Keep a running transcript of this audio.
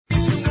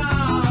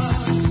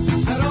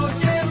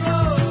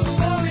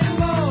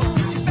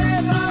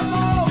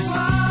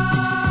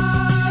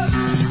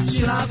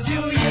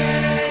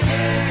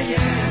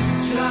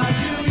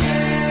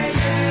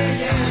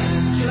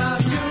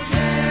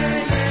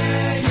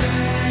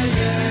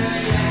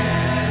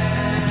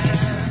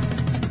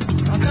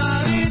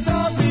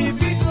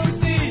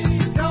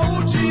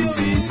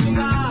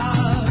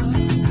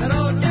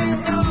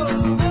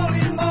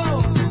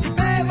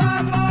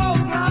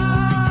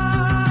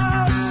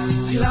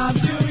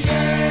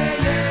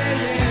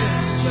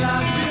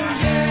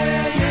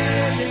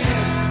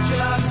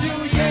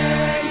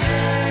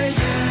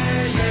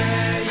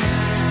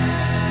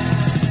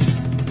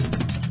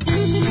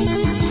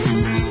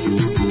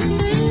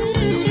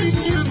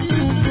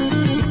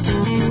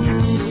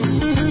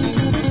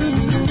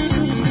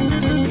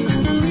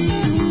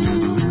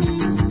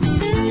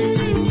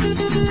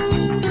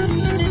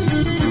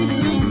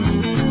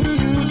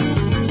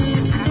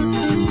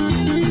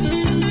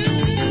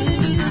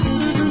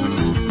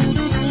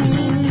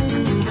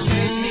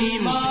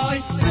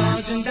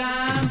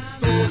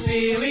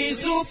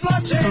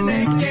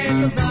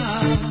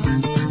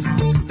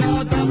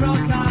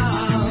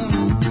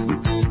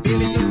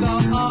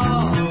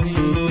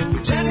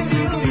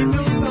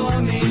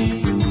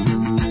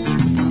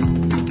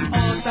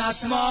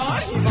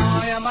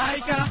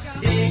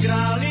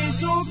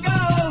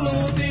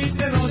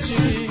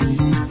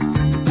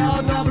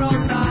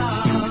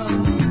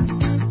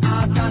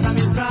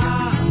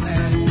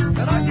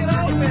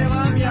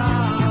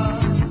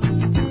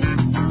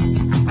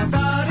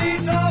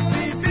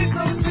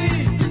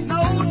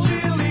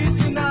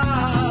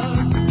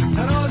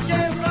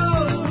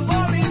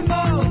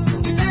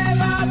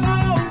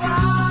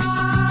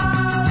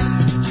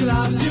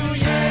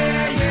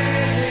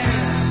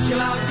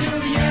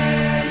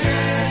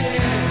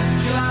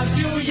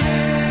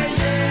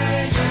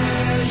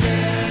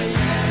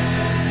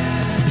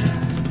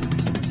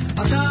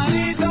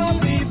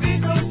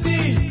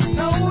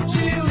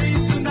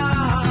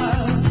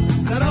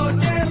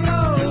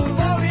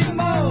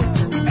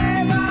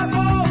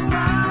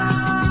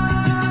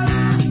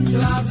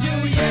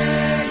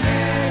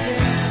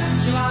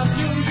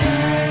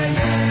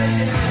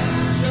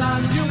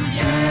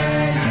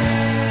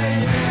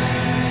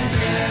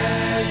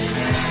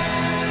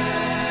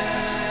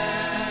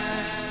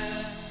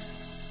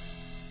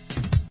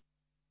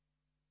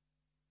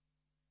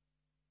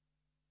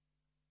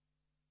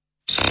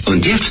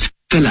Und jetzt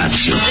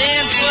Felatio.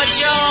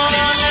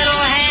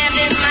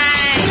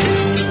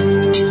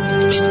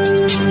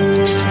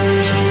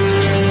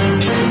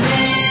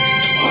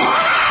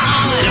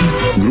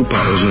 Grupa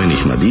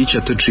oznojenih mladića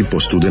trči po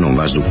studenom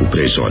vazduhu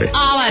pre zore.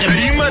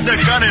 Alarm! Ima da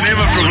kane,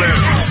 nema problema.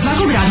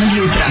 Svakog radnog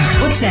jutra,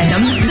 od 7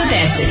 do 10.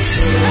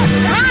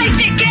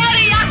 Hajde,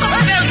 Geri, jako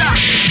se velda!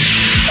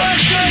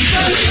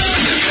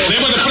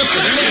 Nema da prska,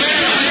 nema da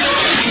prska!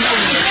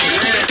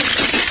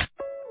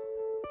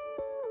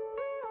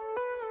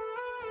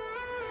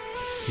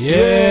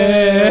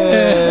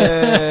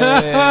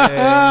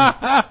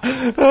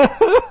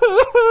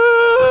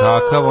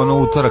 Kakav ono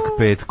utorak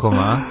petkom,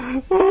 a?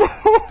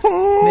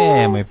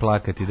 Nemoj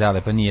plakati,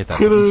 dale, pa nije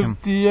tako. Krv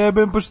ti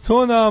jebem, pa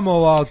što nam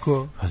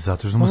ovako? Pa zato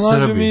što smo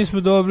Mlađe, Srbi. mi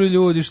smo dobri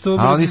ljudi, što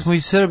mrzi... Ali smo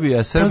i Srbi,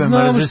 a Srbe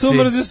pa mrze svi. što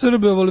mrze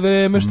Srbe, ovo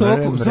vreme, što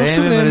vreme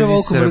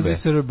ovako mrze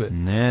Srbe?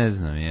 Ne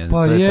znam, je.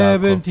 Pa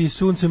jebem ti,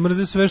 sunce,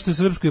 mrze sve što je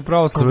srpsko i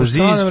pravoslavno. Kroz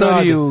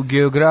istoriju,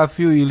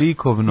 geografiju i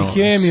likovno. I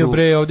hemiju,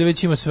 bre, ovdje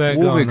već ima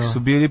svega. Uvek su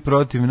bili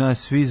protiv nas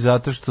svi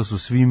zato što su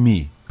svi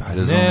mi. Pa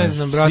ne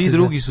znam, brate. Svi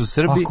drugi su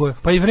Srbi,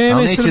 pa i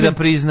vreme neće Srbi, da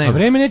priznaju. A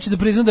vreme neće da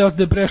priznaju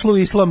da je prešlo u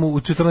islam u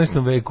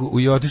 14. veku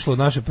i otišlo od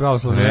naše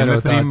pravoslavne vere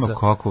od taca.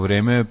 Kako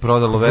vreme je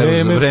prodalo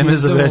vreme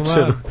za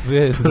večeru.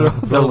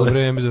 Prodalo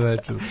vreme za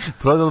večeru.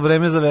 Prodalo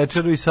vreme za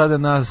večeru i sada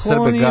nas Srbe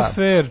ga. To nije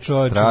fair,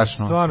 čovječe.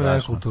 Strašno. Stvarno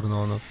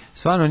nekulturno ono.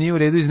 Stvarno nije u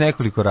redu iz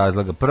nekoliko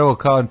razloga. Prvo,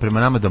 kao prema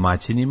nama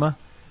domaćinima.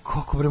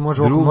 Kako bre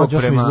može ovako mlađe,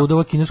 ja sam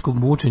izludova kineskog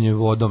mučenja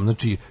vodom,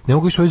 znači ne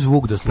mogu više ovaj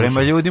zvuk da slušam.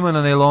 Prema ljudima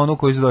na nailonu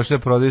koji su došli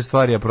da prodaju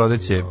stvari, a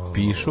prodaće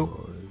pišu.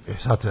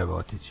 Sad treba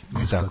otići.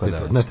 Tako da.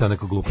 Ne sta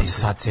neka glupa.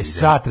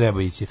 Sad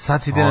treba ići.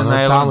 Sad ide na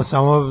nailon. Tamo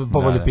samo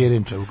pobolje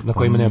pirinča na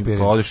kojima nema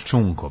pirinča. Odeš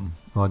čunkom.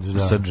 Odeš da.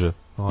 Srđ.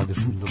 Odeš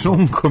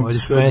čunkom,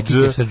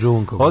 sa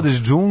džunkom.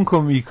 Odeš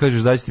džunkom i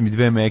kažeš daćete mi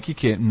 2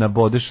 mekike,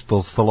 nabodeš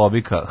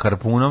stolobika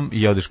harpunom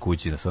i odeš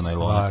kući sa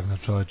najlonom. Stvarno,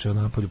 čoveče,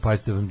 napolju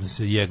pazite da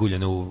se jegulja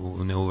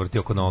ne uvrti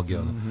oko noge.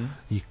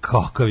 I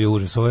kakav je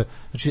užas.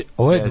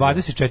 Ovo je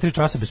 24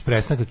 časa bez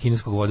prestanka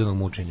kineskog vodenog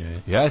mučenja.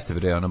 Jeste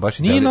bre, ono baš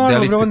nije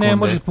normalno, ovo ne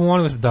može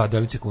pomoći. Da,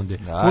 delice kunde.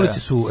 Ulice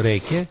su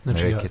reke,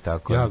 znači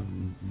ja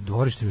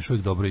dvorište mi još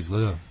uvijek dobro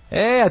izgleda.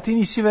 A ti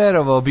nisi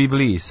verovao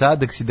Bibliji.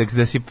 Sad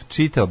da si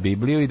čitao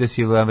Bibliju i da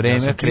si na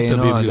vreme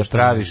krenuo da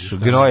praviš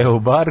gnoja u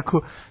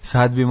barku,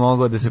 sad bi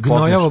mogao da se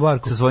popneš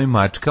sa svojim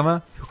mačkama.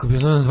 Kad bi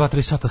na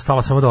 2-3 sata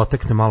stala samo da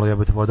otekne malo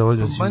jebote voda.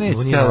 Pa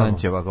neće tada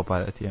će ovako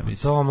padati, ja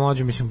mislim. To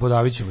mlađe, mislim,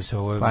 podavit ćemo se.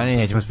 Pa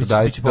nećemo se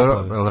podaviti,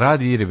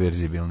 radi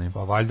irreverzibilni. Pa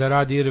valjda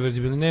radi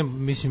irreverzibilni, ne,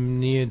 mislim,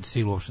 nije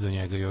stil uopšte do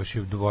njega, još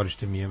i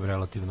dvorište mi je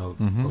relativno,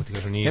 kako ti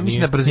kažem, nije. Ja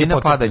mislim da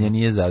brzina padanja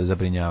nije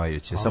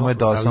zabrinjavajuća, samo je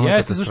to samo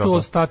jeste,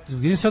 zašto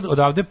vidim sad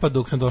odavde, pa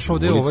dok sam došao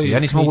ovde, ja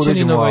nisam mogu da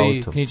uđem u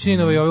auto.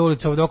 Knićaninova i ove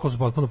ulice ovde okolo su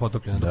potpuno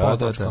potopljene, do pola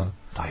točka.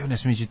 Da, ja ne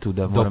smijem ići tu,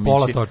 da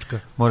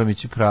moram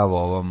ići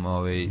pravo ovom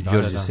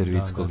Đorđe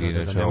Servickog i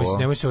reći ovo.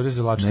 Nemoj se ovdje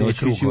zavlačiti ovaj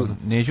krug.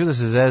 Neću da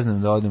se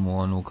zeznem da odem u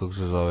onu, kako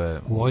se zove.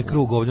 U ovaj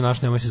krug ovdje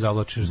naš nemoj se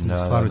zavlačiš,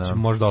 stvarno će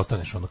možda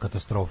ostaneš, ono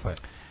katastrofa je.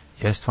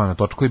 Jeste, stvarno,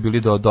 točko je bili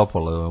do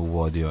dopola u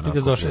vodi. Ti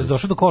ga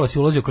došao do kola, si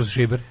ulazio kroz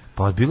šiber?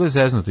 Pa bilo je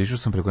zeznuto, išao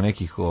sam preko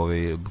nekih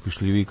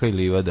šljivika i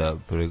livada,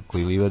 preko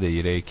i livade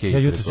i reke. Ja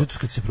jutros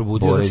kad se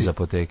probudio, bore iz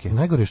apoteke.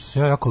 Najgore što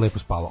sam ja jako lepo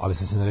spavao, ali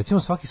sam se recimo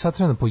svaki sat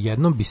vremena po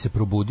jednom bi se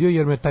probudio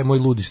jer me taj moj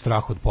ludi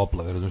strah od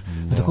poplave, razumiješ?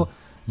 Tako,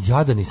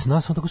 jadan i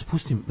sna, samo tako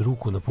spustim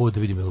ruku na pod da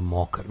vidim je li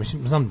mokar.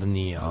 Mislim, znam da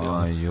nije,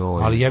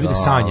 ali jebi ga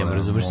sanjam,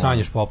 razumeš,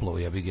 sanjaš poplavu,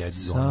 jebi ga.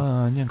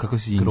 Sanjam, kako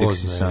si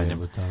indeksi sanjam.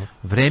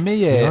 Vreme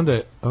je... I onda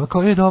je, ono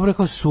kao, dobro,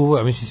 kao suvo,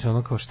 ja mislim se,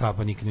 ono kao šta,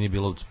 pa nikad nije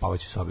bilo u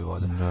spavaćoj sobi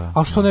voda.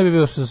 A što ne bi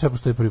bilo, za sve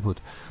postoji prvi put.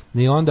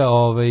 I onda,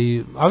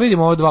 a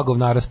vidimo, ovo dva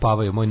govnara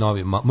spavaju,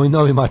 moj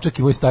novi mačak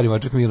i moj stari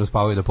mačak mirno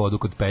spavaju da podu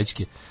kod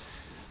pećke.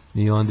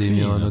 I onda im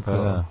je ono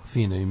kao,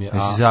 fino im je.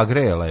 Jesi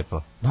zagreje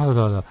lepo?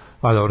 Da.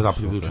 Pa dobro,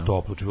 napolje bilo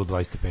toplo, bilo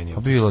 20 stepeni.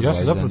 Ja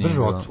sam zapravo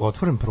držao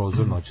otvoren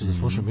prozor noći da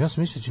slušam. Ja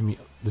sam mislio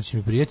da će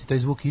mi prijeti taj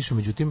zvuk kiše,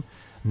 međutim,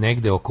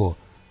 negde oko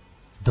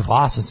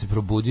 2 sam se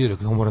probudio,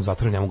 rekao moram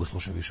zatvoriti, ne mogu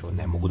slušati više ovo,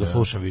 ne mogu da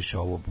slušam više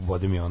ovo,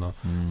 vode mi ono,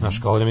 znaš,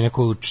 kao da mi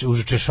neko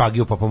uže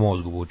češagio pa po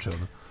mozgu vuče,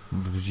 ono.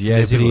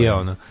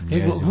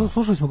 Jezivo.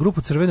 Slušali smo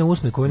grupu Crvene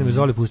usne koji nam je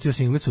Zoli pustio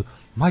singlicu.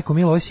 Majko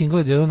Milo, ovaj singl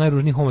je jedan od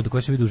najružnijih omota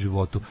koje se vidi u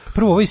životu.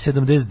 Prvo ovaj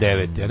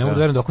 79, ja ne mogu da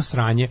verujem da oko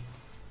sranje.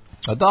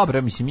 A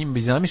dobro,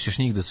 mislim, zamisliš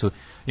njih da su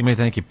imali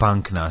neki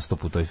punk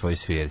nastup u toj svojoj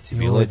svirci.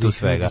 Bilo je tu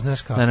svega.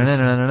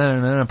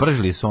 Ne,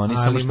 pržili su oni,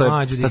 samo što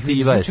je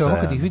stativa je sve.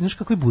 Kad ih vidiš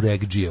kako je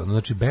buregdžija,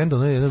 znači bend,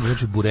 ono je jedan,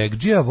 znači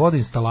buregdžija,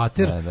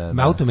 vodoinstalater,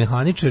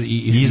 automehaničar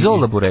i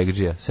Izola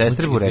buregdžija,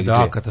 sestre buregdžije.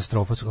 Da,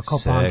 katastrofa, kao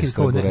punkeri,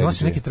 kao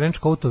nosi neki trench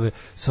coatove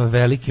sa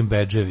velikim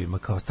bedževima,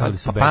 kao stavili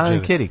su bedževe.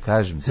 Punkeri,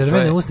 kažem.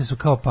 Crvene usne su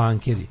kao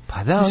punkeri.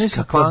 Pa da, oni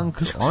su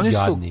punk, oni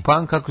su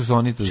punk, kako su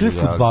oni to živjeli.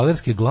 Sve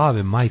fudbalerske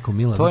glave, Majko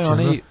Mila,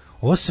 znači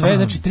ovo sve,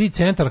 znači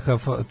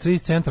 3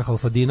 centra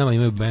Halfa Dinama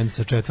imaju bend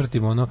sa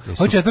četvrtim, ono.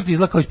 Ovo četvrti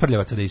izlako iz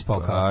Prljavaca da je ispao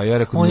kao.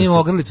 On ima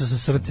ogrlicu sa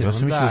srcem. Ja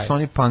sam mislio da su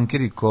oni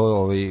punkeri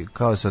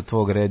kao sa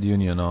tvog Red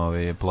Union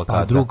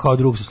plakata. Kao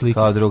drug sa slike.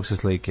 Kao drug sa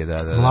slike,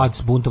 da.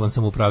 Mlad, buntovan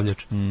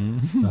samoupravljač.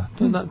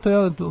 To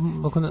je,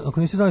 ako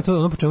niste znali, to je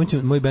ono po čemu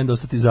će moj bend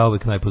ostati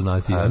zauvek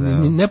najpoznatiji.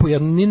 Ne po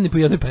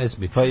jednoj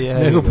pesmi,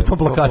 nego po tom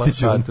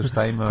plakatiću.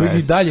 Koji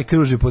i dalje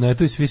kruži po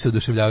netu i svi se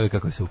oduševljavaju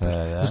kako je super.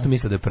 Zašto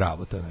misle da je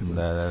pravo, to je najbolje.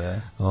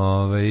 Da.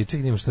 Čekaj,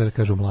 nima što da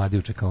kažu mladi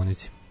u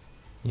čekaonici.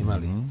 Ima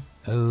li?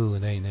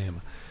 Nema.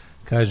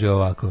 Kaže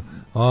ovako.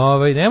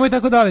 Nemoj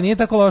tako dalje, nije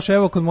tako loše.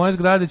 Evo, kod moje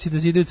zgrade će da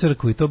zide u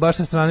crkvu i to baš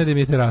sa strane da mi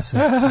je terasa.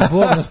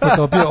 Bog nas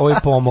potopio, ovo je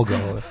pomogao.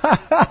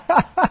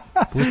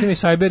 Pusti mi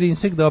Cyber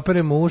Insect da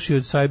operemo uši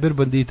od Cyber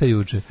bandita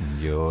juče.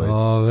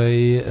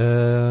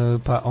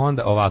 Pa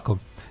onda ovako.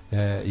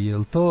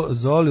 Jel to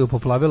Zoliju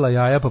poplavila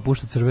jaja pa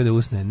pušta crvene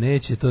usne?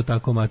 Neće to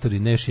tako, matori,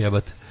 neš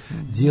jebat.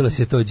 Đilas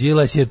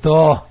je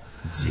to.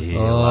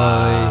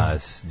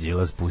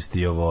 Đilas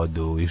pustio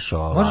vodu i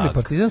šolak. Može li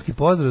partizanski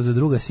pozdrav za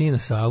druga sina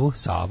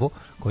Savu,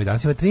 koji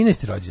danas ima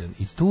 13. rođendan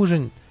i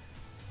tužen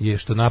je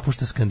što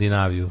napušta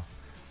Skandinaviju.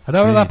 A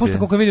da napušta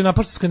koliko vidim,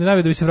 napušta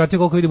Skandinaviju da bi se vratio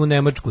koliko vidim u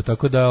Nemačku,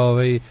 tako da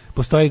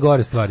postoje i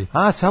gore stvari.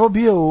 Samo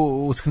bio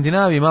u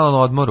Skandinaviji malo na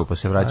odmoru pa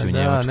se vraća u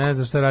Njemačku. Da, ne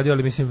znam šta je radio,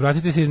 ali mislim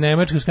vratiti se iz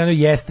Nemačke u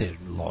Skandinaviju jeste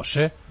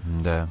loše.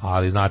 Da.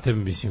 Ali znate,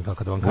 mislim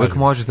kako da vam kažem. Uvijek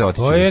možete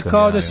otići. To je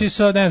kao da si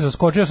sa, ne znam,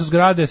 skočio sa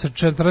zgrade sa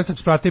 14.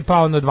 sprata i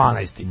pao na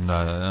 12.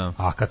 Da.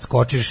 A kad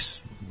skočiš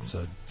sa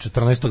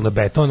 14. na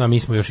beton, a mi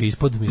smo još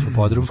ispod, mi smo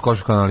podrum.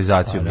 Skočiš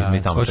kanalizaciju,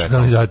 mi tamo čekamo.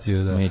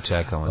 Kanalizaciju, da. Mi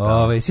čekamo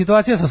tamo.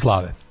 Situacija sa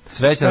Slave.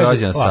 Srećan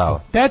rođendan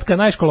Savo. Tetka,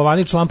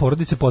 najškolovaniji član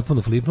porodice,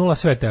 potpuno flipnula,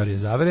 sve teorije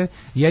zavere.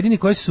 Jedini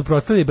koji se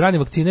suprotstavili brani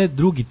vakcine,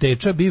 drugi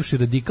Teča, bivši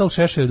radikal,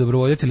 Šešelj,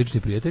 dobrovoljac i lični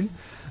prijatelj.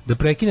 Da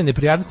prekine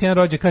neprijatnosti, jedan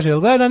rođe kaže, jel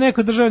gleda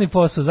neko državni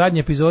posao, zadnje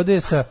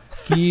epizode sa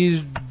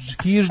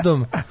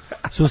Kiždom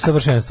su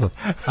savršenstvo.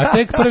 A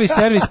tek prvi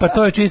servis, pa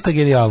to je čista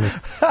genijalnost.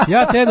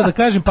 Ja teda da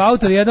kažem, pa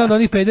autor je jedan od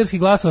onih pederskih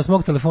glasova s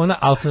mog telefona,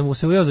 ali sam mu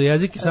se ujeo za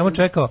jezik i samo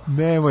čekao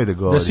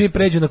da svi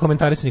pređu na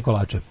komentarisanje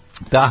kolača.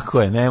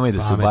 Tako je, nemoj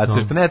da se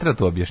ubacuješ, što ne treba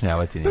tu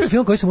objašnjavati ništa. Prvi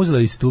film koji sam uzela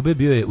iz tube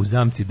bio je U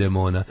zamci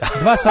demona.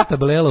 2 sata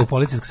belela u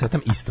policijskom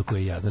setam, isto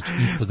koji ja, znači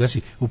isto,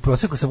 znači u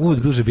prosjeku sam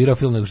uvijek duže birao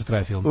film nego što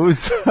traje film.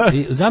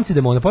 I U zamci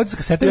demona,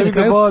 policijska setam je na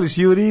kraju... voliš,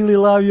 you really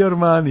love your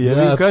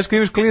money. Kažeš kad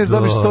imaš klinac,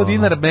 dobiš 100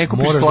 dinara, ne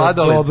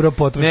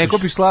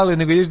kupiš sladoled,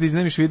 nego ideš da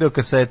iznemiš video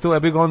kasetu, a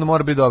bi ga onda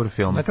mora biti dobar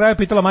film. Na kraju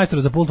pitala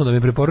majstora za pultom da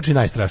mi preporuči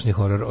najstrašniji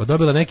horor.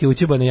 Dobila neke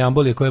učibane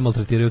jambolije koje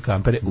maltretiraju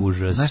kampere,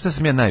 užas. Znaš šta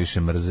sam ja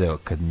najviše mrzeo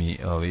kad mi,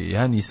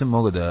 ja nisam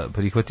mogao da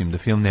prihvatim da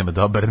film nema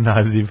dobar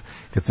naziv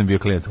kad sam bio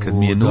klinac, kad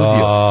mi je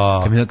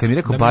nudio, kad mi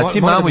rekao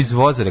baci mamu iz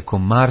voza, rekao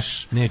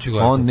marš,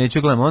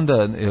 neću gledam,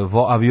 onda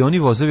avioni,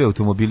 vozovi,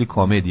 automobili,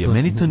 komedije.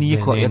 Meni to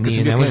nije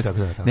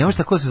ne može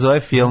tako se zove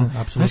film.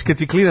 Znaš kad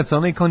si klinac,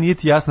 onaj kao nije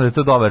ti jasno da je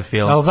to dobar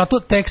film. Ali zato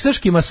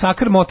teksaški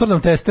masakr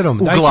motornom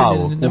testerom.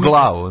 U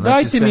glavu.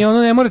 Dajte mi ono,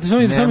 ne morate,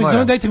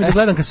 samo dajte mi da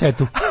gledam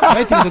kasetu.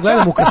 Dajte mi da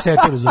gledam u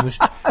kasetu, razumeš?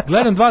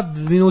 Gledam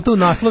 2 minuta u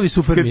naslovi,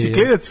 super mi je. Kad si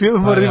klinac,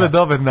 film mora ima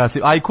dobar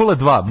naziv. Ajkula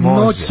 2,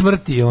 može. Noć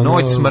smrti, ono.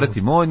 Noć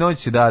smrti,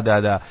 noć,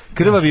 da.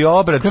 Krvavi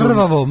obračun,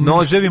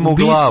 noževima u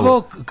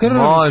glavu.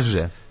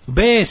 Može.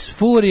 Bes,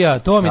 furija,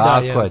 to mi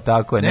daje.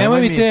 Tako je.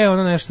 Nemoj mi te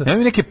ono nešto. Nemoj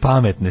mi neke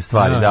pametne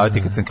stvari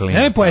davati kad sam klinac.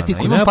 Nemoj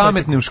poetiku. Imam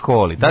pametne u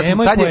školi.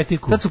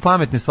 Tad su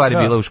pametne stvari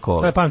bile u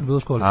školi. To je pametno bilo u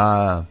školi.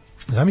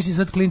 Zamisli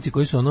sad klinci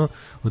koji su ono,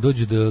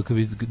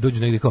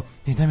 dođu negdje kao,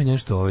 daj mi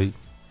nešto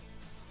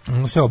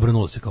Sve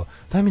obrnulo se kao,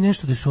 daj mi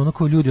nešto da su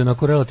onako ljudi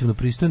onako relativno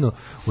pristojno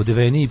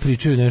odeveni i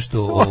pričaju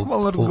nešto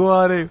normalno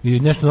razgovaraju. I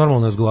nešto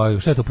normalno razgovaraju.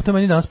 Šta je to? Pa to je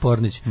meni danas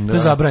pornić. To je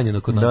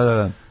zabranjeno kod nas.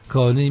 Da.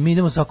 Kao mi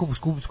idemo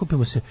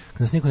skupimo se,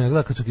 kad nas niko ne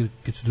gleda,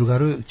 kad su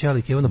drugaru Ćali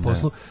i Keva na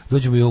poslu,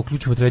 dođemo i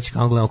uključimo treći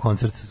kanal, gledamo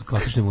koncert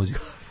klasične muzike.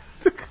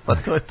 Pa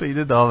to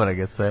ide dobro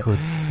ga sve. Kod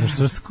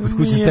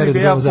kuće stereo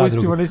gledamo zadrugu.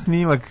 Pustimo onaj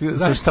snimak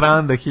sa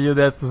štranda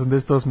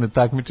 1988.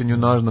 takmičenju u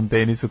nožnom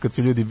tenisu kad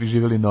su ljudi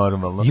živjeli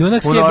normalno.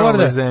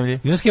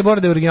 Junski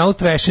borda je originalu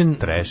Trashin,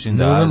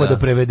 ne umemo da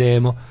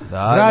prevedemo.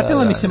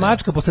 Vratila mi se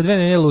mačka posle 2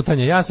 nedelje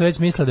lutanja. Ja sam već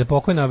mislila da je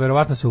pokojna, a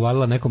verovatno se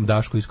uvalila nekom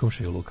Dašku iz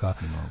komšiluka.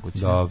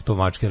 Da, to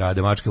mačke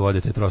rade, mačke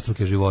vode te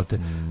trostruke živote.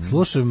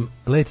 Slušam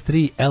Let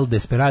 3 El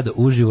Desperado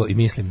uživo i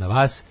mislim na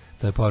vas.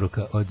 To je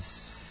poruka od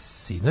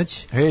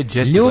sinoć.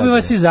 Ljubim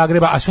vas iz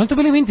Zagreba. A su oni to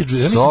bili u Vintage-u?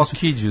 Ja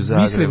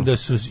mislim da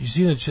su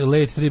sinoć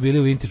Late 3 bili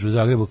u Vintage-u u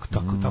Zagrebu.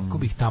 Tako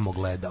bih tamo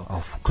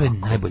gledao. To je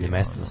najbolje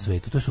mesto na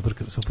svetu. To je super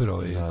klub.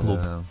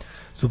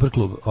 Super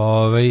klub.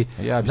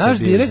 Naš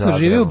direktor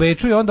živi u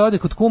Beču i onda ode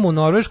kod kuma u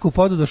Norvešku,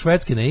 podu do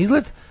Švedske na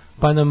izlet,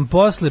 pa nam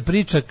posle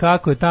priča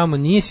kako je tamo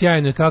nije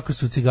sjajno i kako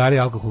su cigari i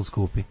alkohol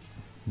skupi.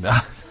 Da.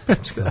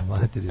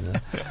 Materina.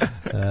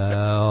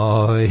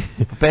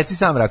 Peci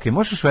sam rakiju.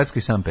 Možeš u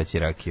Švedskoj sam peći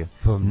rakiju?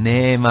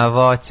 Nema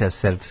voća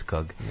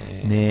srpskog.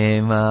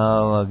 Nema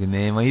ovog,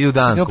 nema. I u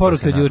Dansku.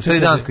 Sad i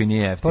Danskoj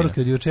nije jeftino.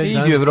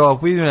 Idi u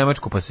Evropu, idi u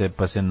Nemačku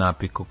pa se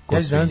napiku ko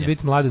svinje. Ja ću danas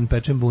biti mladen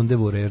pečem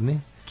bundevu u Rerni.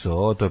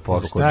 To je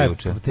poruka od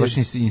juče. Baš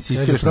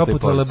insistiraš na toj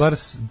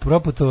poruci.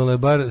 Proputovale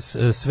bar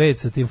svet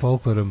sa tim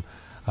folklorom.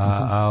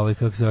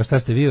 Kako se, šta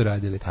ste vi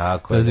uradili?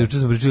 Tako je. Juče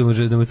smo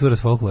pričali da mu cura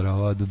s folklora,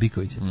 ova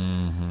Dubikovića.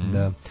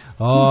 Da.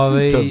 To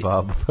je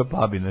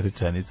babina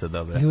rečenica,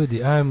 dobra.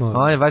 Ljudi, ajmo.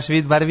 Ovo je vaš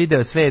bar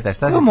video sveta,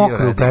 šta ste ti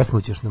uradili? Mokru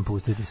pesmu ćeš nam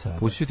pustiti sad.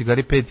 Pustit ću ti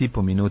gari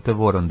 5,5 minuta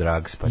War on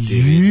Drugs, pa ti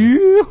vidi.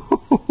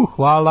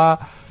 Hvala.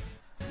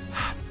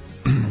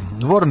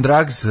 War on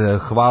Drugs,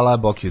 hvala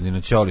Bokiju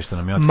Dinoćoli što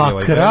nam je otkrio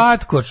ovaj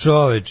kratko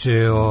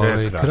čoveče,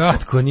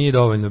 kratko nije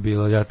dovoljno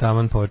bilo, ja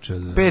taman počeo.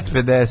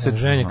 5:50.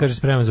 Ženja kaže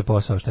spreman za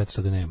posao, šteta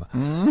što ga nema.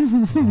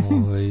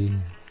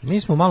 Mi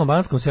smo u malom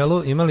banatskom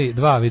selu imali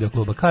 2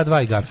 videokluba,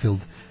 K2 i Garfield.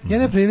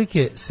 Jedne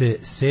prilike se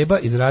Seba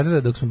iz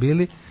razreda dok smo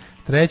bili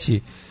 3.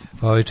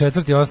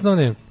 4.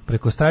 osnovne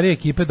preko starije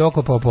ekipe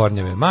dokopao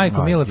pornjeve.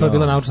 Majko Mila, to je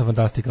bila naučna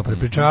fantastika.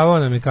 Prepričavao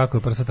nam je kako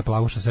je prsata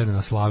plavuša sedne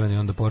na slaven i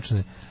onda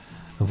počne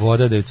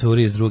voda da je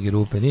curi iz druge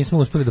rupe. Nismo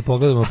uspeli da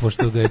pogledamo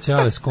pošto ga je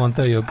Ćale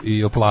skontao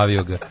i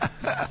oplavio ga.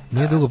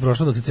 Nije dugo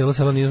prošlo dok se cijelo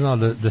selo nije znalo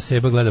da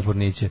Seba gleda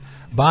porniće.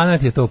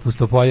 Banat je to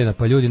pustopoljena,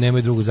 pa ljudi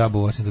nemaju drugu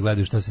zabavu osim da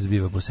gledaju šta se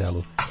zbiva po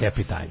selu.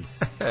 Happy times.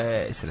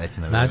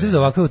 Naziv za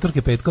ovakve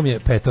utorke petkom je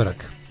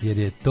Petorak, jer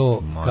je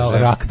to kao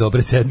rak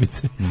dobre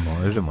sedmice.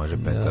 Može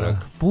Petorak.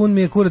 Pun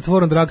mi je kurac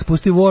War on Drugs,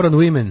 pusti War on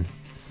Women.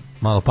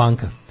 Malo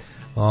panka.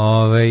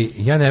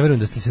 Ja ne verujem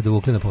da ste se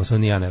dovukli na posao,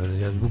 ni ja ne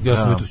verujem.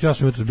 Ja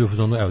sam jutros bio u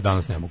fazonu, evo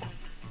danas ne mogu.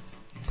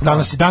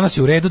 Danas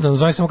je u redu, da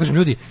nazovem samo kažem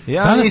ljudi,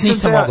 danas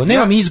nisam mogao,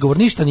 nemam izgovor,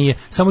 ništa nije,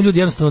 samo ljudi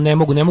jednostavno ne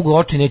mogu,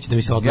 oči neće da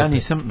mi se odlepe. Ja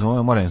nisam,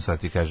 moram sad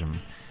ti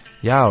kažem,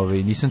 ja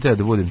nisam teo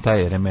da budem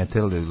taj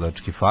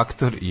remetilački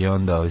faktor i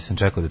onda sam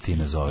čekao da ti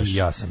nazoveš.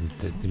 Ja sam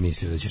te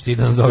mislio da ćeš ti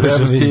da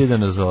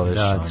nazoveš.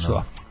 Da,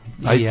 što?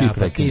 Aj ti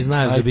prekini. Ti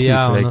znaš da bi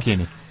ja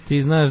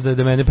ti znaš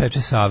da mene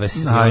peče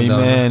savest. A i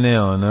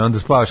mene, onda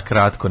spavaš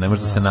kratko, ne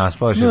možeš da se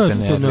naspavaš jer te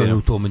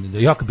ne.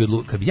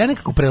 Kad bi ja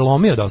nekako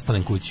prelomio da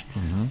ostanem kući,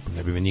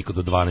 ne bi me niko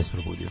do 12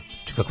 probudio.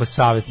 Či kakva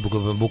savest,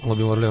 bukvalno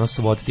bi morali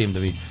svoti tim da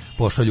mi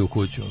pošalju u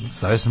kuću.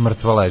 Savest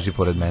mrtva leži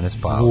pored mene,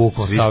 spava.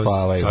 Svi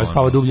spavaju. Savest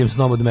spava dubljim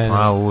snom od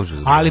mene. Užas.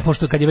 Ali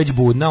pošto kad je već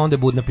budna, onda je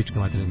budna pička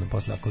materina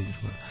posle.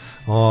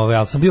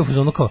 Ali sam bio u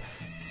fazonu kao,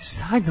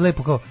 sajde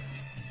lepo kao,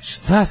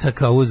 šta sa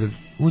kao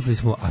uzeli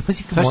smo, a pa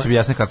si kako ti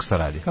objasni kako se to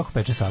radi? Kako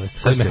peče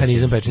savest? Koji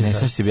mehanizam pečenja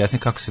savesti? Ne, sad ti objasni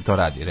kako se to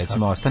radi.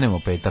 Recimo, ostanemo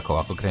petak,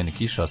 ovako krene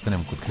kiša,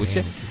 ostanemo kod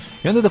kuće.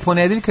 I onda do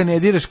ponedeljka ne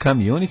diraš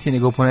community,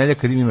 nego u ponedeljak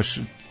kad imaš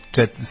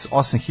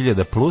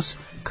 8000 plus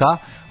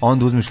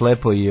onda uzmeš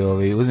lepo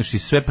i uzmeš i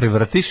sve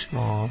prevrtiš,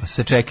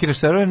 se čekiraš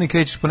sa i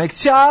krećeš po neki,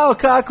 ćao,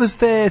 kako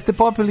ste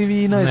popili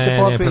vino, jeste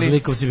popili? Ne, pa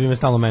zlikovci bi me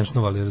stalno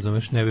menšnovali,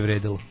 razumeš, ne bi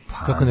vredilo.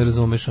 Kako ne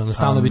razumeš,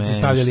 stalno bi ti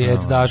stavljali Ed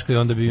Daško i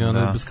onda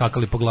bi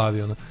skakali po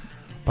glavi,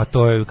 Pa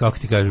to je, kako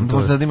ti kažem, to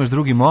možda da imaš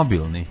drugi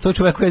mobilni. To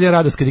čoveku jede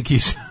radost kad je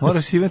kiša.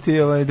 Moraš imati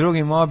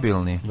drugi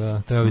mobilni.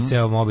 Da, treba bi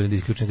ceo mobilni da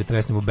isključim kad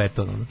tresnem u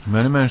beton.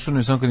 Mene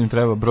menšano samo kad im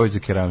treba broj za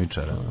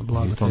keramičara.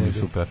 To mi je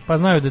super. Pa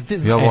znaju da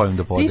ja volim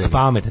da podelim. Ti si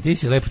pametan, ti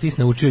si lepo, ti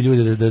si naučio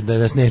ljude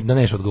da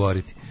neš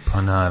odgovoriti.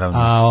 Pa naravno.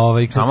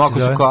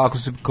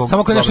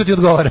 Samo ako nešto ti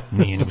odgovara.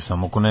 Nije, nego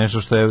samo ako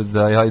nešto što je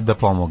da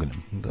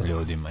pomognem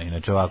ljudima.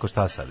 Inače ovako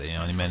šta sada?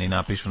 Oni meni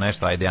napišu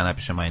nešto, ajde ja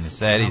napišem ajne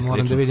serije.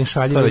 Moram da vidim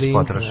šaljivi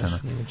link.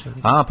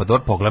 Pa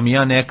dobro, pogledam i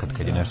ja nekad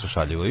kad je nešto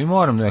šaljivo. I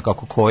moram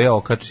nekako koja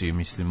okači,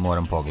 mislim,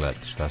 moram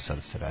pogledati šta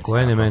sad se radi.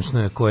 Koja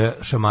nemenčno je, koja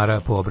šamara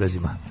po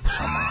obrazima.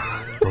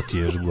 To ti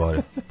je još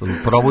gore.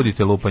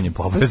 Probudite lupanje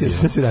po obrazima.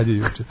 Šta si radio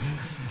juče?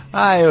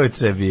 A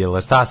juče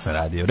bilo, šta sam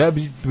radio?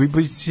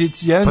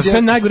 Pa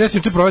sve najgore, ja sam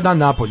juče proveo dan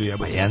napolju,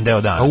 jebo. Pa jedan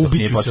deo dana, a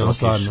ubiću se,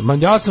 stvarno.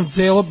 Ja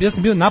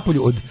sam bio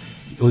napolju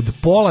od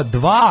pola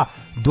 2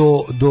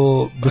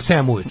 do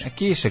 7 uveče.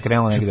 Kiše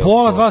krenulo negde.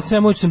 Pola 2,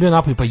 7 uveče sam bio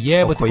napolju, pa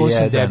jebote, koji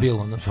sam debil.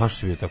 Zašto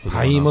si bio tako?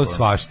 Pa imao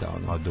svašta.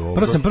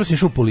 Prvo sam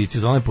išao u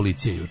policiju, zvala me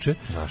policija juče.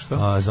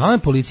 Zašto? Zvala me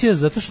policija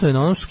zato što je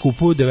na onom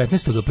skupu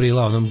 19.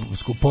 aprila,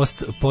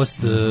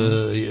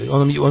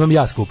 onom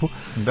ja skupu,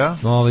 da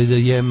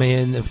me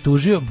je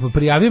tužio,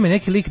 prijavio me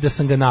neki lik da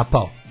sam ga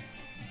napao.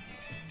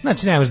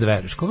 Znači, nemaš da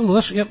veruješ.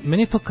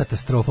 Meni je to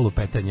katastrofa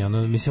lupetanje.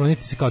 Mislim, oni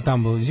ti se kao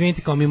tamo,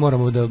 izvinite, kao mi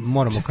moramo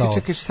kao...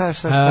 Čekaj, šta?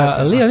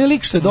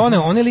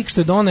 Onaj lik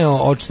što je doneo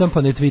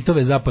odštampane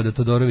tweetove Zapada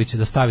Todorovića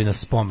da stavi na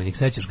spomenik,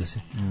 sećaš ga se?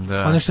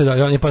 Da.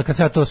 On je pa kad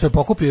se ja to sve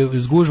pokupio,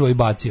 zgužvao i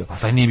bacio. A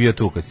taj nije bio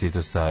tu kad ti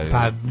to stavio.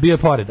 Pa, bio je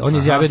pored. On je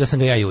izjavio da sam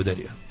ga ja i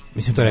udario.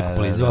 Mislim, to je rekao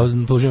policija.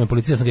 Tužio me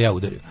policija da sam ga ja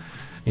udario.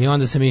 I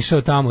onda sam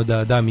išao tamo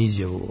da dam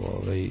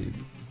izjavu,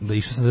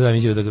 išao sam da dam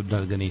izjavu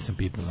da ga nisam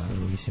pipnuo,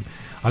 mislim.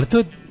 Ali to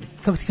je,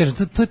 kako ti kažem,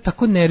 to je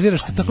tako nervira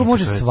što tako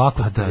može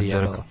svako da te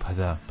zajebava.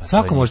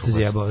 Svako može te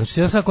zajebava. Znači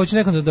ja sad hoću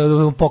nekom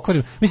da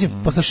pokvarim. Mislim,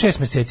 posle 6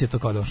 meseci je to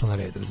kao došlo na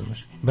red,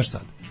 razumeš? Baš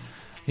sad.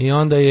 I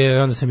onda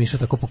sam išao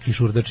tako po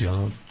kišurdači,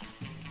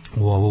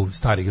 u ovu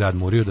stari grad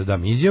Muriju da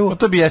dam izjavu.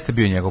 To bi jeste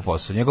bio njegov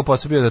posao. Njegov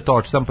posao bio da to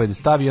odštampa i da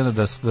stavi i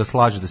onda da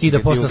slaže da se i da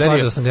posle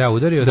slaže da sam ga ja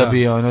udario,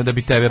 da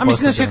bi tebe posle. A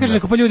mislim da kaže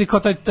pa ljudi kao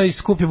taj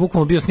skup je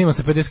bukvalno bio sniman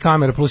sa 50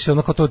 kamera plus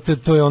kao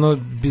to je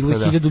bilo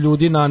 1000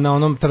 ljudi na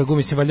onom trgu,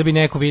 mislim valjda bi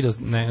neko video,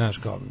 ne, znaš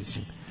kao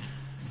mislim.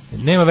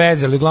 Nema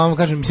veze, ali uglavnom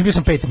kažem, mislim bio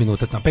sam 5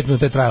 minuta tamo. 5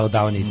 minuta je trajalo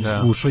davanje,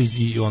 ušao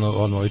i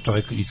ovaj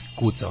čovjek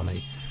iskuca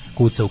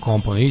kuca u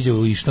komponu, iđe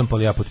i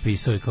štampali, ja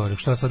potpisao i kao,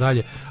 šta sad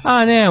dalje?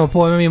 A nemamo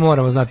pojma, mi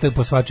moramo, znate,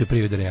 po svačoj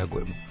privi da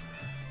reagujemo.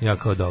 Ja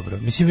kao, dobro.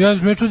 Mislim,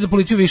 ja čuo da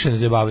policiju više ne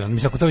zabavio,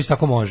 mislim, ako to već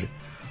tako može.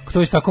 Ako to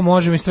već tako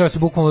može, mislim, treba se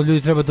bukvalno,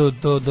 ljudi treba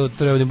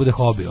treba da bude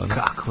hobi.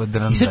 Kakva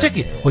dranda. I sad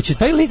čekaj, hoće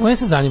taj lik, mene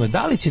sad zanima,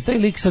 da li će taj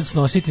lik sad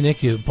snositi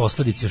neke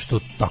posljedice što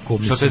tako,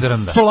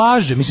 mislim, što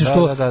laže, mislim,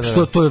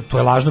 što to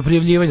je lažno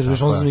prijavljivanje,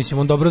 mislim,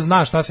 on dobro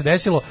zna šta se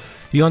desilo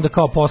i onda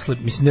kao posle,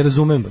 mislim, ne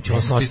razumem, će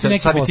on snositi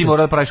neke posljedice. Sad bi ti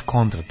morao da praviš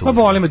kontra tu. Pa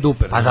boli me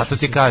duper. A zato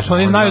ti kažem.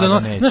 Oni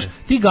znaju znaš,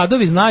 ti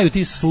gadovi znaju,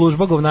 ti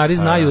služba govnari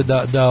znaju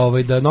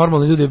da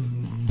normalni ljudi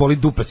boli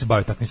dupe se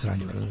bavi takvim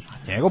sranjem.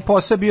 Njegov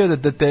posao je bio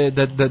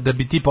da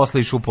bi ti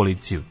posle išao u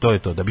policiju. To je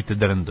to, da bi te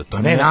drndo.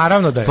 Ne,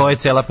 naravno da je. To je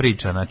cela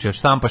priča. Znači,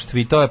 štampaš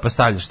tweetove pa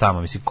stavljaš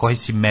tamo. Mislim, koji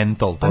si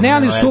mentol. Pa ne,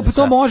 ali super,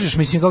 to možeš.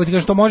 Mislim, kako ti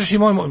kažeš, to možeš i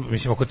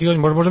mislim, ako ti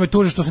možda me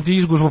tužiš što sam ti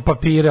izgužvao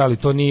papire, ali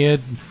to nije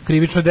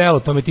krivično delo.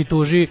 To me ti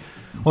tuži,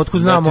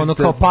 otkud znamo,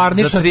 kao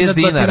parnično da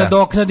ti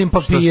nadoknadim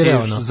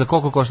papire. Za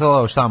koliko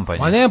koštalo štampanje?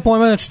 Ma nema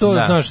pojma, znači to,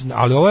 znaš,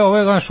 ali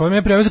ovo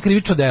me prijavio za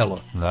krivično delo.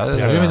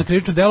 Prijavio me za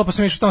krivično delo, pa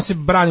sam išao tamo se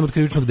branim od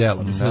krivičnog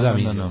dela. Mislim, da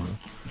mi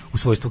u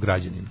svojstvu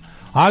građanina.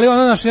 Ali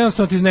naš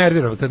jednostavno ti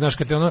iznervira, kad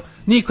te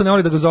niko ne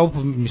voli da ga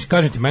zovu, mislim,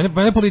 kažem ti,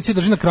 mene policija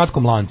drži na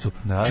kratkom lancu.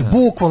 Znači,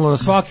 bukvalno na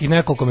svakih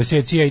nekoliko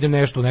meseci ja idem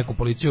nešto u neku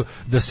policiju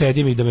da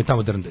sedim i da me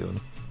tamo drndaju.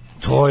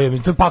 To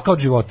je pakao od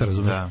života,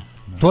 razumiješ?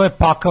 To je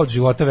pakao od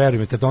života, veruj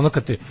mi,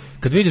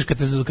 kad vidiš, kad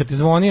te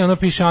zvoni,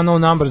 piše unknown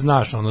number,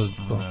 znaš,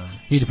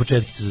 ide po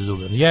četkice za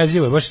zube.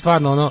 Jezivo je, baš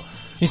stvarno,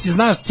 mislim,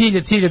 znaš,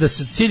 cilj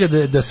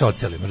je da se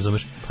ocelim,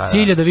 razumeš?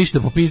 Cilj je da više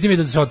da popizdim i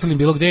da se ocelim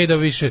bilo gde i da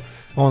više,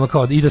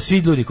 kao, i da svi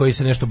ljudi koji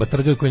se nešto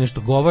batrgaju, koji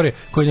nešto govore,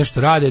 koji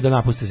nešto rade, da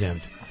napuste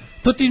zemlju.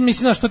 To ti,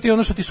 mislim, znaš, to ti je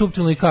ono što ti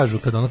suptilno i kažu,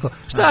 kad kao,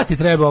 šta ti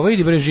treba,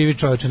 idi bre, živi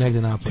čoveče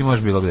negde napad. Ti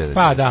možeš bilo gde da živiš.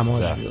 Pa da,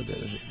 možeš bilo gde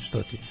da živiš,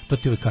 to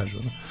ti uvijek kažu,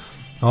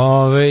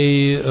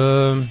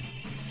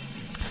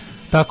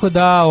 tako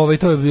da,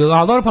 to je bilo,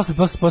 ali dobro,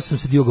 posle sam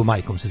se Diogo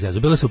majkom se zezu.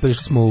 Bile super,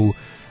 išli smo u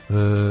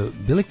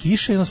bile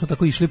kiše i onda smo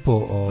tako išli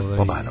po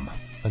barama.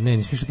 Pa ne,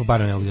 nismo išli po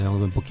barama,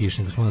 nego po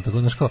kišniku. Smo tako,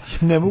 znaš kao...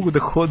 Ne mogu da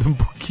hodam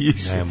po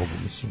kiši. Ne mogu,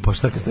 mislim. Pa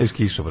šta kad staviš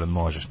kišobran,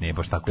 možeš, nije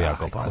baš tako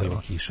jako opaljivo. Ko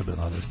ima kišobran,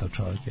 odrastao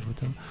čovjek,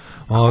 jebote.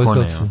 Ko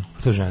ne?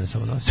 To žene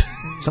samo nosi.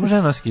 Samo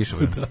žene nosi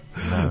kišobran?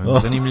 Da.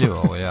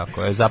 Zanimljivo ovo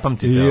jako,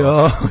 zapamtite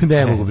ovo.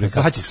 Ne mogu bre.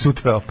 Sad će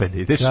sutra opet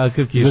ideš.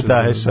 Kakav kišobran? Da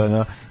daješ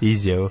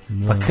izjavu.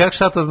 Pa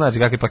šta to znači?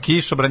 Pa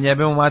kišobran,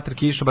 jebemo mater,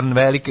 kišobran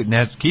veliki,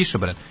 ne,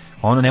 kišobran.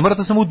 Ne mora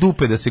to samo u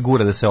dupe da se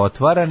gura, da se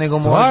otvara, nego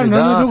može da...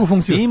 ima drugu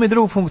funkciju. Ima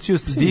drugu funkciju.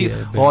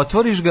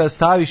 Otvoriš ga,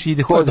 staviš i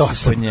ide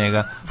hodiš pod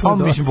njega. Pa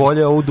mislim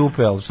bolje u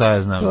dupe, ali šta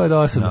ja znam. To je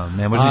dosadno.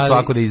 Ne može ni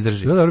svako da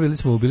izdrži. Dobro,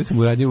 bili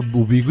smo u radnji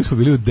u Bigu, smo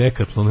bili u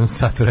Decathlonu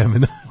sat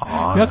vremena.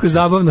 Jako je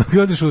zabavno.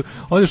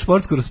 Odeš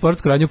u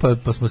sportsku radnju,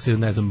 pa smo se,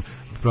 ne znam,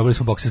 probali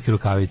smo bokserske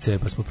rukavice,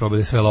 pa smo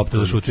probali sve lopte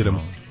da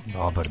šutiramo.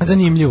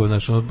 Zanimljivo,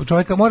 znaš.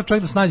 Mora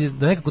čovjek da snađe,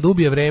 da nekako da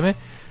ubije vreme,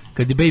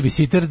 kad je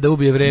babysitter, da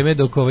ubije vreme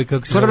dok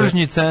kako se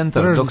tržni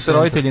centar, dok se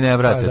roditelji ne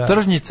vrate. Da.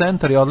 Tržni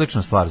centar je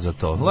odlična stvar za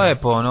to.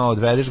 Lepo,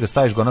 odvedeš ga,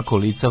 staviš ga na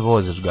kolica,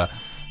 vozaš ga,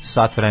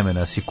 sat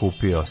vremena si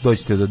kupio.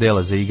 Dođete do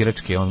dela za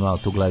igračke, on malo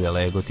tu gleda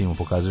Lego, ti mu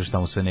pokazuješ šta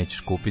mu sve nećeš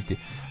kupiti.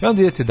 I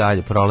onda idete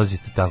dalje,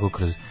 prolazite tako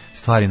kroz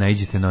stvari,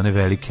 naiđete na one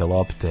velike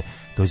lopte,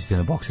 dođete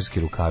na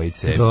bokserske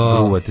rukavice,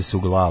 gruvate se u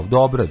glavu.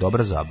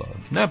 Dobra zabava.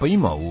 Ne, pa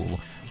ima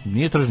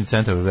nije tržni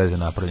centar bez veze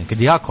napravljen.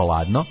 Kad je jako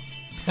ladno,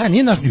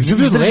 nije naš, juče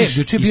bio lep,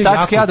 juče bio jako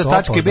topao. Iz tačke A do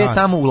tačke B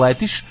tamo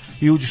uletiš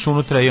i uđeš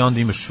unutra i onda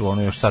imaš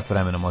još sat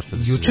vremena možete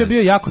da se. Juče je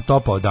bio jako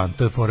topao dan,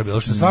 to je fora bilo,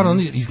 što stvarno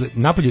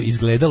napolju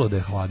izgledalo da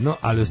je hladno,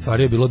 ali u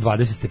stvari je bilo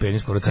 20 stepeni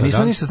skoro ceo dan.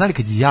 Nismo ništa znali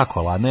kad je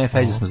jako hladno,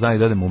 Feđa smo znali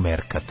da odemo u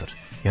Merkator.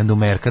 I onda u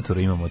Merkatoru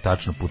imamo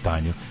tačno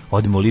putanju.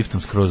 Odemo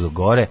liftom skroz do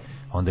gore,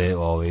 onda je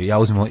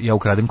ja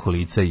ukradem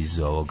kolica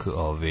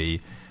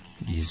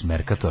iz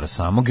Merkatora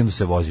samog i onda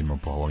se vozimo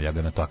po ovom, ja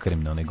ga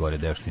natakarim na onaj gore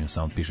deo što im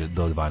samo piše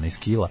do 12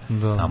 kila,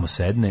 tamo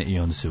sedne i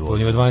onda se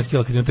vozi. On ima 12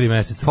 kila kad ima 3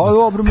 meseca. Pa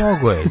dobro,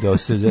 mogo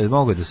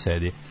je da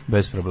sedi,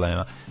 bez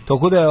problema.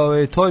 Tako da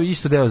to je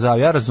isto deo za,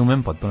 ja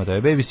razumem potpuno da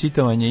je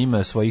babysittovanje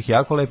ima svojih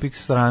jako lepih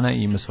strana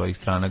i ima svojih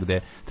strana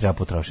gde treba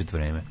potrošiti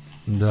vreme.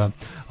 Da.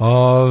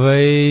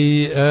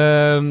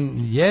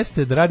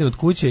 Jeste da radim od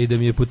kuće i da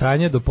mi je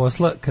putanje do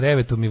posla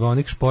krevetom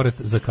Ivonik šporet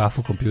za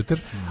kafu kompjuter,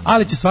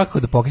 ali ću svakako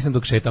da pokisnem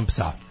dok šetam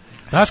psa.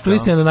 Daško,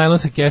 listina da najlon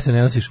se kese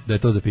ne nosiš, da je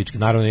to za pičke.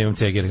 Naravno imam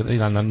ceger, i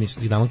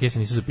najlon kese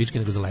nisu za pičke,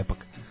 nego za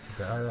lepak.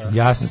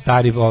 Ja sam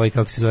stari,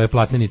 kako se zove,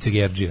 platneni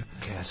cegerđija.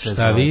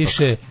 Šta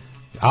više,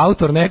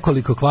 autor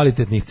nekoliko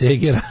kvalitetnih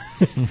cegera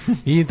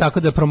i tako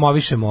da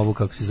promovišemo ovu,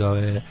 kako se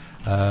zove,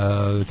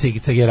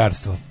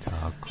 cegerarstvo.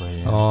 Tako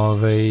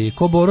je.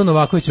 Ko Boru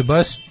Novaković je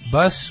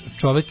baš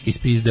čovek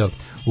ispizdeo.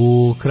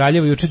 U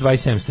Kraljevu juče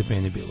 27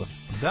 stepeni bilo.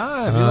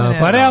 Da, bilo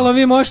pa realno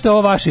vi možete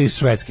ovo vaše iz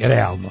Švedske,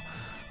 realno.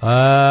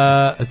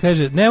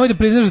 Kaže, nemoj da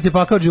priznažati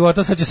pakao od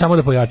života, sad će samo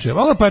da pojačuje.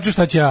 Mogu pa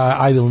šta će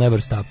I will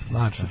never stop.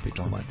 Znači,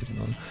 pičku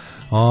materinu.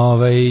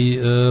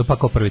 Pa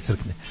ko prvi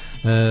crkne.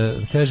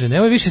 Kaže,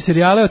 nemoj više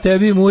serijale o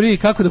tebi i Muri,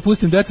 kako da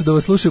pustim decu da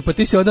vas slušaju, pa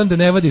ti se odam da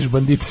ne vadiš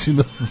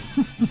banditčinu.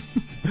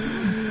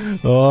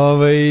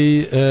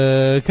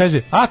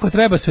 Kaže, ako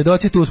treba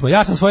svedoci, tu smo.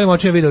 Ja sam svojim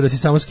očima video da si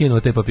samo skinuo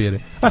te papire.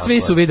 Pa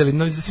svi su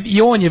videli,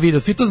 i on je video,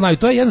 svi to znaju.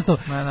 To je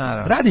jednostavno,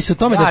 radi se o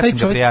tome da taj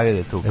čovjek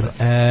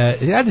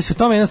radi se o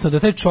tome jednostavno da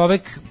taj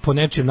čovjek po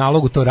nečijem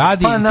nalogu to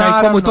radi, i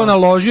taj komu to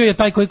naložio je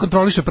taj koji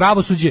kontroliše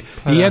pravosuđe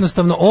i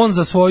jednostavno on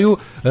za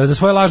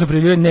svoje lažno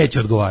prijavljivanje neće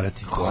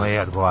odgovarati.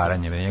 Koje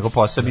odgovaranje? Njegov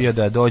posao bio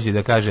da dođe i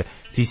da kaže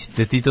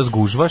ti to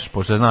zgužvaš,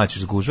 pošto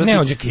značiš zgužvati. Ne,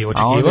 očekivao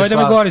je da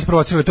me gore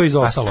isprovocirali, to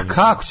izostalo.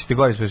 Kako će ti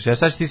gore isprovocirali?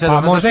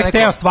 Pa možda je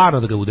hteo stvarno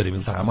da ga udarim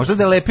ili tako. Možda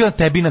da je lepio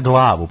tebi na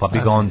glavu, pa bi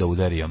ga onda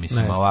udario,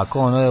 mislim, ovako,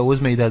 ono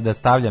uzme i da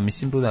stavlja,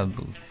 mislim,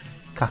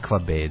 kakva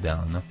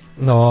beda, ono.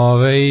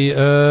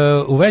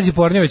 U vezi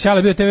pornjeve,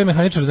 Ćale bio TV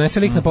mehaničar, donese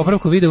lik na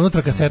popravku video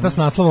unutra kaseta s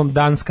naslovom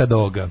Danska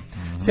doga.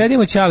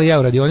 Sedimo Ćale i ja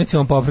u radionici,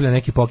 on popravlja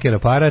neki poker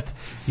aparat,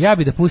 ja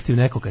bi da pustim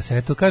neku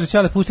kasetu, kaže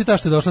Ćale, pusti ta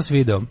što je došla s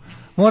videom,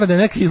 mora da je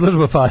neka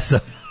izložba pasa.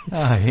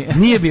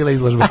 Nije bila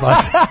izložba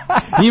pasa,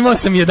 imao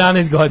sam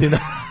 11 godina.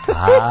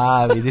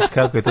 Vidiš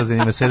kako je to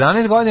zanimljivo.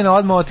 17 godina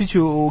odmah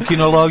otiću u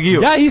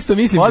kinologiju. Ja isto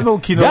mislim.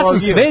 Ja sam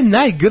sve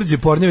najgrđe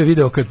pornjeve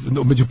video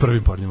među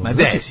prvim pornjevima. Ma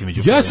gde si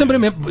među prvim? Ja sam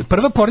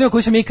prva pornjeva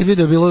koju sam ikad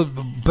video bilo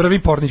prvi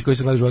pornić koji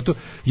sam gledao u životu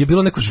je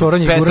bilo neko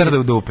šoranje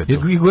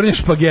i guranje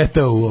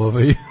špageta u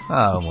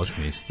možeš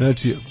misliti.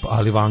 Znači,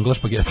 ali vangla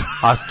špageta.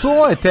 A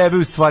to je tebe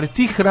u stvari,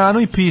 ti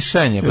hranu i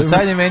pišanje. Pa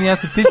sad je meni,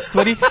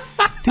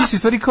 ti si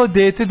stvari kao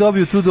dete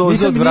dobio tu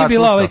dozu od vrata. Nije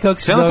bila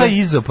kako se zove. Taj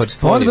izopač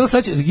stvorio.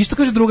 Isto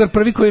kaže drugar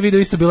prvi koji je video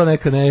isto bila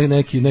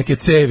neke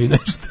cevi,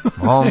 nešto.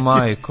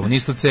 Majko,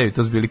 nisu cevi,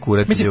 to su bili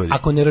kurati ljudi.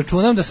 Ako ne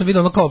računam da sam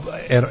vidio ono kao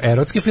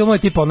erotske filmove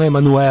tipa ono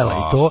Emanuela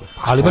i to,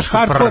 ali baš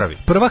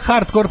prva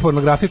hardcore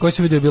pornografija koju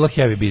sam vidio je bila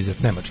Heavy Beezer,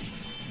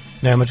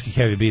 nemački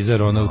Heavy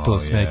Beezer, ono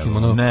to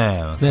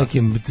s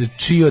nekim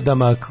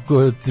čiodama,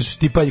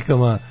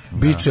 štipaljkama,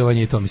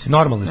 bičevanje i to, mislim,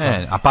 normalno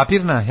stvar. A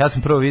papirna, ja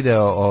sam prvo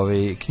video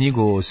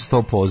knjigu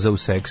 100 poza u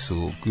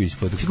seksu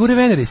ispod Figure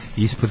Veneris,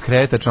 ispod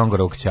kreta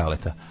Čongorovog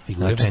Ćaleta.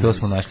 Znači to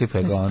smo našli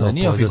pregona,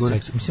 nije figure.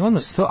 Mislim ono,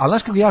 ali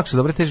znaš kako jako su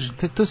dobre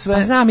to sve.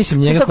 Pa znam, mislim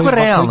njega koji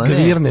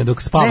gvirne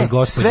dok spava s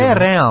gospođom. Sve je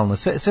realno,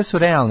 sve su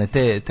realne,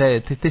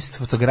 te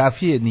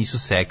fotografije nisu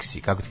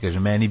seksi, kako ti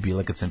kažem, meni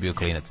bila kad sam bio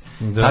klinac.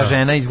 Ta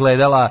žena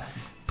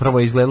prvo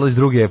je izgledala iz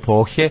druge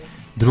epohe,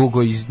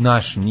 drugo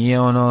nije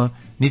ono,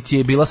 niti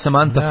je bila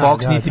Samantha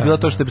Fox, niti je bilo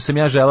to što sam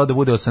ja želeo da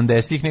bude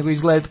 80-ih, nego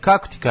izgleda,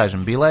 kako ti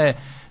kažem, bila je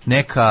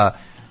neka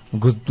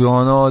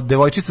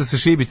devojčica sa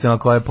šibicama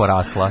koja je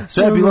porasla.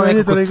 Sve je bilo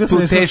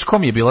nekako, teško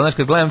mi je bilo, znaš,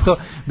 kad gledam to,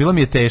 bilo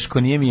mi je teško,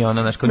 nije mi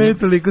ono, znaš, ne je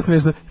toliko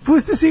smiješno.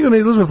 Pusti sigurno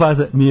izložba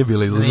pasa. Nije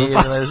bila izložba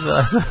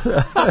pasa.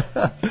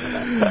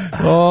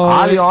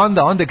 Ali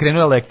onda je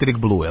krenuo Electric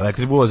Blue.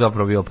 Electric Blue je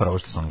zapravo bio prvo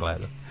što sam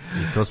gledao.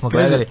 I to smo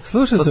gledali.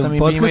 Slušao sam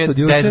podcast od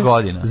juče,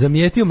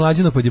 zamijetio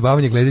Mlađino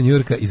podjebavanje glede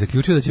Njujorka i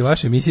zaključio da će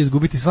vaše emisije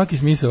izgubiti svaki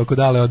smisao ako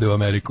Dale ode u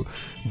Ameriku.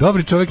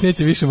 Dobri čovjek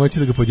neće više moći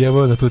da ga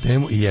podjebava na tu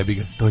temu i jebi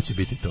ga, to će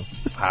biti to.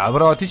 A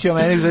bro, otići u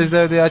Ameriku,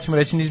 da ja ću mu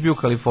reći nisi bio u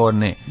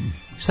Kaliforniji.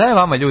 Šta je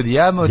vama ljudi?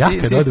 Ja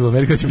kad odem u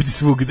Ameriku će biti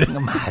svugde.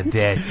 Ma,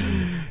 deći.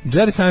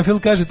 Jerry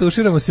Seinfeld kaže,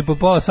 tuširamo se po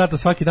pola sata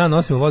svaki dan,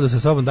 nosimo vodu sa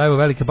sobom, dajemo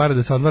velike pare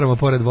da se odmaramo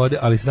pored vode,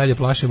 ali se dalje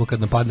plašimo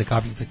kad napadne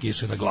kapljica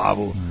kiše na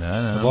glavu.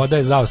 Ne. Voda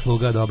je zao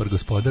sluga, dobar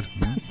gospodar.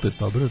 To je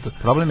dobro.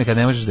 Problem je kad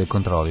ne možeš da je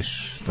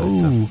kontroliš.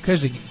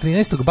 Kaže,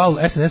 13. bal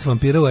SNS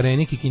vampira u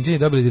areni Kikinđani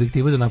dobili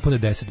direktivu da napune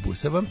 10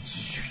 buseva.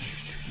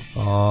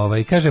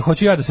 Kaže,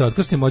 hoću ja da se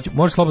otkrstim,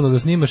 možeš slobodno da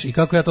snimaš i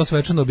kako ja to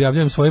svečano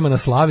objavljujem svojima na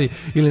slavi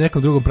ili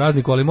nekom drugom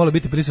prazniku, ali mora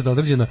biti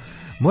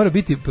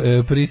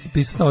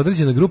prisutna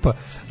određena grupa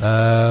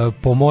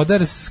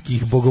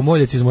pomodarskih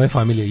bogomoljaca iz moje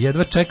familije.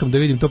 Jedva čekam da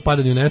vidim to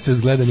padanje u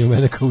nesvest, gledanje u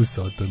mene kao u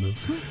sotanu.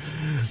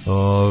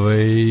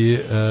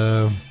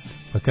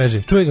 Pa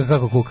kaže, čuj ga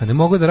kako kuka, ne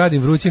mogu da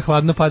radim, vruće,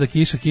 hladno, pada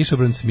kiša,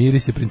 kišobran, smiri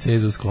se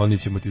princezu,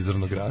 sklonit ćemo ti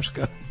zrno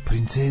graška.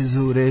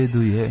 Princezu u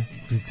redu je.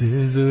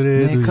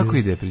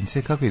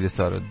 Ne, kako ide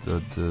stvar od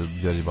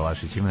Đorđe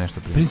Balašić, ima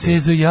nešto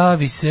Princezu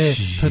javi se,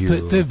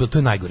 to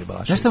je najgori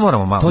Balašić. Nešto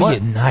moramo malo. To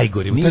je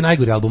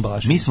najgori album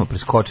Balašić. Mi smo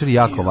preskočili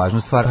jako važnu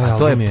stvar, a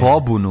to je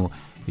pobunu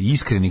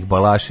iskrenih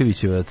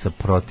Balaševićevaca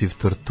protiv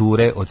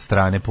torture od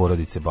strane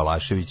porodice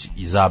Balašević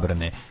i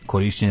zabrane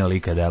korišćenja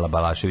lika dela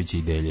Balaševića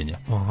i deljenja.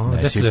 Na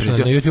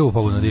YouTube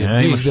pobuna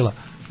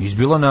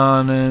izbilo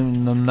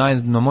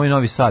na moj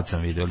Novi Sad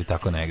sam vidio ili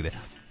tako negde.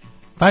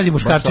 Pazi,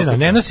 muškarčina,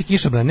 ne nosi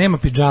kišobran, nema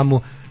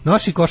pidžamu,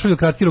 nosi košulju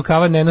kratki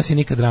rukava, ne nosi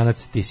nikad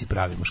ranac, ti si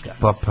pravi muškarac.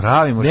 Pa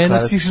pravi muškarac. Ne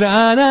nosiš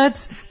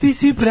ranac, ti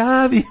si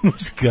pravi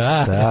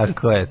muškarac.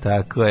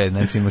 Tako je,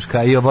 znači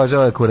muškarac i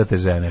obožava kurate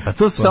žene. Pa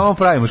to su samo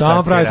pravi muškarci.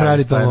 Samo pravi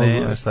frari to. Pa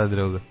ne, šta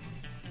drugo.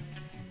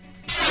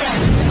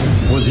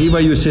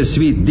 Pozivaju se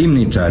svi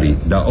dimničari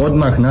da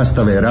odmah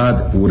nastave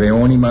rad u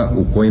reonima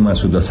u kojima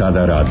su do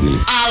sada radili.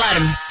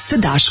 Alarm sa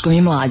Daškom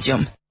i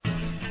Mlađom.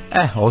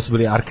 Ovo su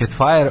bili Arcade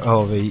Fire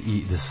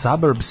i The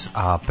Suburbs,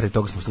 a pre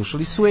toga smo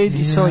slušali Suede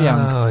i So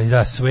Young.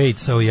 Da, Suede,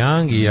 So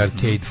Young i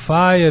Arcade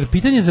Fire.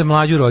 Pitanje za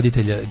mlađu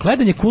roditelja.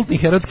 Gledanje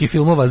kultnih erotskih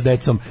filmova s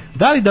decom.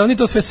 Da li da oni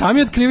to sve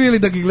sami otkrivaju ili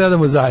da ga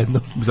gledamo zajedno?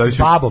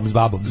 S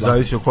babom.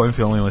 Zavisi o kojim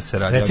filmovima se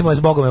radi. Recimo je s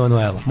Bogom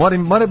Emanuela.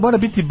 Mora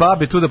biti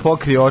babe tu da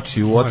pokrije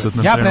oči u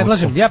odsutnom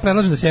trenutku. Ja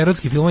predlažem da se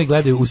erotski filmovi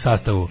gledaju u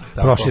sastavu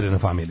proširena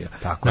familija.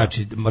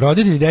 Znači,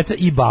 roditelji, deca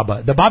i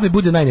baba. Da babi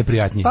bude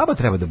najneprijatniji. Baba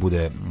treba da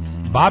bude...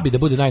 Babi da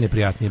bude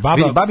najneprijatnije.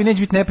 Babi neće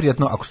biti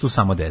neprijatno ako su tu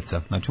samo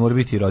deca. Znači mora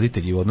biti i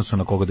roditelji u odnosu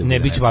na koga da bude. Ne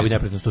biće babi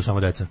neprijatno su tu samo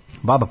deca.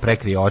 Baba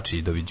prekrije oči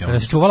i doviđenja. Kada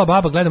se čuvala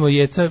baba, gledamo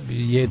jeca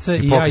i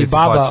ja i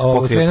baba,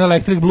 krenula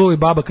Electric Blue i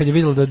baba kad je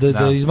videla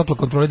da izmakla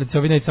kontrole da se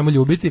ovi neće samo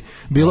ljubiti,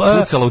 bilo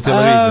pucala u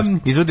televizor.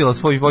 Izvadila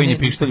svoj vojni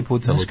pištolj i pucala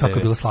u televizor. Kako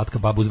je bila slatka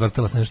baba,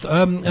 uzvrtela se nešto.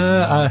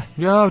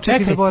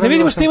 Čekaj, ne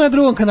vidimo što ima na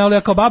drugom kanalu,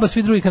 ja kao baba,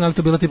 svi drugi kanali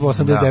to bilo tipa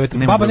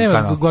 89. Baba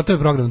nema gotove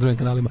program na drugim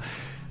kanalima.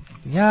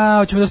 Ja,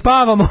 hoćemo da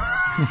spavamo.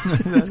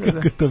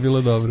 Kako je to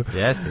bilo dobro.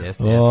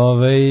 Jeste.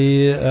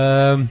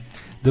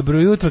 Dobro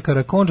jutro,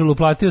 Karakonđul,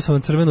 uplatio sam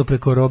vam crvenu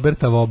preko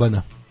Roberta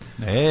Vobana.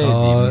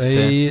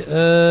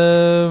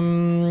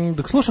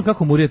 Dok slušam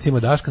kako Murijac ima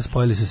Daška,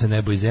 spojili su se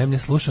nebo i zemlje,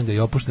 slušam ga i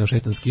opušteno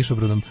šetam s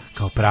kišobranom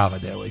kao prava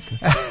devojka.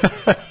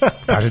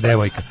 Kaže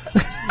devojka.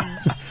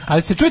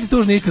 Ali se čujete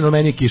tužno istinu o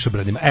meni i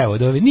kišobranima. Evo,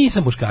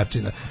 nisam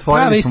muškarčina.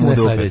 Prava istina je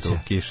sledeća.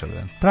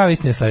 Prava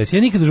istina je sledeća.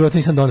 Ja nikad u životu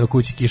nisam doneo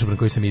kući kišobran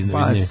koji sam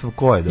iznao iz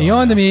nje. I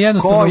onda mi je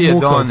jednostavno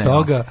muka od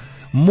toga.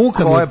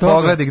 Muka mi od toga.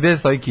 Pogledaj gde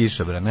stoji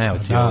kišobran. Evo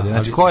ti ovdje.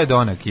 Znači, ko je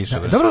doneo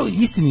kišobran? Dobro,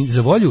 istini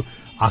za volju,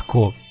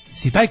 ako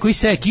si taj koji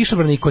seje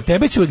kišobrane i kod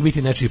tebe će uvijek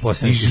biti nečiji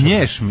posljednji kišobran. I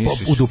žnješ,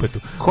 misliš. U dupetu.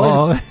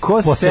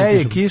 Ko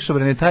seje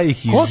kišobrane, taj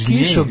ih i žnje. Ko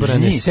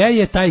kišobrane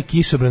seje, taj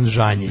kišobran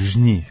žanje.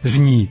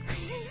 Žnji.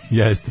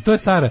 Jeste, to je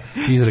stara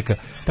izreka.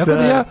 Tako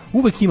da ja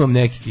uvek imam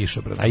neki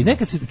kišobran. A i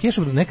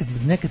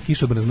nekad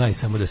kišobran zna i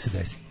samo da se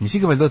desi. Nisi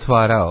ga valjda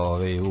otvarao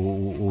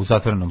u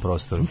zatvorenom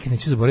prostoru? Nikad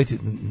neću zaboraviti.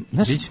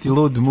 Biće ti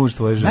lud muž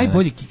tvoje žene.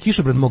 Najbolji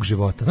kišobran mog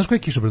života. Znaš koji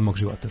je kišobran mog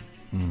života?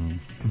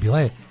 Bila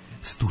je,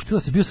 stuštila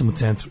se, bio sam u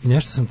centru i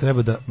nešto sam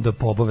trebao da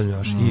pobavim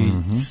još. I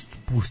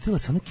spustila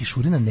se ona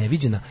kišurina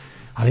neviđena.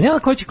 Ali nema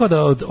koja će kao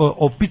da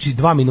opiči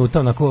 2 minuta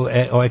onako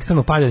o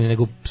ekstremno paljanje,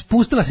 nego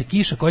spustila se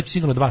kiša koja će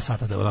sigurno 2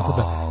 sata da onako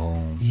da...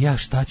 I ja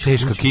šta ću...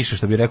 Teška kiša,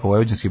 što bi rekao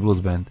vojvođanski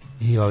blues band.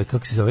 I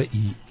kako se zove,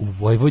 i u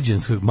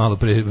vojvođanskoj, malo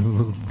pre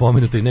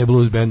pomenutoj ne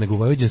blues band, nego u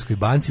vojvođanskoj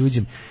banci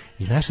uđem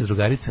i naša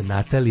drugarica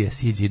Natalija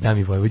siđe i da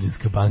mi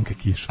vojvođanska banka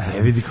kišu.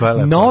 Vidi koja je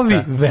lepota. Novi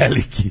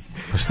veliki.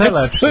 Pa šta je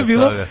lepše od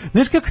toga?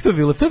 Znaš kako to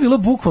bilo? To je bilo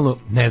bukvalno,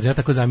 ne znam, ja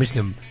tako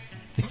zamišljam.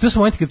 Mislim, to su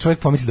momenti kad čovjek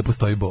pomisli da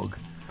postoji Bog.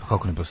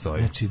 Kako ne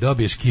postoji? Znači,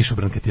 dobiješ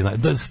kišobran kad ti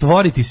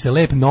stvoriti se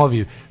lep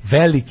novi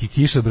veliki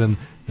kišobran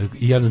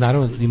i ja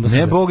naravno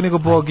ne Bog nego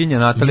boginja,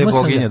 Natalija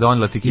boginja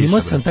donela ti kišobran.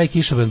 Imao sam taj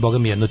kišobran boga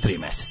mi 3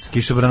 meseca.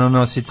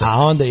 Kišobranonosica. A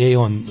onda je i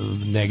on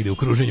negde u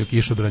kruženju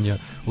kišobranja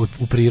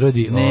u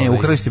prirodi. Ne,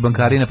 ukrali su ti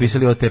bankari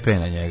napisali OTP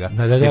na njega.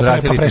 Da,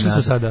 pa prešli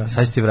su sada.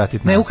 Sad će ti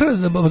vratiti. Ne,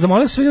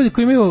 zamolili su ljudi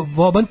koji imaju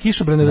voban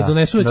kišobrane da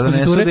donesu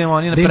ekspoziture, da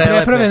im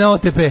preprave na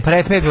OTP.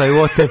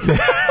 Prepeglaju OTP.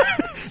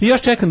 I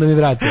još čekam da mi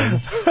vrati.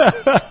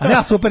 A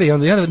ne, super je.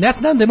 Ja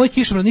znam da je moj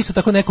kišobran isto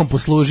tako nekom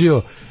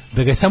poslužio,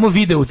 da ga je samo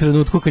video u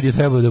trenutku kad je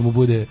trebao da mu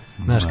bude,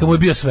 znaš, kad mu je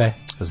bio sve.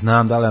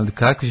 Znam, da li,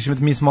 kako ćeš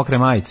imati mi mokre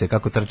majice,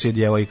 kako trči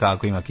djevojka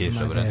ako ima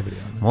kišobran.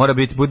 Mora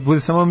biti, bude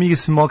samo mi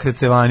mokre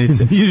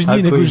cevanice. Nije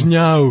žnji, nego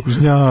žnjau.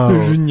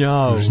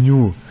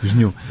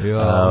 Žnju.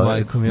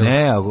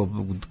 Ne,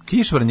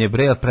 kišobran je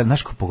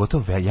znaš ko,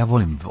 pogotovo, ja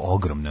volim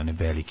ogromne, one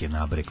velike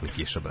nabrekle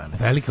kišobrane.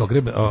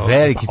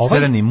 Veliki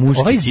crni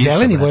muški ovaj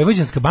zeleni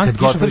Vojvođanska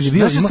banka kišobran je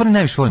bio, znaš što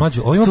najviše volim?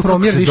 Ovo ima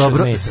promjer više od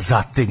metra.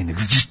 Zategne,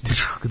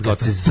 kad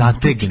se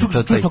zategne,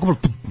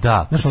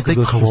 da,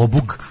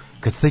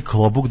 kad taj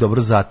klobuk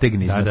dobro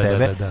zategne iznad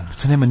tebe,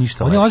 to nema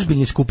ništa. Oni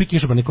ozbiljni skupi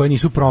kišobrani koji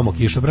nisu promo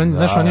kišobrani,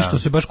 znaš, oni što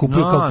se baš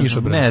kupuju kao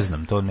kišobrani. Ne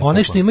znam, to ne.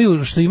 One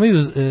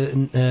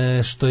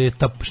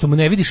što mu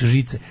ne vidiš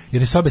žice,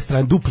 jer je s obe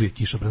strane dupli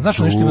kišobran. Znaš,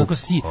 ono što ima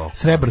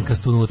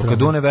srebrnkasto unutra. Kad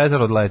dune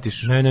vetar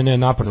odletiš. Ne,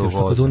 naprotiv,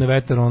 što kad dune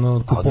vetar, ono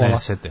kupola.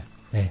 Odnesete.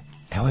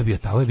 Evo je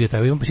bio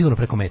taj, imam sigurno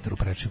preko metru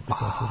prečim kad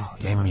se otvori.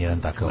 Ja imam jedan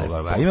takav,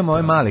 imam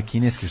ove male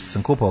kineske što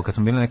sam kupovao kad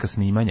smo bili neka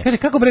snimanja. Kaže,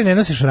 kako bre ne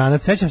nosiš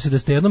ranac? Sećam se da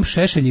ste jednom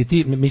Šešelj i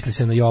ti, misli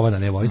se na Jovana,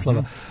 ne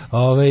Vojislava,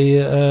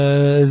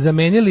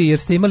 zamenili jer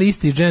ste imali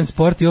isti Gen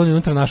Sport i on je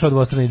unutra našao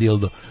dvostrani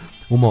dildo.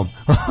 U mom.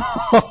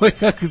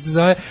 Kako se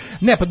zove?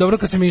 Ne, pa dobro,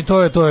 kad se mi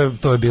to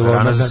je bilo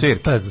rana za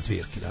svirke. To je za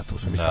svirke, da, to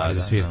su mi stvari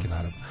za svirke,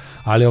 naravno.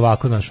 Ali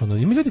ovako, znaš,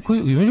 ima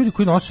ljudi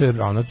koji nose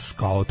ranac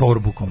kao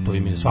torbu, kao to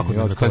im je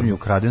svakodnevno torbu. Kad mi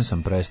ukraden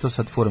sam prestao,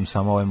 sad furam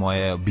samo ove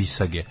moje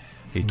bisage.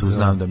 I tu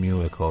znam da mi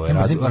uvek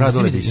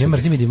ja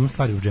mrzim da imam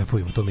stvari u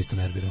džepovima, to mi isto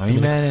nervira.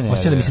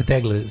 Osjećam da mi se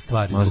tegle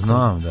stvari.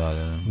 Znam,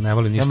 da. Ne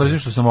volim ništa. Ja mrzim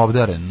što sam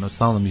obdaren,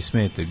 stalno mi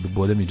smete,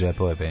 bode mi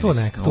džepove penis. To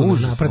neka, to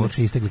naprednik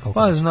se istegli koliko.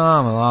 Pa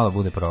znam, ali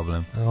bude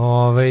problem.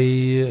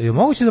 Je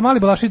moguće da Mali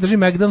Balašević drži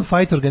Megdan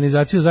Fight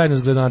organizaciju zajedno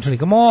s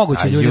gradonačelnikom?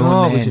 Moguće, ljudi,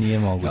 moguće. Nije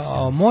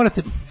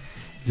moguće.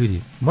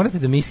 Ljudi, morate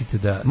da mislite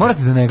da...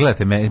 Morate da ne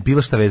gledate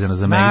bilo šta vezano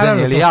za Megdan,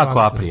 jer je jako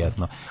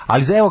aprijatno.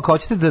 Ali evo, kao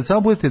ćete da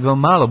samo budete, da vam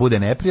malo bude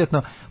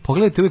neprijatno,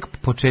 pogledajte uvijek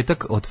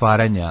početak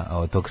otvaranja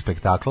tog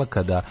spektakla,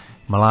 kada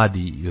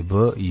mladi B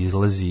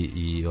izlazi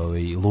i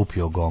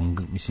lupi o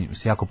gong, mislim,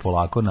 jako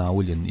polako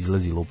nauljen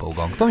izlazi i lupa u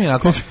gong. To mi je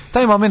onako,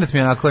 taj moment mi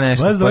je onako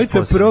nešto... Vas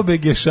dvojica probe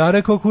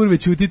gešara, kao kurve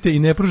ćutite i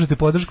ne pružate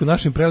podršku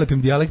našim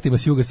prelepim dijalektima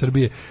s juga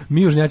Srbije.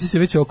 Mi južnjaci se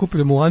već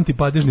okupljamo u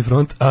antipadežni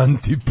front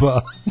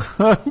Antipa.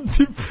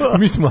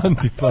 Mi smo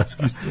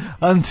antipaski.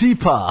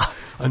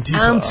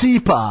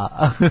 Antipa.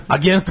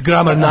 Against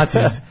grammar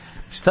nazis.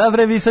 Šta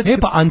bre vi sad?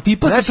 Pa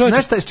Antipa se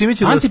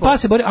čovječe.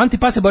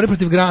 Antipa se bori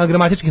protiv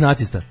gramatičkih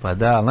nacista. Pa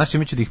da, znaš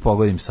čime ću da ih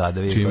pogodim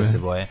sada, vidim ko se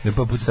boje.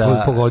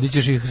 Pogodit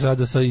ćeš ih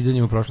sada sa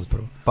idanjem u prošlost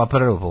prvo. Pa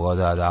prvo pogodi,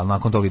 da, ali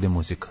nakon toga ide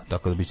muzika,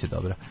 tako da biće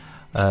dobra.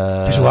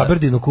 Kaže, u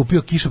Aberdinu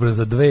kupio kišobran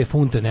za 2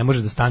 funte, ne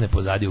može da stane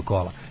pozadi u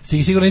kola.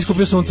 Ti sigurno nisi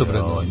kupio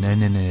suncobran.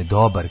 Ne,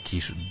 dobar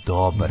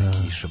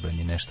kišobran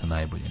je nešto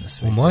najbolje na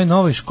svijetu. U mojoj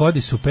novoj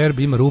Škodi Superb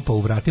ima rupa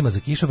u vratima za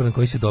kišobran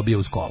koji se dobije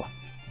uz kola.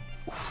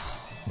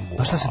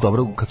 Pa šta se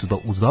dobro, kad su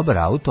uz dobar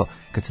auto,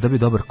 kad se dobije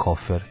dobar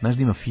kofer, znaš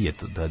da ima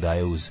Fiat da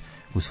daje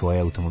u svoje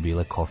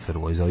automobile kofer,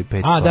 za ovih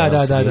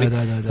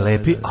 500 da,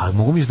 lepi, ali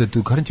mogu misliti da je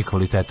tu garanti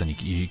kvalitetan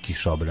i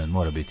kišobran,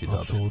 mora biti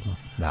dobar. Apsolutno.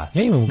 Da.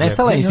 Ja imam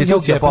nestala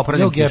institucija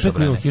popravljena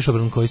kišobrane. Ja imam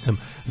kišobran koji sam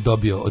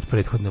dobio od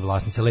prethodne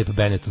vlasnice, lep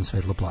Benetton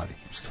svetlo plavi.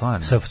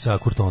 Stvarno? Sa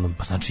kurtonom.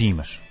 Pa znači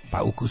imaš. Pa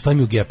stoji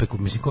mi u gepeku,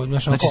 mislim,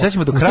 znači sad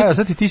ćemo do kraja,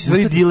 sad ti si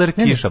svoj diler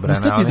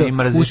kišobrana, ali i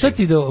mrziš.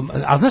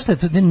 Ali znaš šta,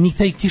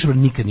 taj kišobran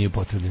nikad nije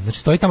potreban. Znači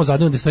stoji tamo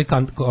zadnje gde stoji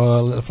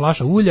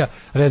flaša ulja,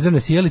 rezervne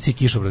sjelice i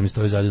kišobran mi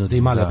stoji zadnje, da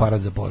i mali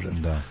aparat za požar.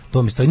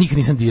 To mi stoji, nikad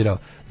nisam dirao.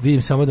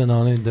 Vidim samo da na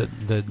onoj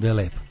da je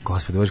lep.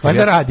 Gospode,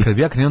 kad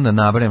bi ja krenuo da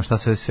nabrajam šta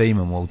sve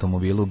imam u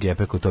automobilu, u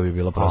gepeku, to bi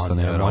bilo prosto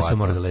neverovatno. Sve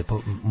mora da lepo.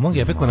 U mom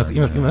gepeku,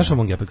 ima u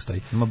mom gepeku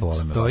stoji.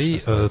 Stoji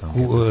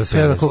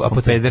sve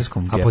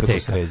pederskom gepeku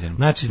sređen.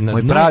 Znači,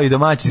 pravi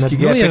domaćinski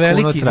gepek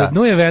unutra. Na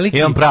dnu je veliki.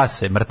 Imam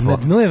prase, mrtvo. Na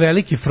dnu je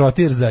veliki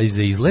frotir za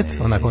izlet,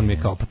 onako on mi je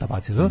kao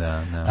tapacir.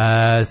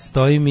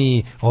 Stoji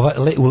mi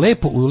u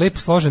lepo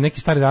složen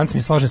neki stari ranci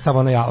mi složen sav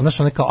onaj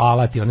kao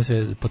alati, one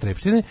sve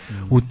potrepštine.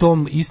 U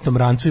tom istom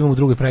rancu imam u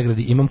drugoj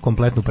pregradi imam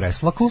kompletnu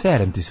presvlaku.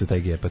 Serem ti se u taj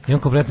gepak. Imam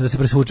kompletno da se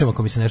presvučem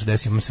ako mi se nešto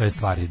desi, imam sve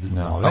stvari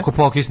nove. Ako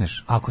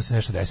pokisneš. Ako se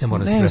nešto desi,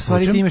 moram da se presvučem. Ne,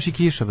 stvari ti imaš i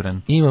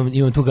kišobran.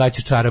 Imam tu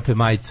gaće, čarape,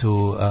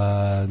 majicu,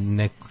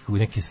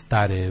 neke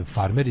stare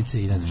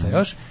farmerice i ne znam šta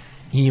još.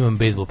 I imam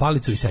bejsbol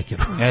palicu i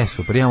sekiru.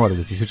 Super, ja moram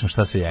da ti ispričam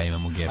šta sve ja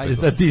imam u gepeku. Ajde,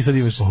 da ti sad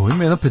imaš.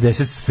 Imam jedno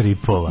 50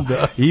 stripova.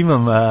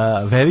 Imam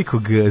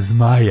velikog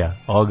zmaja,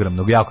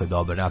 ogromnog, jako je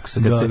dobar.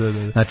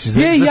 Znači,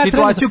 za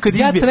situaciju kad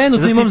izbije, ja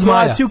trenutno imam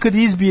zmaja. Kad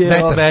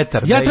izbije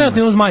vetar. Ja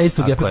trenutno imam zmaja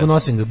isto u gepeku,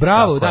 nosim ga.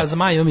 Bravo, da,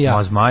 zmaj imam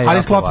ja.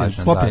 Ali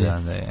sklopljen.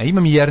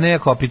 Imam i Jerneja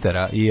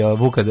Kopitara i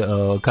Vuka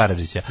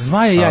Karadžića.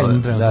 Zmaja ja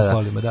imam trenutno u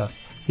kolima, da.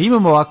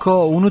 Imamo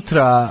ovako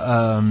unutra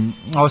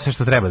ovo sve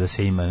što treba da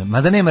se ima.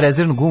 Mada nema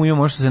rezervnu gumu,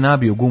 imamo možda se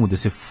nabije u gumu da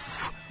se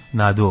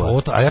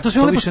naduva. A ja to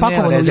sve lepo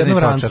spakovano u jednom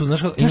rancu,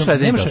 znaš kako,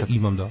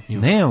 imam da.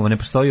 Nema, ne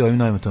postoji u ovim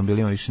novim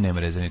automobilima, više nema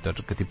rezervni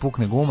točak. Kad ti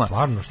pukne guma,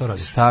 stvarno, šta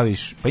radiš?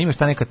 Staviš, pa imaš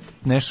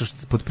nešto što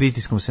pod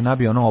pritiskom se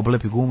nabije, ono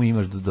oblepi gumu i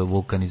imaš do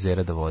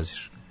vulkanizera da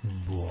voziš.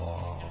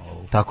 Wow.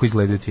 Tako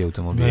izgledaju ti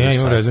automobili. Ja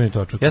imam rezervni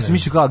točak. Ja sam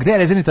mislio kao, gde je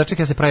rezervni točak,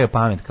 ja se pravio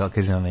pamet, kao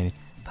kaže na meni.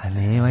 Pa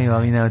nemaju,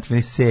 ovi nemaju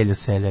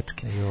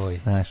seljačke.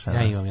 Znaš,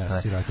 ja imam, ja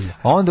sam sirotilja.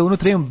 Onda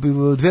unutra imam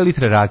 2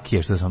 litre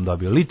rakije, što sam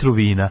dobio, litru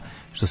vina,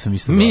 što sam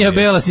isto dobio. Mija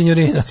bela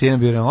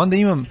signorina. Onda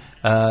imam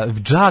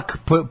džak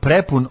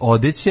prepun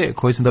odeće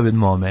koji sam dobio od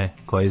mome,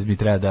 koje mi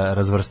treba da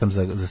razvrstam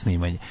za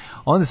snimanje.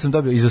 Onda sam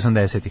dobio iz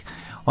 80-ih.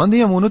 Onda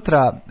imam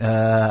unutra,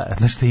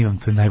 znaš šta imam,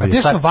 to je najbolje.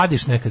 A ti što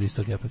vadiš nekad iz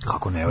tog gepeka?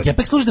 Kako ne vadim?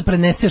 Gepek služi da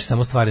preneseš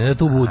samo stvari, ne da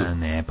tu budu.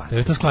 Ne, pa. To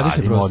je to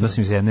skladišni prostor.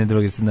 Odnosim se jedne i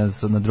druge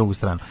na drugu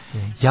stranu.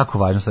 Jako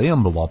važno stvar,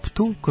 imam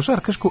loptu,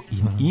 košarkašku,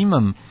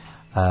 imam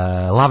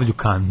lavlju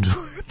kandžu.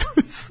 To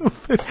je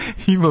super.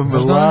 Imam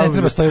lavlju. Zašto ne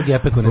treba stoji u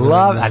gepeku?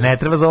 A ne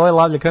treba za ovaj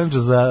lavlja kandžu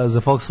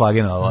za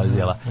Volkswagena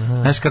vozila.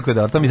 Znaš kako je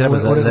dobro, to mi treba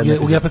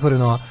u gepeku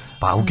Renaulta.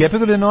 Pa u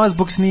gepeku Renaulta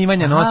zbog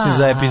snimanja nosim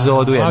za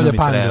epizodu jednu mi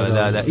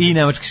treba. Da. I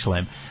nemački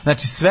šlem.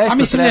 Znači sve što treba. A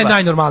mislim je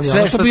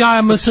najnormalnije. Što bi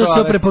ja MSS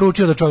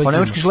preporučio da čovjek ima.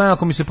 Nemački šlem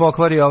ako mi se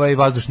pokvari ovaj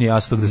vazdušni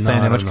jastuk da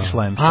staje nemački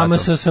šlem. A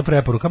MSS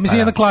preporuka. Mislim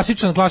jedna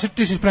klasičan,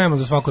 ti si spreman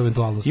za svaku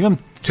eventualnost. Imam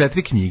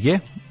 4 knjige.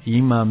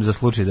 Imam za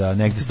slučaj da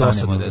negdje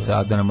stanemo,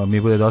 da nam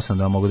mi bude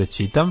dosadno da mogu da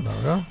čitam.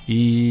 Dobro.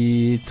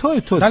 I to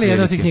je to. Da li je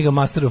jedna od tih knjiga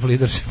Master of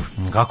Leadership?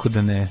 Kako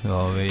da ne?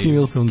 Kim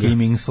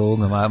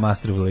Il-sung,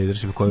 Master of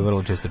Leadership, koju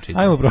vrlo često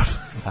čitam. Ajmo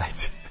prošlost.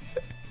 Ajde.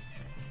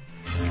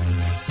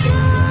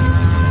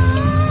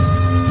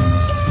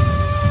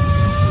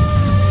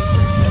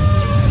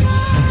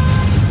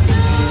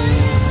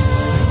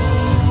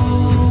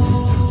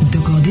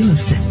 Dogodilo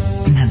se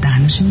na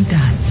današnji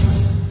dan.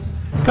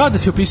 Kao da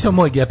si opisao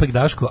moj gepek,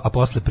 Daško, a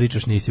posle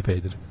pričaš nisi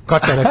peder.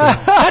 Kad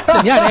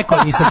sam ja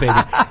rekao nisam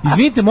peder?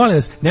 Izvinite, molim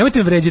vas, nemojte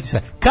me vređati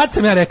sad. Kad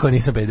sam ja rekao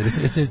nisam peder?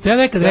 Ste ja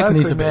nekad rekao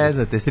nisam peder? Ne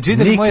znate, ste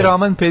čitali moj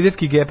roman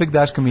Pederski gepek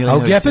Daška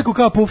Milinovića. A u gepeku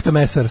kao pufta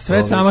mesar,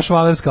 sve sama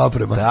švalerska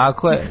oprema.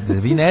 Tako je,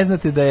 vi ne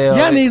znate da je...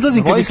 Ja ne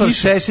izlazim kad je kiša.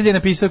 Vojislav Šešelj je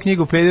napisao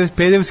knjigu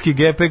Pederski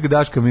gepek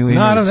Daška Milinovića.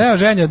 Naravno, evo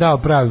Ženja dao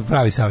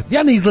pravi savjet.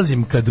 Ja ne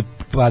izlazim kad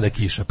pada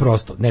kiša,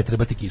 prosto, ne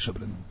treba ti kiša,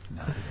 brano.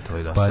 To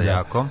je dosta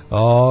jako.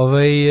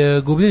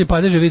 Gubljenje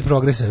padeža vid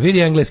progresa. Vidi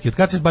engleski. Od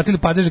kada su izbacili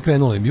padeže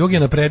krenulo im. Jug je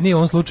napredniji, u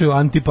ovom slučaju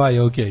Antipa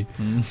je okej.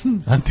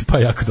 Antipa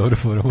je jako dobro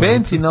forum.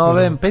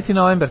 5.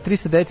 novembar,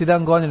 309.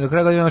 dan godine, do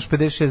kraja godine imaš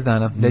 56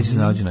 dana. Gde će se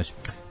nađu noć?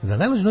 Za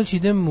najluđu noć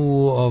idem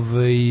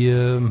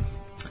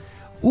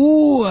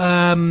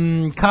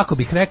kako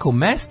bih rekao,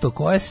 mesto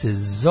koje se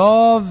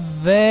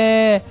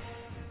zove...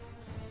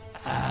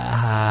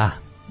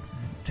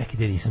 Čekaj,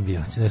 gde nisam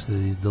bio? Če nešto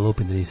da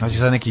lupim da nisam bio. Hoćeš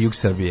sad neki jug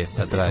Srbije?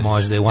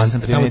 Možda je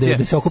tamo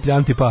gde se okuplja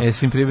Antipa.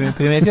 Jesi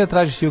primetio da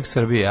tražiš jug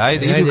Srbije?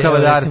 Ajde, idi u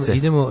Kavadarce.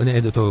 Idemo,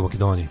 ne, to je u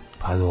Makedoniji.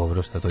 Pa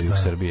dobro, šta to je jug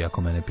Srbije,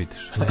 ako mene pitaš.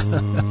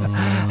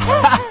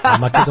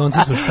 Makedonci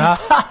su šta?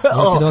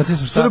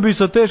 Srbi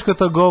su teška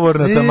ta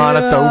govorna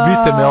tamanata,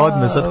 ubite me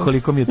odmah, sad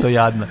koliko mi je to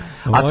jadno.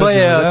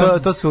 A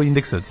to su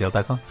indeksovci, je li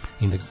tako?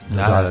 Indeks,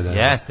 da.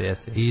 Jeste.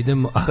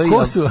 Idemo, a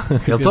ko su?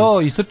 Je li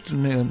to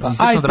istočno od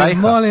Rajha? Ajde,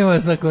 molim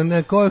vas,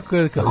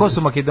 ko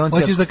su Makedonci?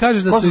 Hoćeš da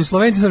kažeš da su i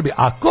Slovenci Srbi,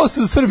 a ko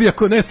su Srbi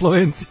ako ne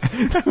Slovenci?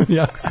 To mi je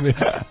jako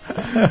smiješno.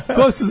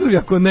 Ko su Srbi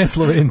ako ne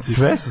Slovenci?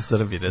 Sve su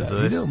Srbi, ne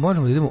zoveš.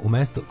 Možemo da idemo u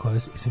mesto koje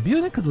sam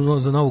bio nekad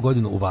za Novu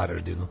godinu u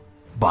Varaždinu.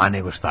 Ba,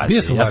 nego šta si,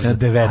 ja sam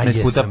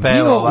 19 puta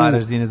pevao u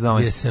Varaždine, znamo.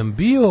 Jesam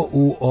bio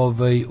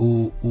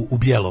u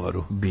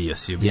Bjelovaru. Bio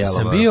si u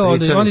Bjelovaru. Jesam bio,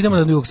 onda idemo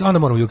na jug, onda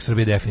moramo u jug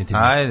Srbije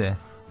definitivno. Ajde.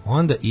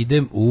 Onda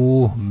idem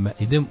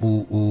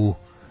u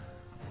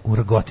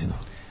Rogotinu,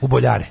 u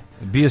Boljare.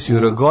 Bio si u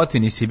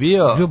Rogotini, si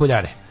bio? Bio u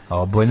Boljare.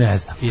 Ne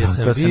znam, to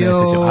se ne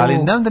sjećam. Ali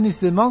znam da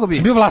niste mogo bi...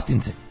 Sam bio u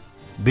Vlastince.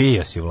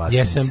 Bio si u Vlastince.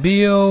 Jesam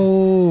bio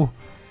u...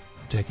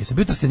 Čekaj, sam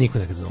bio u Trsteniku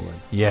nekad za Novu.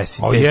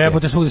 Jesi, tete.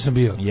 Jebote, svugdje sam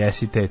bio.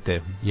 Jesi,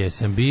 tete.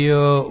 Jesam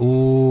bio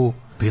u...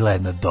 Bila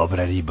jedna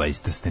dobra riba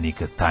iz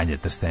Trstenika, Tanja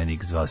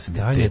Trstenik, zvao sam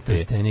je Tanja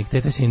Trstenik,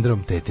 Tete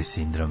sindrom. Tete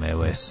sindrom,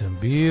 evo je. Jesam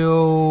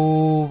bio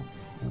u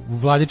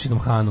Vladičinom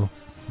Hanu,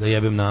 da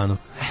jebem Nanu.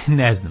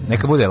 Ne znam,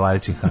 neka bude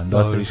Vladičin Han,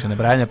 dosta više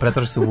nebrajanja,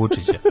 pretvori se u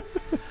Vučića.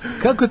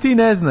 Kako ti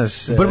ne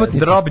znaš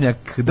Drobnjak,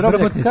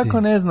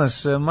 kako ne znaš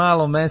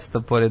malo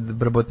mesto pored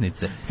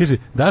Brbotnice? Kaže,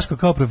 Daško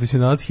kao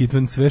profesionalac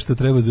hitman sve što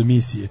treba za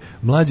misije.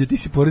 Mlađe, ti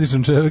si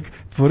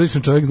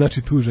porodičan čovjek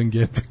znači tužan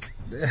gepek.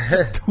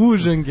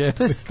 Tužan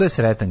gepek. To je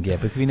sretan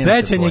gepek.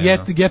 Srećan je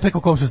gepek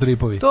u kom su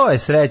stripovi. To je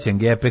srećan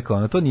gepek,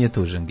 to nije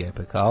tužan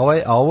gepek.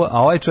 A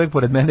ovaj čovjek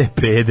pored mene je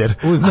peder.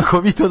 Ako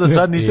vi to do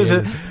sad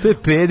niste, to je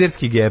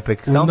pederski gepek.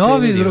 Uz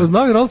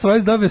novi Rolls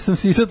Royce dobio sam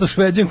sišato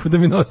šveđanku da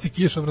mi nosi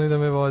kišobran i da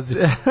me vozi.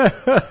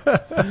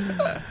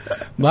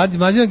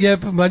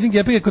 Mlađan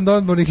gepek je kod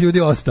normalnih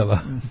ljudi ostava.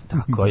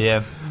 Tako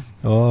je.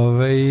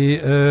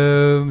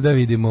 Da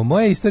vidimo.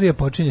 Moja istorija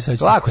počinje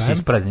sad. Lako se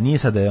isprazni, nije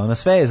sad da je ona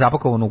sve je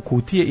zapakovano u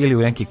kutije ili u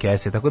neke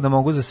kese, tako da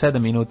mogu za 7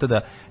 minuta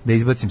da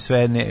izbacim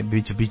sve,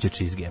 biće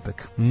cheese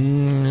gepek.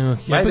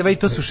 Ajde,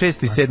 to su 6.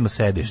 i 7.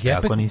 sedište,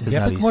 ako niste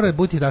znali. Gepek mora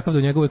biti takav da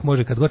u njega uvek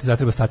može kad god ti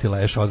zatreba stati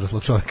leš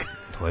odraslog čovjeka.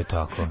 To je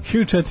tako.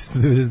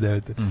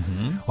 1499.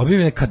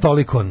 Objavljen je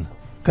Katolikon.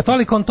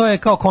 Katolikon to je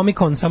kao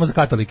komikon samo za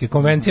katolike,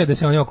 konvencija da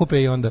se oni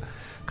okupe i onda.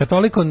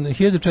 Katolikon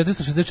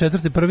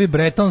 1464. prvi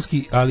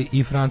bretonski, ali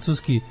i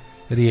francuski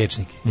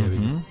riječnik.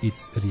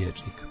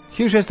 Riječnik.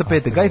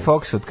 1605. Guy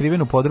Fawkes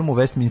otkriven u podrumu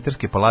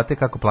Westminsterske palate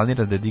kako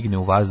planira da digne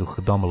u vazduh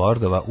dom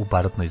lordova u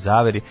barutnoj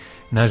zaveri.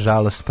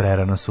 Nažalost,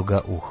 prerano su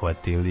ga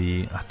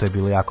uhvatili, a to je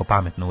bilo jako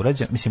pametno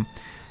urađeno. Mislim,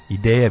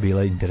 ideja je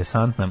bila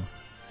interesantna,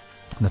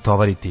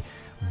 natovariti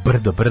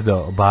brdo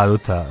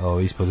baruta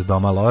ispod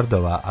doma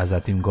lordova, a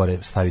zatim gore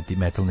staviti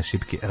metalne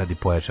šipke radi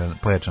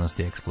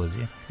pojačanosti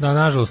eksplozije. Da,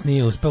 nažalost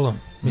nije uspelo.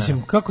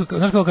 Mislim,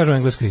 znaš kako kažu u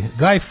engleskoj?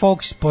 Guy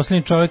Fawkes,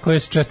 posljednji čovjek koji je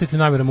s čestitim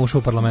namjerom ušao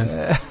u parlament.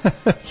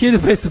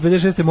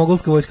 1556.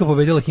 mogolska vojska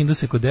pobedila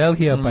Hinduse kod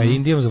Delhija, pa je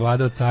Indijom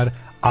zavladao car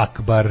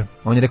Akbar.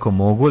 On je rekao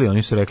moguli,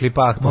 oni su rekli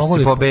pa ako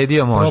si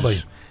pobedio možeš.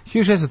 Probaj.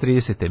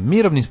 1630.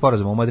 Mirovnim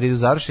sporazumom u Madridu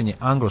završen je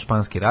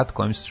anglo-španski rat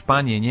kojim su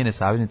Španije i njene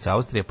saveznice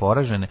Austrije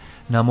poražene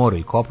na moru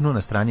i kopnu.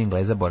 Na strani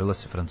Engleza borila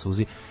se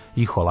Francuzi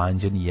i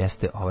Holanđani.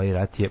 Jeste, ovaj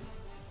rat je,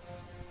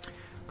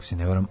 ako se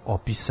ne varam,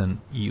 opisan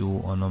i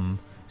u onom,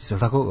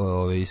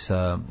 tako,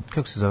 sa,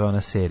 kako se zove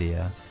ona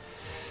serija?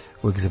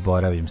 Uvijek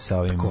zaboravim sa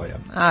ovim. Koja?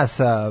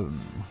 Sa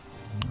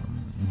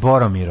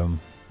Boromirom.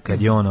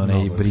 Kad je on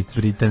onaj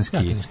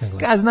britanski.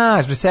 Kad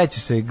znaš,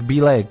 sećaš se,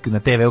 bila je na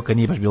TV-u kad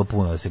nije baš bilo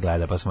puno da se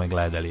gleda, pa smo je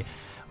gledali.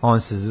 On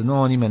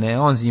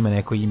ima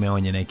neko ime,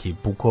 on je neki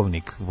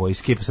pukovnik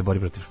vojske, pa se bori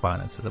protiv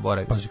Španaca.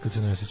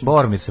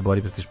 Boromir se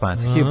bori protiv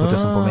Španaca. 1000 puta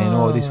sam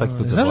pomenuo ovdje i svaki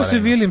put zaboravim. Znaš da se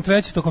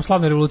William III tokom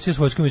slavne revolucije s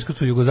vojskom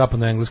iskrcao u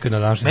jugozapadnoj Engleskoj na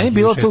današnji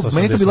 1688.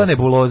 Meni je to bila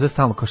nebuloza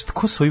stalno, kao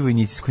ko su ovi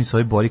vojnici s kojim se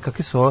ovi bori,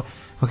 kakvi su ovo,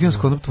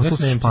 to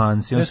su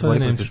Španci, oni se bori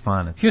protiv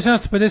Španaca.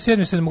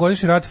 1757.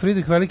 sedmogodišnji rat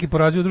Friedrich Veliki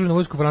porazio udruženu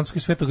vojsku Francuske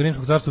i Svetog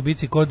Rimskog carstva u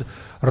bici kod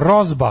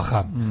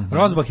Rozbaha.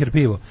 Rozbah jer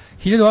pivo.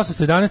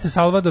 1811.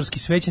 salvadorski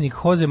svećenik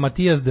Jose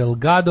Matias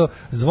Delgado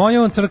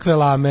zvonjavom crkve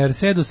La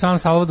Merced u San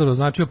Salvador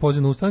označio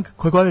poziv na ustanak.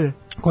 Koje godine?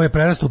 Koji je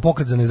prerastao u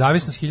pokret za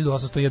nezavisnost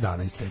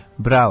 1811.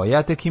 Bravo,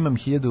 ja tek imam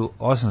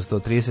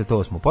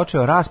 1838.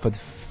 Počeo raspad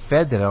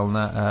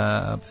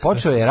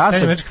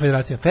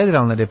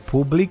Federalna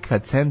republika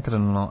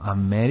Centralno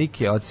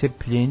Amerike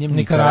odcepljenjem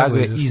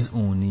Nikaragve iz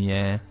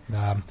Unije.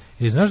 Da.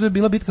 I znaš da je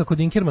bila bitka kod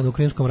Inkermana u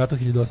Krimskom ratu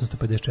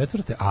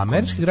 1854. A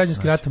američki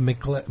građanski rat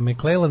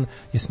McClellan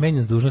je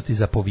smenjen s dužnosti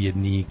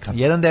zapovjednika.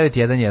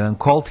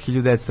 1911 Colt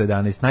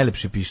 1911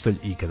 najlepši pištolj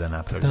ikada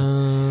napravljen.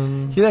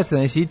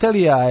 1911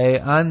 Italija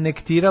je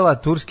anektirala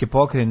turske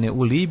pokrajine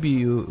u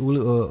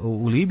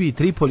Libiji,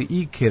 Tripoli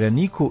i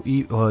Keraniku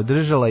i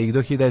držala ih do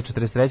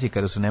 1943.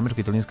 kada su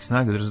nemačko-italijanske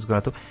snage u državskom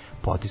ratu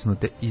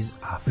potisnute iz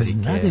Afrike.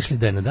 Znadeš li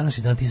da je na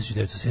današnji dan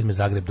 1907.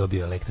 Zagreb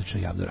dobio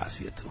električnu javnu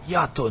rasvijetu?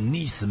 Ja to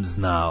nisam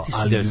znao,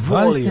 ali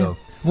volio.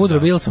 Woodrow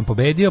Wilson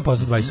pobedio,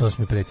 posle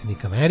 28.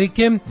 predsjednik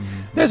Amerike.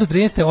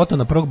 1913. Oto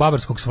na prvog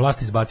Bavarskog s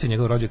vlasti izbacio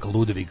njegov rođak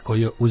Ludovik,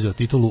 koji je uzeo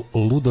titulu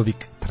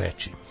Ludovik III.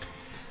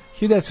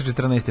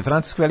 1914.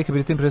 Francuska Velika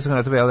Britanija prvi svjetskom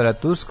ratu vela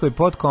Turskoj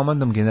pod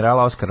komandom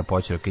generala Oskara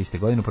Poćoraka. Iste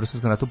godine u prvom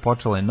svjetskom ratu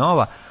počela je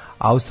nova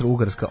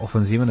austro-ugarska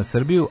ofanziva na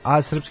Srbiju,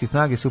 a srpske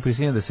snage su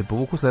prisiljene da se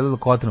povuku, sledila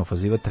Kotrna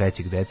ofanziva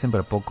 3.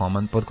 decembra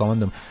pod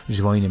komandom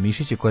Živojine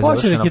Mišića, koja je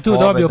završena pobedom. Počerik je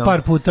tu dobio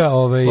par puta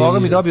Boga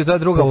mi dobio ta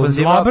druga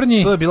ofanziva,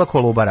 to je bila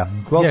Kolubara.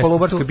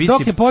 Kolubarskoj bici.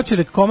 Dok je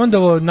Počerik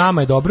komandovao,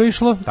 nama je dobro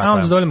išlo, a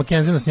onda dolje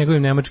Makenzina s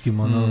njegovim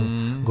nemačkim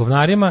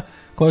govnarima,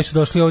 koji su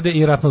došli ovdje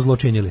i ratno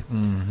zločinili.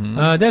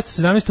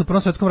 1917. u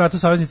Prvom svjetskom ratu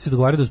saveznici se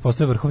dogovaraju da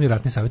uspostave Vrhovni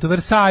ratni savjet u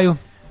Versaju.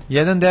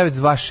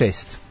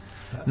 1926.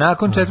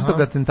 Nakon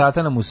četvrtog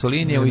atentata na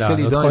Mussolini u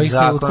Italiji donet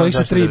zakon od kojih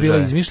su 3 bila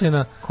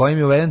izmišljena, kojim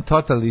je uveden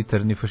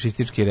totalitarni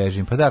fašistički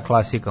režim. Pa da,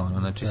 klasika ono,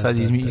 znači sad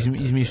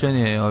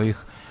izmišljanje ovih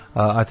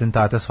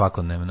atentata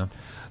svakodnevno.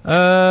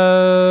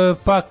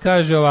 Pa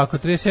kaže ovako,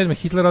 37.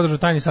 Hitler održao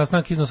tajni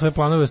sastanak, iznao svoje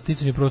planove o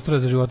sticanju prostora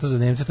za života za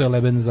Nemce, to je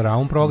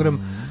Lebensraum program.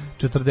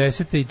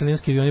 40.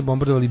 italijanski avioni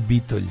bombardovali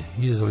Bitolj.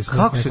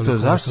 Kako se to,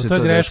 zašto se to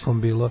je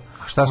greškom bilo.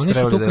 Oni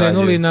su tu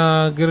krenuli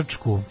na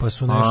Grčku, pa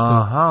su nešto...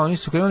 Aha, oni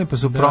su krenuli pa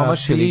su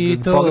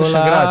promašili,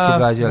 pogrešan grad su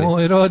gađali.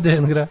 Moj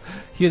roden grad.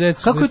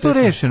 Kako je to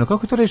rešeno?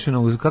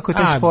 Kako je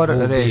taj spor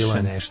rešen?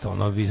 Bilo nešto,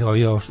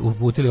 ovi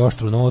uputili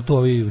oštru notu,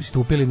 ovi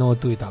istupili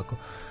notu i tako.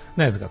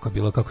 Ne znam kako je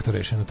bilo, kako je to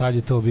rešeno. Tad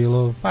je to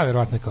bilo, pa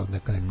vjerovatno kao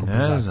neka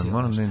kompenzacija. Ne znam,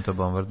 moram da im to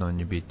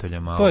bombardovanje Bitolja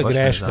malo. To je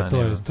greška,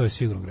 to je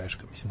sigurno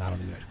greška, mislim,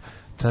 naravno je greška.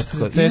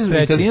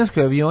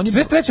 Italijanski avioni...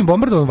 43.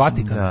 bombardovan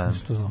Vatikan. Da.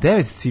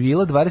 9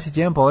 civila,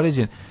 21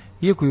 povređen.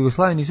 Iako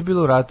Jugoslavija nisu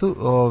bila u ratu,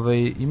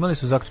 imali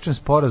su zaključen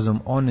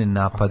sporazum o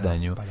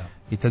nenapadanju.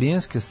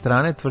 italijanske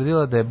strane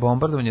tvrdila da je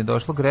bombardovanje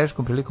došlo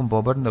greškom prilikom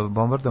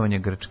bombardovanja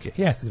Grčke.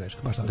 Jeste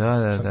greška, baš tako. Da.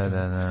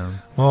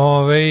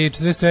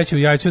 43. u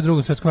Jajcu u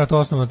Drugom svetskom ratu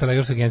osnovna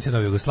telegrafska agencija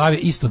Nove Jugoslavije,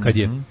 isto kad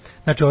je,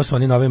 znači ovo su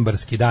oni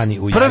novembarski dani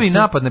u Jajcu. Prvi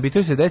napad na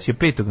Bitović se desio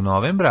 5.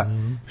 novembra,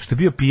 što je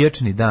bio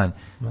pijačni dan.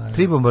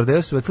 3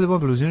 bombardera su bacili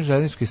bombe u uzimljenju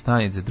železničke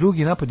stanice.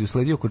 Drugi napad je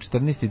usledio oko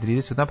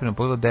 14:30, napadom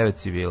pogledalo 9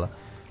 civila.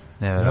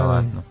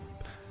 Neverovatno.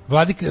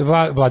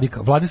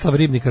 Vladislav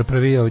Ribnikar,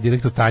 prvi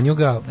direktor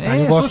Tanjuga,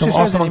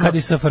 osnovan kad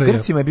i SFRJ.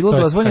 Grcima je bilo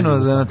dozvoljeno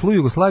da na tlu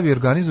Jugoslavije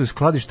organizuju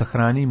skladišta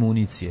hrane i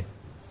municije.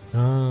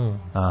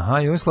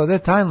 Aha, i Jugoslavija je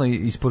tajno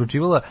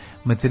isporučivala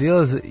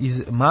materijal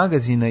iz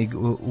magazina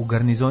u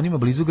garnizonima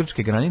blizu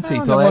grčke granice i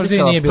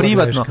tolerisala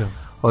privatno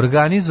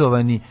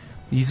organizovani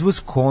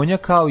izvoz konja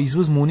kao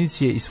izvoz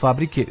municije iz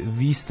fabrike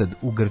Vistad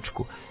u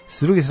Grčku.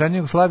 S druge strane,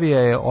 Jugoslavija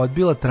je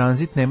odbila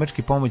tranzit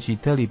nemačke pomoći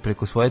Italiji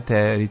preko svoje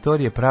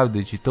teritorije,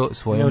 pravdajući to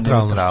svojom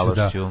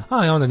neutralnošću.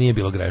 I onda nije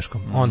bilo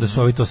greškom. Onda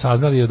su ovi to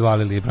saznali i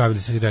odvalili, pravili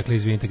se i rekli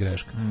izvinite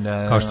greška.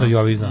 Kao što i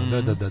ovi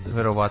znaju. Da.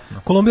 Verovatno.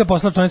 Kolumbija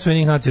poslala članicu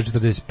Ujedinjenih nacija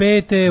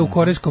 45. U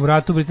Korejskom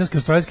ratu britanske i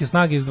australijske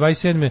snage iz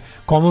 27.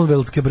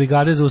 Commonwealthske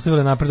brigade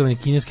zaustavile napredovanje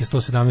kineske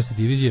 117.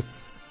 divizije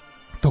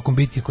tokom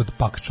bitke kod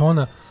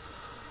Pakčona.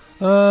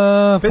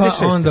 Pa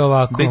onda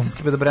ovako.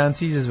 Britanski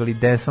pedobranci izazvali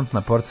desant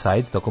na Port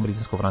Said tokom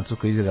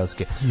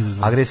britansko-francusko-izraelske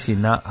agresije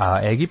na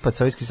Egipat.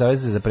 Sovjetski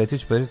savez je zapretio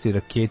će podretiti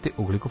rakete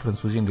ukoliko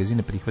Francuzi i Englezi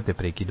ne prihvate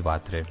prekid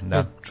vatre.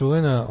 Da.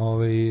 Čuvena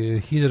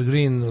Heather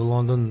Green,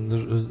 London,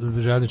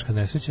 željeznička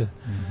nesreća.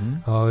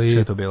 Što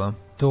je to bilo?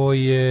 To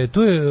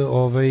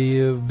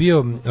je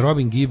bio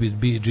Robin Gibb iz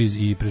Bee Gees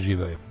i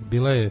preživao je.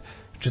 Bila je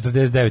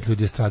 49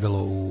 ljudi je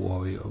stradalo u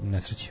ovoj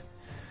nesreći.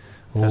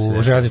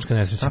 U železnička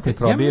nesreća.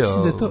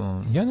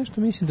 Ja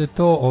nešto mislim da je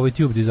to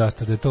tube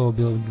disaster, da je to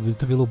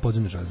bilo u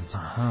podzemnoj železnici.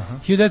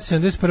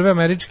 1971.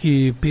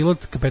 američki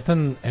pilot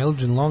kapetan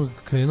Elgin Long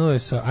krenuo je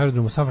sa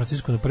aerodromu San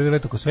Francisco na prvi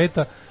let oko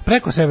sveta,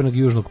 preko severnog i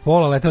južnog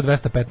pola, leteo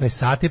 215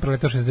 sati,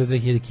 proleteo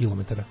 62.000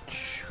 km.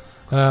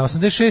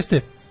 86.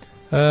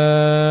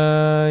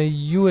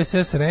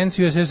 USS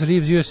Rance, USS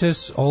Reeves,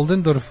 USS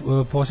Oldendorf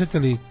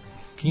posjetili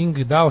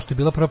King Dao, što je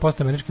bila prva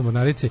posta američke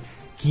mornarice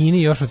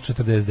Kini još od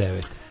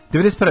 49.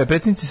 91.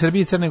 predsjednici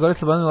Srbije i Crne Gore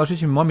Slobodan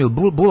Milošević i Momil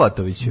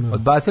Bulatović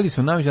odbacili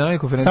su na međunarodnoj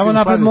konferenciji. Samo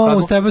napred momo,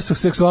 uz tebe su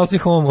seksualci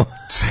homo.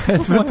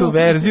 Četvrtu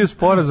verziju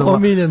sporazuma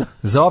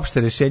za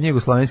opšte rješenje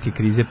jugoslovenske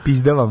krize,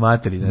 pizdava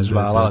materina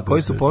žvalala,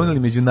 koji su pomenuli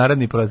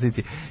međunarodni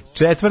procesi.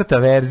 Četvrta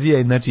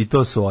verzija, znači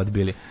to su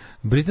odbili.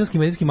 Britanski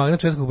medicinski magnat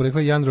českog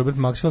porekla Jan Robert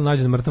Maxwell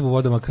nađen mrtav u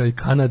vodama kraj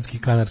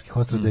kanadskih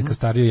ostrva, je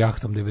kastario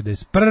jahtom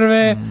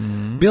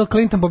 91. Bill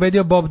Clinton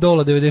pobedio Bob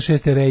Dole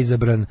 96.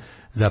 reizabran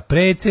za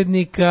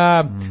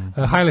predsjednika.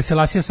 Haile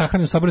Selassie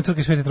sahranjen u Sabornoj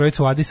crkvi Svete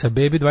Trojice u Addis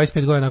Abebi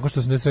 25 godina nakon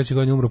što 83.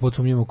 godine umro pod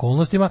sumnjivim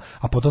okolnostima,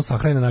 a potom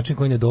sahranjen na način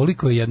koji ne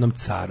dolikuje jednom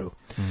caru.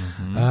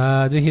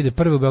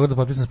 2001. u Beogradu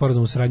potpisan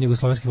sporazum u saradnji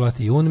jugoslovenskih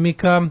vlasti i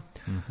UNMIK-a.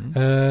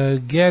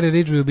 Gary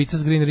Ridgway, ubica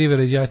s Green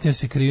Rivera, izjasnio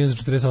se krivim za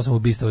 48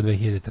 ubistava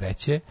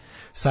 2003.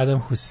 Saddam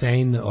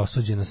Hussein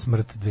osuđen na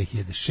smrt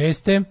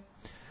 2006.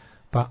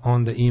 Pa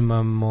onda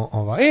imamo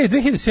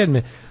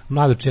 2007.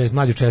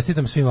 Mlađu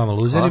čestitam svim vama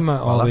luzerima.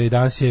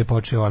 Danas je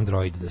počeo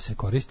Android da se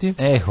koristi.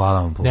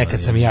 Hvala vam puno.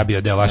 Nekad sam i ja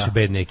bio deo vaše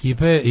bedne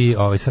ekipe i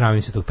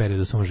sramim se tog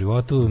perioda u svom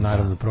životu.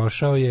 Naravno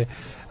prošao je.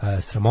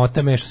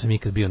 Sramota me što sam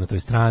ikad bio na toj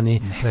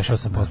strani. Prešao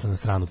sam posle na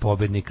stranu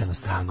pobednika, na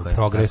stranu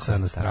progresa,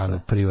 na stranu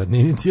privatne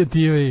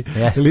inicijative i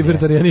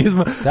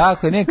libertarijanizma.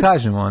 Tako je, ne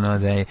kažemo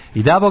da je.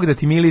 I da Bog da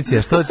ti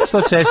milicija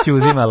što češće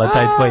uzimala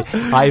taj tvoj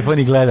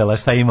iPhone i gledala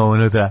šta ima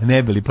unutra,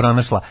 ne bi li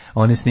pronašla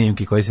one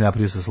snimke koje si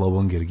napravio sa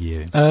Slobom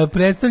Georgijevim.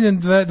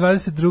 Predstavljen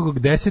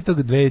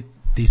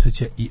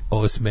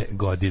 22.10.2008.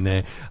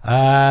 godine.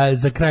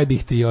 Za kraj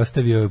bih ti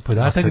ostavio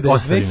podatak da je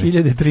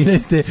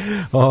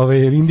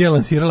 2013. Indija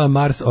lansirala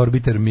Mars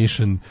Orbiter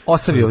Mission.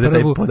 Ostavio ovdje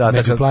taj podatak.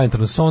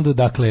 Međuplanetarnu sondu,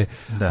 dakle,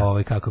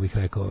 kako bih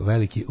rekao,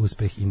 veliki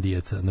uspeh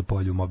Indijaca na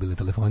polju mobilne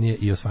telefonije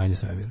i osvajanje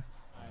svemira.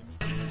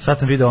 Sad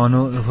sam vidio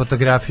onu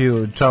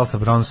fotografiju Charlesa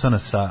Bronsona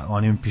sa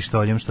onim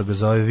pištoljem što ga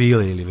zove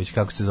Willy ili već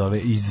kako se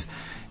zove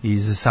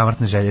iz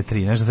Samrtne želje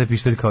 3. Znaš da taj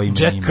pištolj kao ima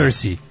Jack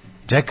Kersey.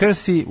 Jack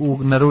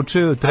Kersey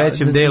naručuju u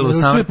trećem delu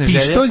Samrtne želje.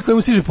 Pištolj koji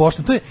mu stiže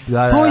poštom.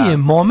 To je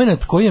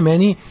moment koji je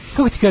meni,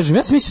 kako ti kažem,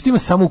 ja sam mislio da ima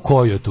samo u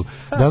Kojotu.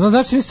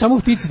 Znači samo u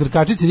Ptici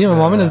trkačici da ima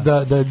moment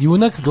da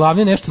junak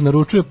glavni nešto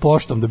naručuje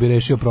poštom da bi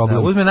rešio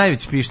problem. Uzme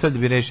najveći pištolj da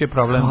bi rešio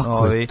problem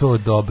to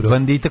dobro.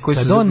 Bandita koji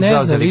su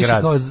zauzeli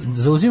grad.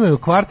 Zauzimaju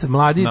kvart,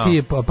 mladi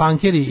ti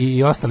pankeri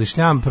i ostali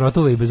šljam,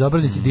 protuve i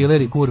bezobraznici,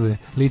 dileri, kurve,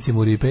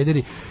 licimuri i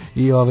pederi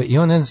i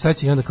on ne zna šta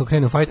će i onda kao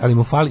krenu fajt, ali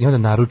mu fali i onda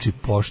naruči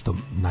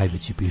poštom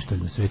najveći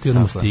pištolj na svetu i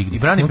onda mu stigne. I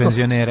brani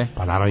penzionere.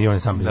 Pa naravno i on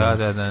sam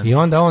penzioner. I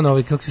onda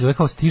on, kako se zove,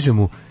 kao stiže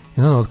mu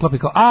i on odklopi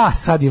kao,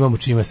 sad imamo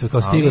čime se,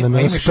 kao stigle nam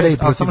je sprej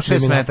protiv samo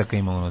 6 metaka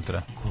ima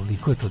unutra.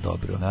 Koliko je to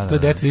dobro. To je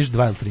Death Wish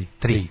 2 ili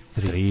 3?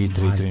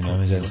 3,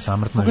 nema za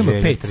Samrtna želja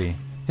 3.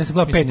 Ja sam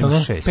gledao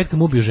 5, 5 kad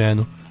mu ubio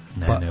ženu.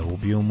 Ne,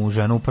 ubio mu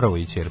ženu prvo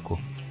i ćerku.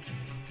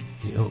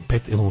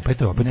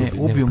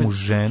 ubiju mu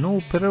ženu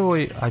u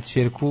prvoj, a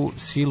ćerku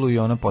siluju i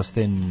ona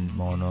postaje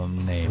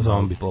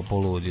zombi.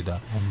 Poludi, da.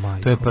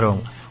 To je prvo.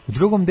 U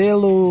drugom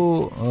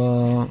delu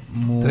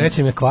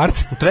trećem je kvart.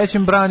 U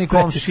trećem brani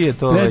komšije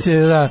to.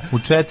 Da. U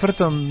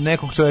četvrtom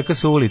nekog čovjeka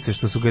sa ulice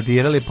što su ga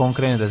dirali, pa on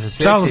krene da se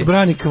sveti. Charles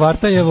brani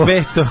Kvartajevo.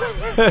 Peto.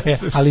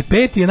 Ali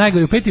peti je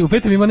najgori. U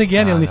petom ima onaj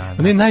genijalni,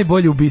 onaj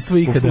najbolje ubistvo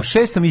ikada. U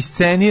šestom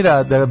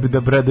iscenira da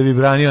bi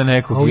branio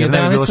nekog. U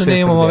 11. ne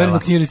imamo overenu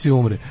knjižicu i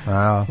umre.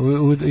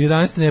 U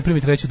 11. ne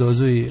primi treću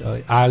dozu,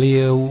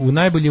 ali u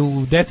najbolje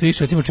u Death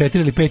Wish, recimo 4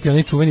 ili 5 je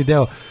onaj čuveni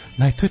deo.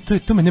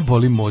 To me ne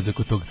boli mozak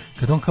od toga.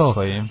 Kad on kao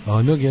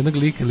jednog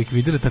lika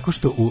likvidira tako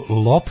što u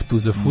loptu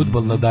za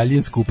fudbal na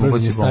daljinsko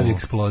upravljanje stavi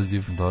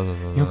eksploziv.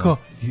 I on kao...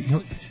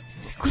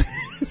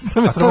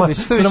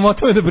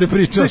 Sramota je da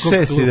prepričam. To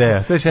je 6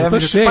 ideja. To je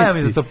 6. Pa ja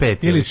mi za to 5.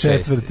 Ili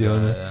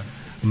 4.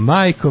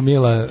 Majko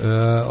mila,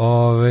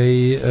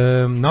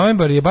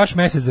 novembar je baš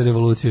mesec za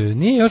revoluciju.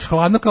 Nije još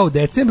hladno kao u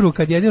decembru,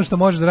 kad jedino što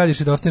možeš da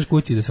radiš je da ostaneš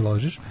kući i da se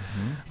ložiš.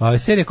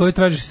 Serija koju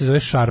tražiš se zove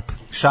Sharp.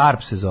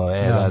 Sharp se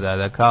zove,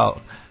 da,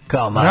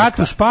 kao Marka. Rat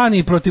u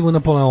Španiji protiv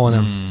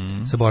Napoleona.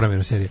 Sa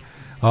Boromirom serije.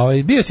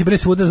 Bio si bre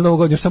svuda za Novu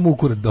godinu, još samo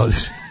ukurat dodeš.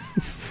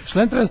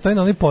 Šlem treba stoji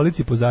na onoj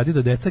polici pozadi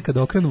da deca kad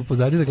okrenu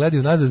pozadi da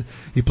gledaju nazad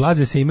i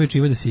plaze se imaju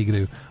čime da se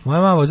igraju.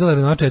 Moja mama vozila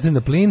Renault 4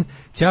 na plin,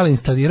 Ćale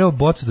instalirao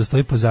bocu da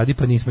stoji pozadi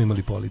pa nismo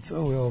imali policu.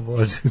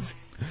 Bože.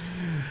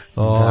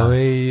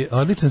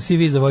 Odličan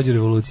CV za vođu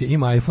revolucije.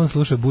 Ima iPhone,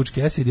 sluša Butch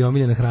Cassidy,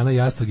 omiljena hrana,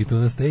 jastog i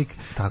tuna steak.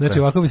 Znači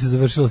ovako bi se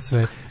završilo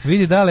sve.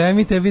 Vidi dale, aj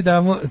mi tebi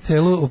damo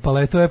celu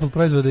paletu Apple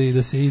proizvoda i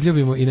da se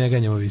izljubimo i ne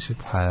ganjamo više.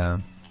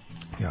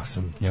 Ja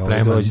sam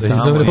spreman da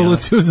izdam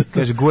revoluciju.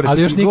 Kaže,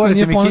 ali još niko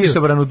nije ponudio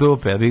kišobran u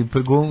dupe. Još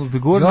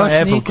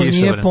niko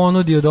nije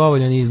ponudio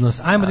dovoljan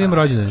iznos. Ajmo da imam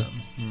rođendan.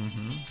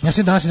 Ja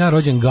sam današnji dan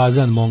rođen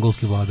Gazan,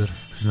 mongolski vladar.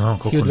 Znam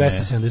kako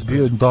 1270.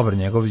 Bio dobar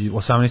njegov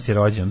 18.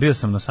 rođendan. Bio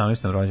sam na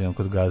 18. rođendan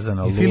kod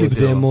Gazana. I Filip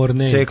de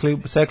Mornay.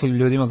 Sekli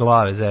ljudima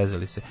glave,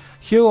 zezali se.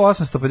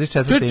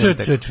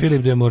 1854.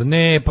 Filip de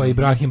Mornay, pa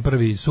Ibrahim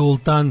I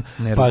sultan,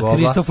 pa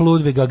Kristof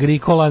Ludvig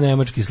Agricola,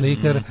 nemački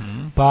slikar,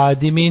 pa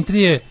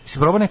Dimitrije. Si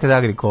probao nekada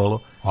Agricolu?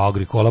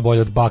 Agrikola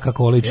bolje od baka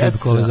kola i čib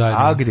kole zajedno.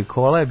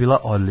 Agrikola je bila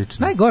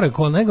odlična.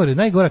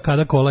 Najgore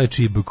kada kola je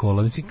čib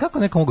kola. Mislim, kako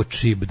neko mogu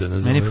čib da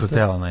nazove? Meni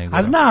frutela najgore.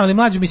 A znam, ali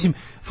mlađe, mislim,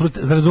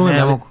 razumem.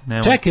 Ne mogu.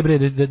 Čekaj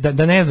bre,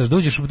 da ne znaš,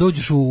 dođeš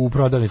u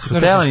prodavnicu.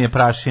 Frutela je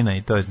prašina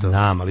i to je to.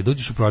 Znam, ali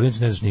dođeš u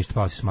prodavnicu, ne znaš ništa,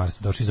 pao si s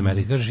Marsa, došli iz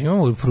Amerike, kažeš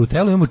imamo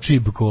frutelu, imamo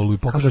čib kolu i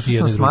pokažeš ti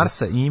jedne druge. S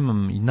Marsa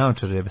imam i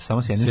naočare,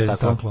 samo s jednim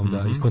staklom.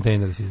 Da, iz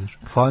kontejnera si ideš.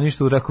 Pa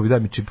ništa, rekao bi daj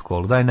mi čib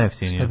kolu, daj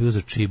najjeftinije. Šta je bilo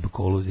za čib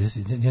kolu?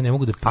 Ja ne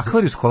mogu da...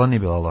 Aquarius kola nije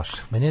bila loša.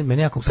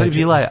 Mene jako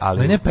peče.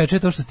 Mene peče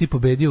to što si ti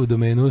pobedio u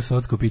domenu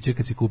sotsko piće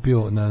kad si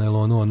kupio na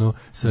nelonu ono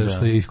sa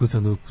što je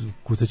iskucano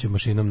kucaćem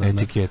mašinom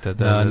etiketa,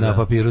 na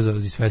papiru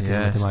za sveske za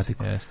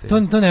matematiku.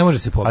 To ne može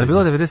se pobediti.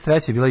 Ali bilo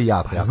 93. bilo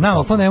jako. Znam,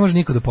 ali to ne može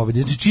niko da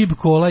pobedi. Znači čib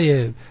kola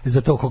je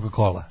za to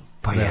Coca-Cola.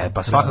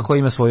 Pa svakako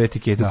ima svoju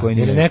etiketu koja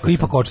nije. Jer neko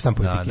ipak očtan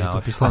po etiketu.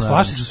 A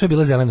flaše su sve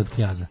bile zelene od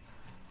Knjaza.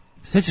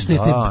 Sećaš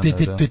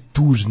te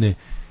tužne.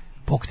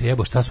 Bog te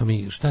jebo,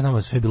 šta je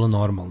nama sve bilo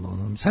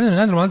normalno. Sad je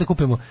najnormalno da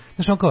kupimo,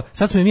 znaš on kao,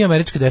 sad smo i mi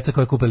američke deca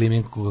koje kupe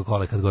limenku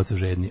Coca-Cola kad god su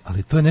žedni,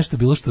 ali to je nešto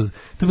bilo to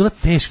je bila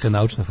teška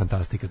naučna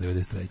fantastika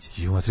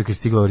 93. Matri, kad je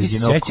stigla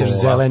original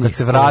kola, kad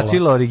se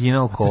vratila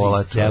original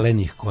kola.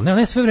 Zelenih kola. Ne, ona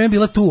je sve vreme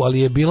bila tu, ali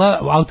je bila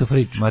out of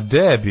reach. Ma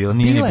de bilo,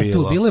 nije bila ni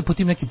bilo. Bilo je po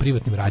tim nekim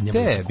privatnim radnjama.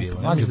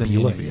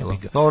 Bilo je.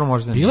 Dobro,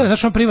 možda bilo je,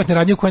 znaš on privatne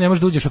radnje u koje ne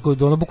možeš da uđeš ako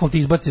ono bukvalno ti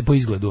izbace po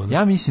izgledu.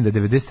 Ja mislim da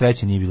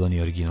 93. nije bilo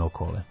ni original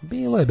kole.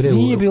 Bilo je bre.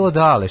 Nije bilo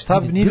dale,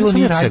 šta nije bilo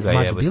ničega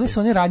jebote. Bile su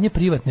one radnje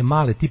privatne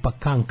male tipa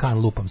kan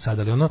lupam sad,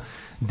 ali ono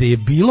da je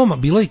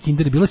bilo je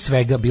kinder, bilo je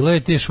svega, bilo je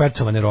te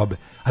švercovane robe.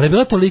 Ali je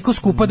bila toliko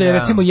skupa da je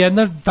recimo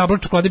jedna tabla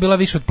čokolade bila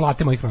više od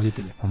plate mojih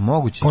roditelja.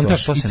 Moguće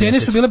to. I cene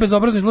su bile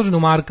bezobrazno izložene u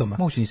markama.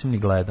 Moguće nisam ni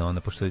gledao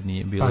onda pošto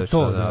nije bilo pa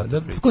to,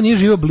 da tako nije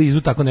živio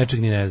blizu, tako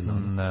nečeg ni ne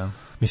znam. Da.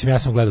 Mislim, ja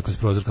sam gledao kroz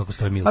prozor kako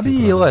stoje Milke. A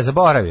bilo je,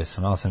 zaboravio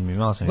sam, malo sam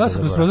gledao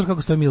kroz prozor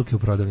kako stoje Milke u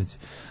prodavnici.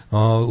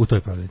 U toj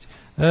prodavnici.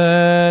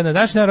 Na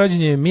današnji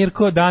rođendan je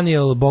Mirko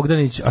Daniel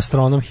Bogdanić,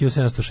 astronom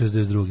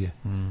 1762.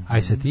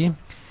 Aj sad ti.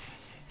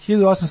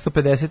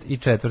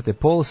 1854.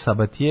 Paul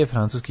Sabatier,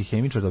 francuski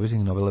hemičar,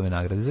 dobitnik Nobelove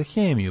nagrade za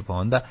hemiju, pa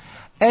onda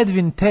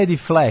Edwin Teddy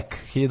Fleck,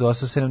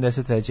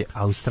 1873.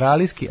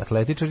 Australijski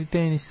atletičar i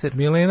teniser.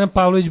 Milena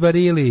Pavlović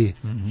Barili,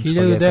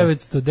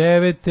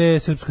 1909.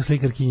 Srpska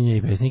slikarkinja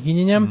i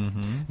pesnikinja.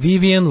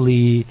 Vivian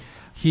Lee,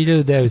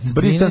 1913.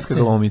 Britanska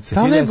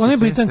glumica. Ona je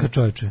Britanka,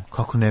 čovječe.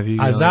 Kako ne vi?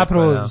 A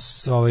zapravo u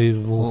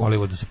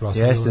Hollywoodu se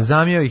proslavila. Jeste,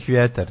 zamio ih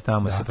vjetar,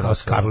 tamo se proslavila. Kao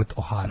Scarlett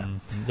O'Hara.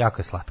 Jako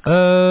je slatka.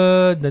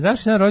 Na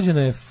današnji dan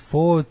rođena je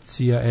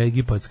Focija,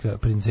 egipatska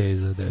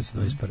princeza,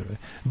 1921.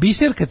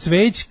 Biserka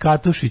Cveć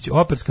Katušić,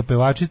 operska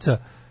pevačica,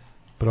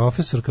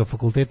 profesorka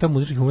Fakulteta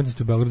muzičkih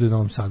umetnosti u Beogradu i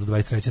Novom Sadu,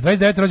 23.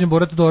 29. rođen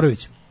Bora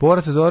Todorović.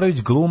 Bora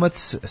Todorović,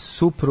 glumac,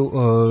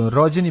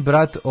 rođeni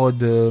brat od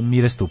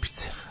Mire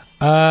Stupice.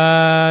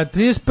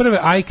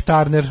 31. Ike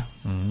Turner.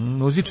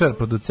 muzičar,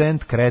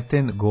 producent,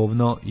 kreten,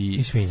 govno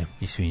i svinja.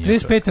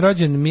 35.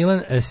 rođen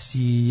Milan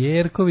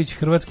Sijerković,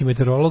 hrvatski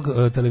meteorolog,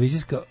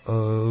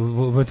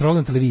 meteorolog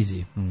na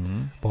televiziji,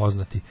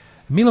 poznati.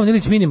 Milan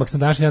Ilić Minimax na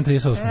današnji dan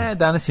 38.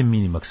 Danas je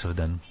Minimaxov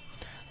dan.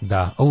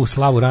 Da, ovu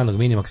slavu ranog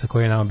Minimaxa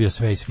koji je nama bio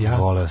sve iz fija.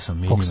 Voleo sam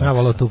Minimax. Koliko sam ja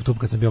voleo tup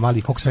kad sam bio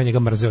mali, koliko sam ja njega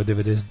mrzeo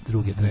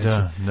 92.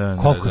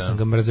 3. Koliko sam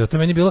ga mrzeo. To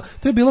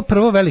je bilo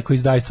prvo veliko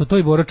izdajstvo, to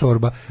i Bora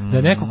Čorba, da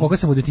je neko koga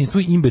sam u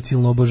detinjstvu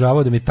imbecilno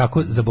obožavao da mi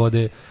tako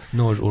zabode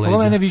nož u leđa.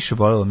 Ovo mene više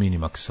volelo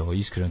Minimaxovo,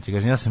 iskreno ti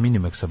kažem, ja sam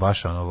Minimaxa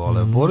baš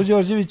voleo. Boru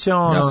Đorđevića,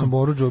 ja sam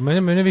Boru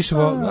Đorđevića, mene više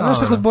voleo. Znaš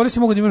šta, kod Borisa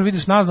mogu da imaš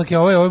vidiš naznake, a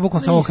ovo je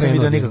bukvalno samo krenuo.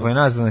 Nisam vidio nikakve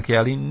naznake,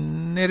 ali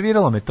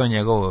nerviralo me to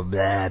njegovo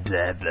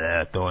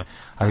to.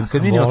 Ali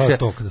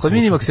kod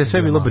Minimaxa je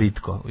sve bilo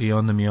britko i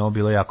onda mi je ovo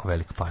bilo jako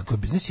velik pad.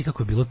 Znaš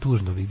kako je bilo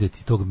tužno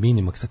vidjeti tog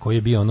Minimaxa koji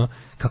je bio ono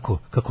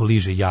kako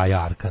liže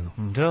jaja Arkanu.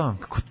 Da.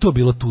 Kako to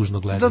bilo tužno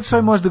gledati. Da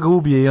sve možda ga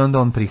ubije i onda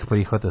on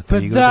prihvata pa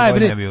daj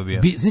bre,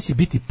 znaš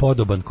biti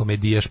podoban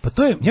komedijaš, pa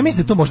to je, ja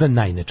mislim da je to možda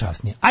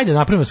najnečasnije. Ajde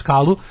napravimo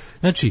skalu,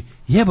 znači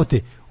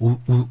jebote,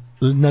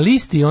 na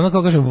listi ono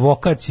kao kažem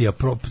vokacija,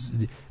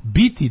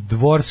 biti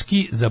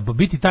dvorski,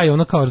 biti taj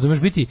ono kao razumeš,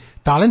 biti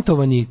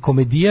talentovani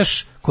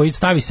komedijaš koji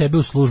stavi sebe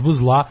u službu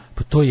zla,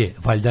 pa to je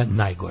valjda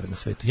najgore na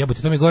svetu.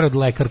 Jebote, to mi je gore od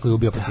lekar koji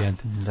ubija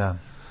pacijente. Da.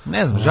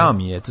 Ne znam, žao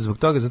mi je to zbog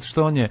toga, zato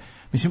što on je,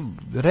 mislim,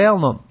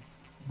 realno,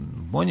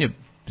 on je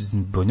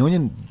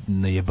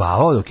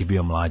najebavao dok je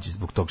bio mlađi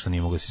zbog toga što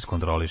nije mogao se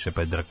iskontroliše,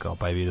 pa je drkao,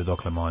 pa je vidio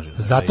dokle može.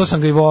 Zato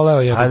sam ga i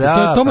voleo.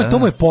 To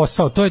mu je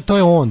posao, to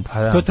je on.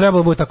 To je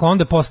trebalo biti tako,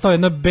 onda je postao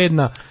jedna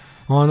bedna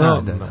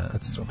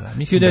katastrofa.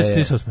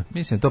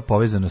 Mislim da to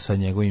povezano sa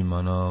njegovim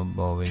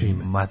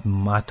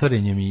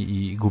matorenjem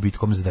i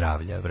gubitkom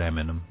zdravlja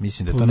vremenom.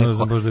 Mislim da to neko... Ne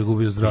znam baš da je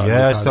gubio zdravlje.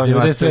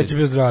 93.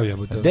 bio zdravlja.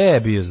 Gde je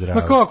bio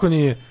zdravlje? Ma kako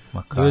nije?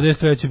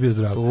 93. bio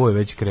zdravlje. Ovo je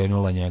već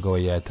krenula njegova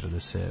jetra da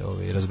se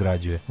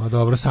razgrađuje. Ma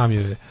dobro, sam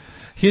joj je.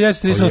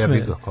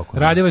 1938.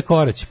 Radivoj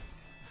Koreć.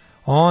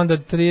 Onda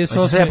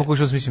 38. Sve ja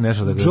pokušao smislim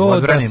nešto da ga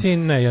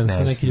odbranim.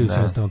 Neki ljudi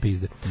su ostalo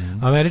pizde.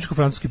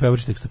 Američko-francuski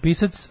pevač i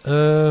tekstopisac,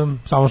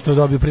 samo što je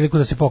dobio priliku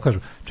da se pokažu.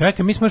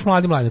 Čekaj, mi smo još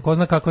mladi, ko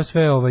zna kakve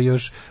sve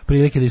još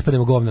prilike da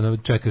ispademo govna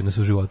čekaju nas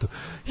u životu.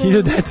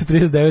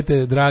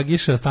 1939.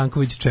 Dragiša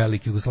Stanković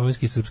Čelik,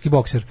 jugoslovenski srpski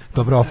bokser,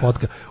 dobra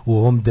fotka u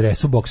ovom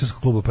dresu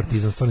bokserskog kluba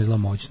Partizan, stvarno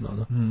izgleda moćno.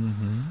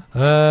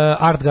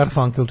 Art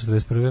Garfunkel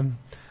 41.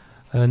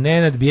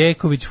 Nenad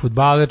Bijejković,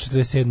 fudbaler,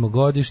 47.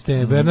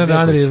 godište, Bernard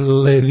Henri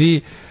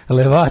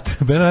Levat,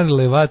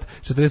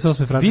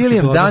 48. francuski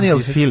William Daniel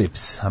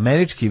Phillips,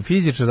 američki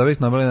fizičar, dobitnik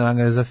Nobelove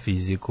nagrade za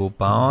fiziku,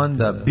 pa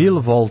onda Bill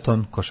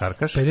Walton,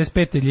 košarkaš.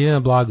 55. Ljiljana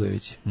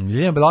Blagojević.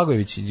 Ljiljana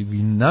Blagojević,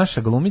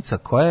 naša glumica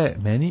koja je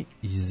meni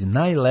iz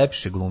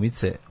najlepše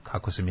glumice,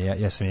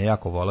 ja sam je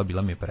jako volao,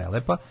 bila mi je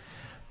prelepa.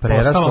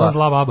 Postala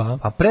zla baba.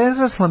 Pa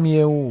prerasla mi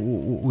je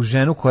u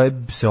ženu koja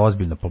se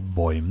ozbiljno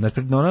bojim.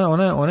 Znači,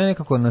 ona je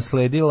nekako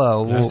nasledila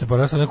ovu... Jeste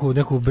porasla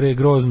neku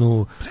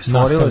groznu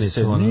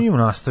nastavnicu. Nije u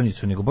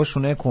nastavnicu, nego baš u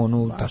neku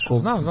onu...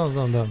 Znam,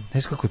 da.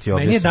 Ne znam kako ti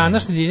objasnim. Meni je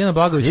današnja Ljiljana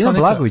Blagojević... Ljiljana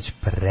Blagojević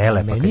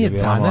prelepa kad je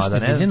bila mlada. Meni je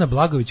današnja Ljiljana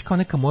Blagojević kao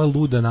neka moja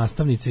luda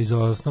nastavnica iz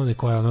osnovne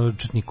koja je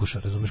četnikuša,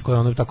 razumeš,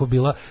 koja je tako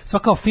bila sva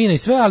kao fina i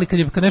sve, ali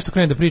kad nešto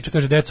krene da priča,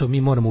 kaže, deco,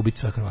 mi moramo ubiti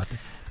sve Hrvate.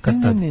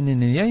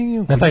 Ne, ja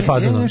imam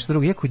nešto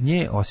drugo, ja kod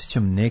nje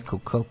osjećam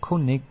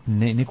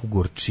neku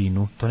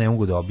gorčinu, to ne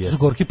mogu da objasnim. To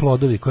su gorki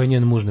plodovi koje je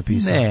njen muž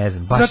napisao. Ne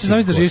znam, baš je gorčina.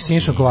 Znaš da živiš s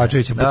Sinišom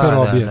Kovačevićem, pa to je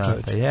robija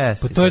čovječ.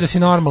 Pa to je da si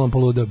normalan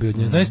poludeo bi od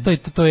nje. Znaš,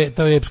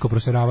 to je epsko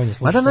proseravanje.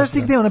 Ma da, znaš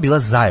ti gde ona bila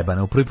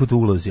zajebana u prvi put u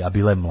ulozi, a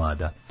bila je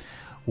mlada,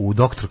 u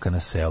Doktorka na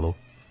selu.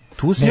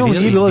 Tu s njom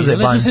nije bilo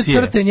zajebancije. Bile su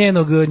se crte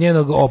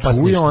njenog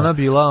opasništva. Tu je ona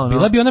bila...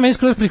 Bila bi ona meni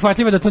skroz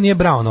prihvatljiva da to je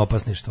Brown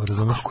opasništvo,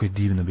 razumeš? Kako je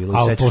divno bilo.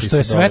 Ali pošto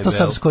je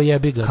svetosavsko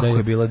jebiga. Kako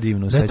je bila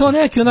divno. Da je to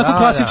neki onako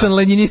klasičan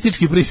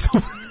lenjinistički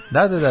pristup.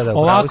 Da.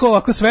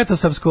 Ovako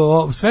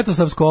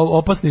svetosavsko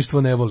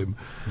opasništvo ne volim.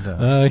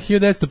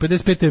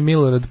 1955. je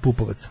Milorad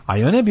Pupovac. A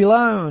i ona je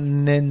bila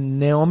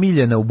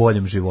neomiljena u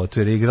boljem životu,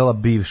 jer je igrala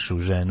bivšu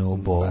ženu.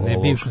 Ne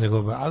bivšu,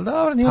 nego...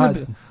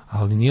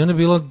 Ali nije ona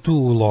bila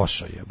tu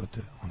loša, jebote.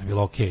 Ona je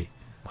bila okej.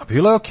 A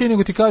bilo je okej,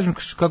 nego ti kažem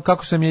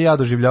kako sam je ja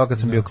doživljavao kad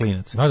sam bio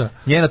klinac. Da.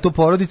 Njena tu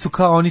porodicu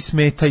kao oni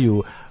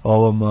smetaju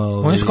ovom...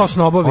 Oni su kao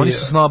snobovi. Oni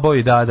su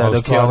snobovi, da.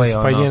 Dok je ovaj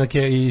pa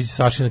i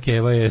Sašina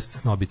Keva je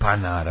snobita. Pa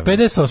naravno.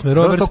 58.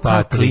 Robert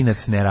Patrick.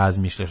 Klinac ne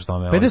razmišljaš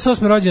tome.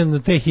 58.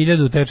 rođen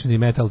T-1000 tečni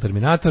Metal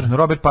Terminator.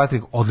 Robert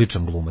Patrick,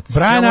 odličan glumac.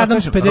 Brian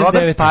Adams, 59.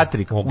 Robert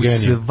Patrick, u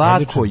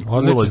svakoj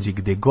ulozi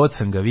gde god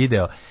sam ga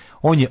video,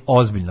 on je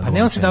ozbiljno. A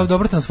ne on se da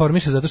dobro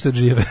transformiše zato što je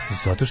žive.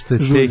 Zato što je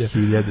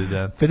T-1000,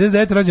 da.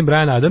 59. rođen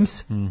Brian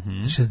Adams.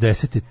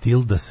 60.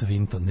 Tilda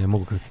Swinton. Ne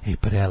mogu...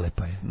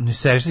 prelepa je. Ne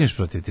seriš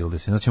protiv Tilda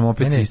Swinton. Znači,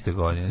 opet iste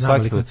godine.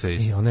 Svaki put sve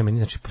isto. Ona je meni,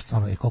 znači,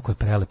 stvarno, koliko je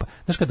prelepa.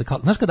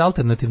 Znaš kada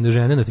alternativne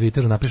žene na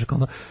Twitteru napiše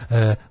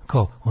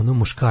kao ono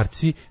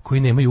muškarci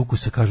koji nemaju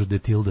ukusa kažu da je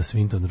Tilda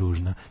Swinton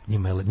ružna.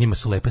 Njima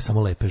su lepe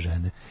samo lepe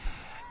žene.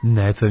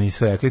 Ne, to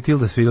nisu rekli.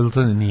 Tilda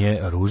Swinton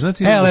nije ružna.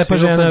 Lepa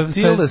žena,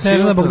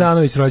 Snežana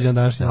Bogdanović rođena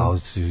današnja.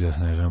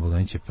 Snežana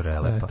Bogdanović je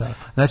prelepa.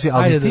 Znači,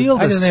 ali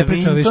Tilda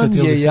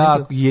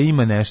Swinton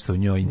ima nešto u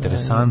njoj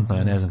interesantno,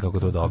 ja ne znam kako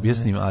to da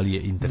objasnim, ali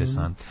je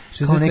interesantno.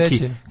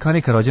 Kao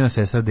neka rođena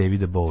sestra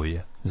Davida Bowie.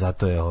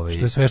 Zato je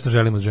što je sve što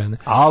želimo od žene.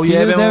 A u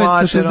jebemo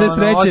mater,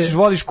 hoćeš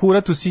voliš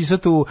kuratu,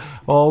 sisatu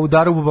u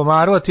Darubu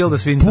Bamaru, a Tilda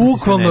Swinton.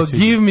 Bukvalno,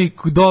 give me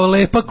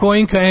lepa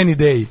koinka any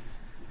day.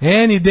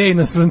 Any day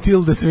nas from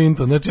Tilda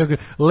Swinton. Znači,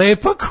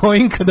 lepa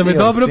koinka da me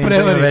dobro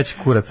prevari. Veći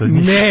kurac od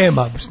njih.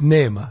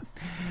 Nema.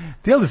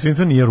 Tilda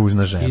Swinton nije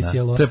ružna žena.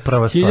 Kisjelo. To je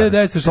prva stvar.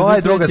 1963. To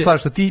je druga stvar,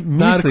 što ti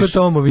misliš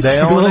da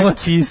je ona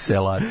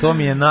kisela. To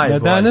mi je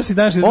najbolje.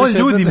 On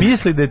ljudi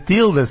misli da je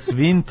Tilda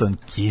Swinton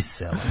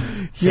kisela.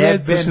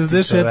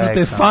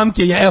 1964.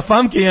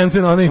 Famke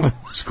Jensen, ona ima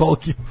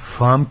školki.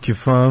 Famke.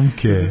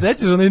 Se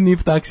sećaš onaj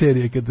Nip Tak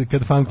serije,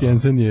 kad Famke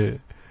Jensen je...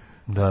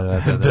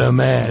 Da.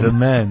 The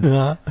Man.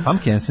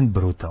 Famke Jensen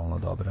brutalno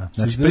dobra.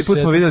 Znači, prvi put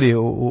smo vidjeli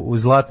u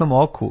Zlatnom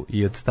oku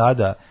i od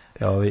tada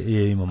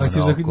je imamo na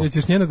oku.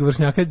 Hoćeš njenog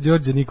vršnjaka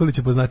Đorđe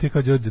Nikolića poznati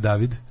kao Đorđe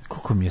David?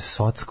 Koliko mi je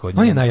socko od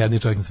njega. On je najjadniji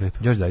čovjek na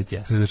svetu. Đorđe David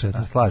je.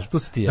 Slažem, tu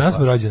se ti Danas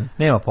mu je rođen.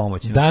 Nema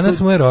pomoći. Danas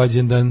mu je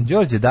rođendan.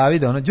 Đorđe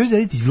David, Đorđe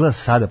David izgleda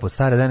sada po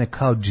stare dane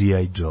kao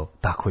G.I. Joe.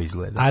 Tako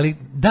izgleda. Ali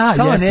da,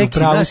 jeste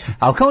upravo si.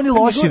 Ali kao oni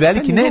loši,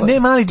 veliki, ne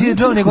mali G.I.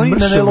 Joe, nego oni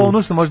na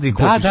nelonu što možda i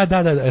kupiš.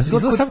 Da.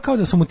 Izgleda sad kao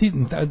da su mu ti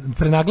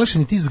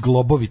prenaglašeni ti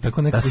zglobovi,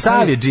 tako nekako.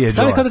 Sav je G.I. Joe.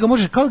 Sav je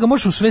kao da ga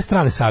možeš u sve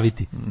strane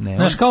saviti.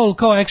 Znaš, kao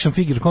action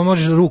figure, kao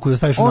možeš ruku da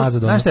staviš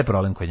unazad. Znaš šta je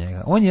problem kod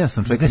njega? On je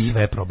jednostavno čovjek...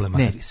 Sve problema.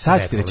 Ne,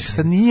 sad ti reći,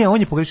 sad nije, on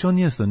je pogrešio, on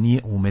jednostavno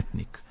nije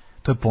umetnik.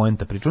 To je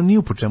poenta priča. On nije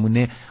u počemu,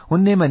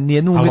 on nema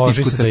nijednu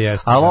umetničku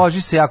a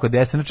loži se jako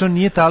desno. Znači on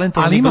nije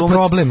talentovan. Ali ima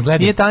problem, gledaj.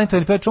 Nije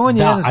talentovan peč, on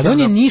je jednostavno... ali on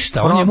je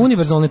ništa, on je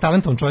univerzalni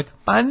talentovan čovjek.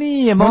 Pa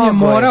nije, on je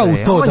morao u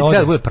to da ode.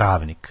 On je bude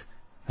pravnik.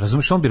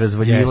 Razumiješ, on bi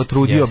razvaljivo,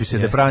 trudio bi se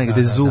da je pravnik, da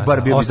je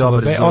zubar, bio bi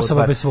dobar zubar.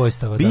 Osoba bez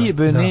svojstava,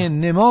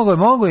 ne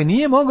mogao je,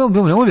 nije mogao,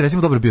 on bi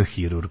recimo dobro bio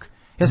hirurg.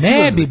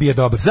 Ne bi bio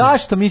dobar.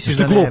 Zašto misliš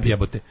da ne bi?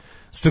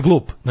 Što je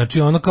glup.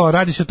 Znači ono kao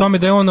radi se o tome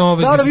da je on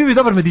da bio bi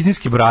dobar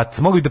medicinski brat,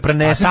 mogli da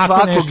prenese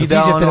svakog i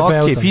da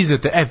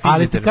fizioterapeuta.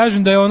 Ali ti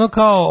kažem da je ono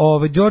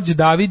kao Đorđe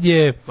David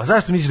je. Pa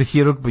zašto misliš da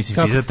hirurg,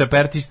 mislim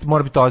fizioterapeut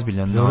mora biti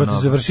ozbiljan? Dobro, ti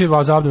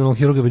završio za abdominalnom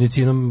hirurgiju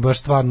medicinom, baš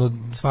stvarno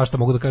svašta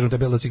mogu da kažem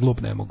tebi da si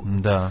glup, ne mogu.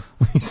 Da.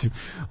 Mislim.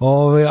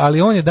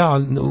 Ali on je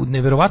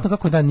neverovatno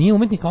kako da nije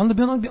umetnik, a onda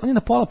bi on je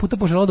na pola puta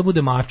poželeo da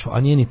bude mačo, a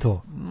nije ni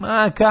to.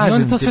 Ma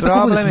kažem ti,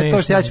 problem je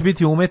to što ja ću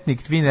biti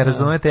umetnik, vi ne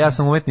razumete, ja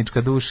sam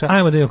umetnička duša.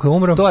 Ajmo da je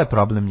umro. To je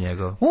problem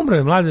njegov. Umro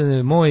je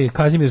Mladen, moj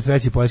Kazimir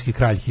III. Poljski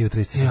kralj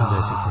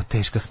 1370.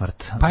 Teška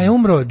smrt. Pa je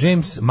umro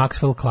James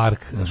Maxwell Clark,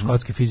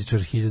 škotski fizičar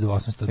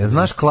 1800. Ja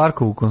znaš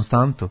Clarkovu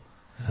konstantu?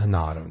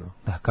 Naravno.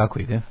 Da, kako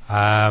ide?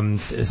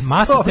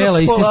 Masa tela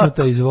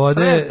istisnuta iz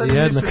vode.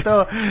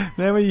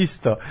 Nemoj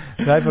isto.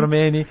 Daj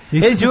promeni.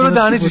 Đuro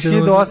Daničić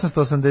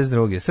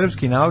 1882.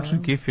 Srpski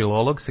naučnik i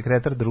filolog,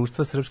 sekretar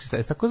društva Srpski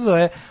stajs. Tako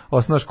zove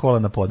osnovna škola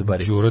na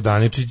Podbari. Đuro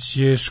Daničić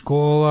je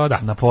škola, da.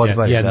 Na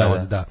Podbari, jedna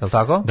od, da. Je li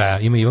tako? Da,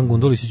 ima Ivan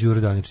Gundulić i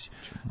Đuro Daničić.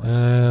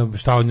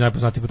 Šta on je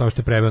najpoznatiji po tome što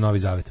je preveo Novi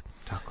Zavet.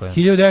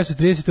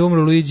 1930.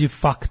 umro Luigi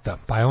Fakta,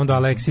 pa je onda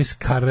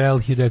Alexis Carrel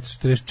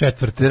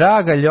 1944.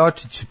 Draga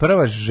Ljočić,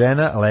 prva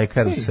žena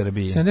lekar u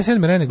Srbiji.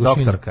 77. Rene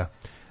Gošini. Doktorka.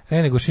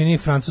 Rene Gošini,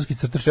 francuski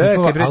crtač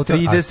šipova, autor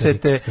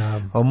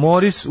 30.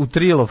 Maurice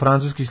Utrilo,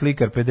 francuski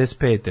slikar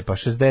 55. Pa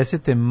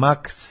 60. Max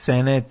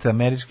Sennett,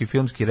 američki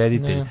filmski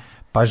reditelj.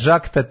 Pa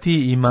Jacques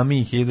Tati i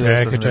Mami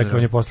 1900. Čekaj,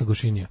 on je posle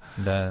Gošinija.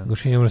 Da.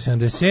 Gošinija umro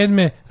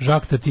 77.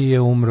 Jacques Tati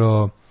je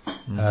umro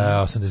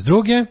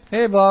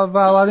 82.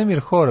 Vladimir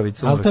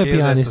Horović umro. Ali to je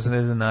pijanist.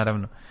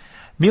 Naravno.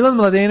 Milan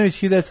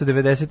Mladenović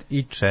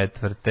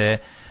 1994.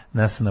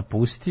 nas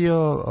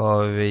napustio,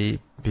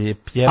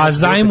 a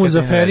Zajmu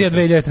za Ferija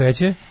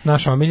 2003.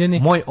 Naš omiljeni.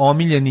 Moj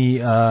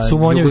omiljeni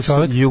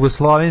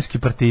jugoslovenski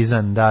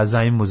partizan, da,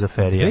 Zajmu za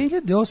Ferija.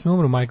 2008.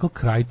 umro Michael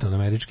Crichton,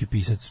 američki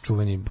pisac,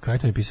 čuveni.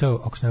 Crichton je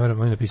pisao, ako se ne varam,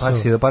 on je napisao...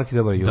 Park i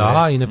dobar jure.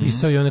 Da, i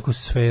napisao je neku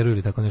sferu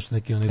ili tako nešto.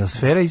 Da,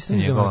 sfera isto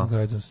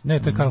njegova? Ne,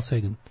 to je Carl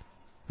Sagan.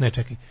 Ne,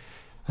 čekaj.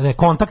 Ne,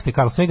 Kontakt je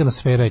Carl Sagan,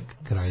 Sfera je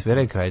Crichton.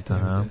 Sfera je Crichton,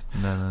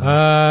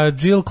 da.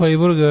 Jill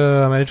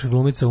Clayburgh, američka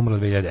glumica, umrla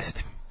 2010.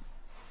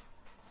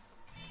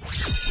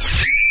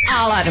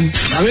 Alarm.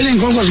 Da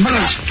vidim koliko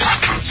zbrz.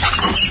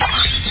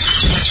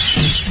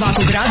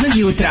 Svakog radnog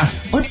jutra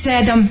od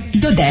 7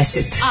 do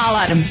 10.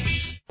 Alarm.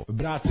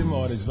 Brate,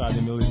 mora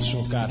izvadim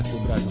ličnu kartu,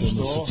 brate,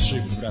 što?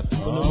 Šip, brate,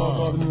 pa ne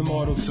mogu ovdje na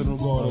moru u Crnu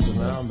Goru,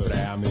 znam, bre,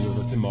 ja mi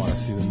ljubati mora,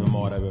 sidem na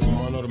more, bebe,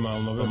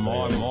 normalno, bebe,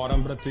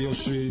 moram, brate,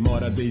 još i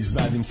mora da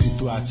izvadim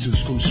situaciju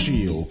s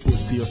komšiju,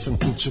 pustio sam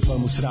kuću pa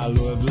mu sralu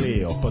je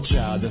vlio,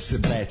 počeo da se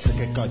breca,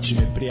 kako će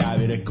mi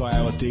prijavi, rekao,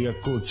 evo ti ga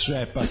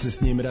kuće, pa se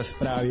s njim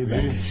raspravi,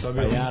 be,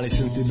 pa ja li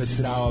sam ti bez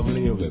srao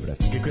vlio, be,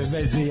 brate, kakve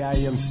veze ja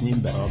imam s njim,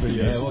 be,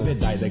 evo be,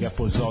 daj da ga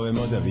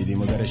pozovemo, da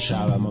vidimo, da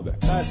rešavamo, be,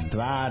 pa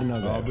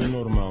stvarno, be,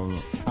 normalno.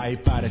 A i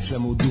pare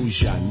sam mu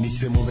dužan,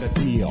 nisam mu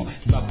vratio.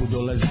 2 put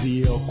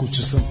dolazio,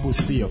 kuću sam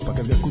pustio. Pa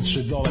kad ga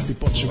kuće doleti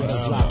počeo ga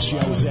razvlači.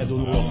 Ja uzedu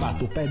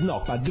lopatu,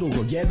 pedno, pa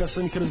drugog. Jedva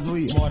sam ih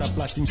razdvojio, mora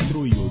platim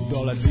struju.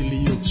 Dolazili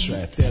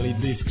juče, teli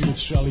da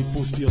isključu, ali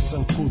pustio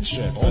sam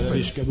kuće. Pa da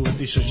viš kad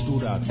uvetišeš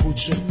dura,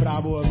 kuće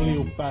pravu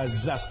avliju, pa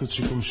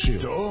zaskoči komšiju.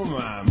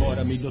 Toma,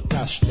 mora mi do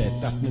tašte,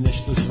 tast me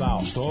nešto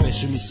zvao. Što?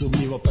 Veše mi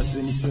sumnjivo, pa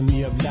se nisam ni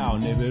javljao.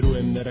 Ne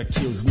verujem na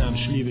rakiju, znam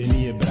šljive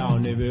nije brao.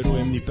 Ne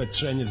verujem ni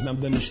pečenje,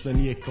 znam da ništa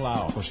nije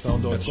klao. Pa šta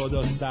on doći? Tako da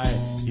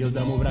ostaje, ili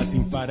da mu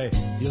vratim pare,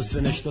 ili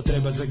se nešto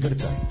treba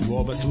zagrtati. U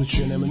oba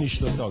slučaja nema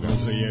ništa od toga.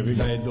 Zajebi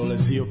da je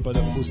dolazio pa da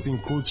pustim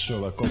kuću,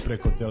 ovako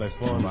preko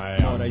telefona.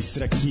 Mora i s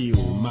rakiju,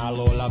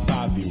 malo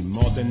labavim,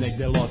 ode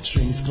negde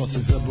ločem i skoro se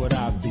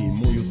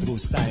zaboravim. Ujutru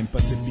ustajem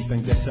pa se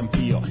pitam gde sam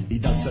pio i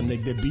da li sam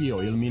negde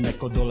bio ili mi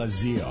neko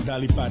dolazio. Da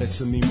li pare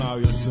sam imao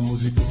ili sam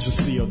muziku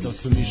čustio, da li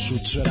sam išao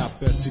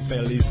čarape,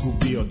 cipele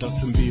izgubio, da li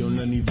sam bio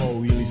na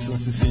nivou ili sam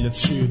se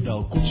seljačio, da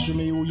li kuće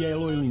me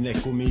ujelo ili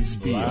neko me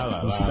izbio.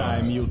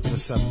 Ustajem jutro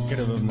sam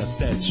krvavna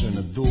teče,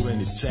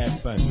 naduveni,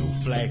 cepan,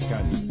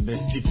 uflekan, bez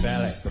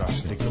cipele.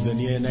 Strašno. Rekao da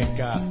nije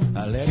neka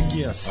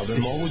alergija.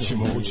 Ali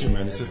moguće,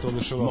 meni se to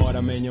dešavalo.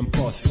 Mora menjam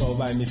posao,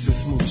 ovaj mi se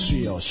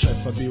smučio.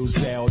 Šefa bi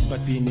uzeo od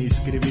patini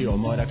iskrivio.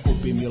 Mora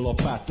kupi mi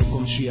lopatu,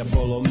 komšija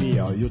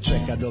polomio. Juče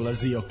kad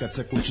dolazio, kad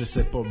sa kuće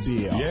se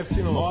pobio.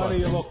 Jeftino lopatu. Mora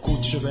i ovo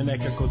kućeve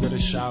nekako da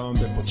rešavam,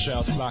 be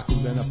počeo svakog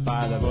da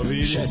napada.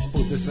 6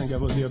 puta sam ga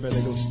vodio, be da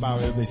ga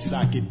uspavio, be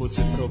svaki put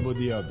se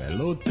probudio. Be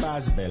lud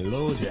pas, be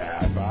lud.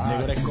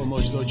 Nego rekao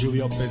možda dođu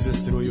i opet za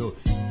struju.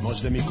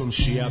 Možda mi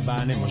komšija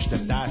bane, možda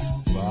tast.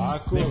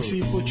 Bako. Nek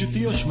si počuti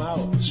još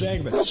malo.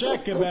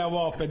 Čekaj be,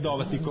 ovo opet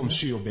dovati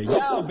komšiju be.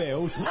 Jao be,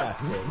 usta.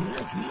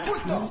 Fuj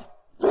to.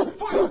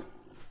 Fuj.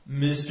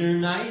 Mr.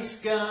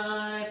 Nice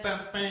Guy.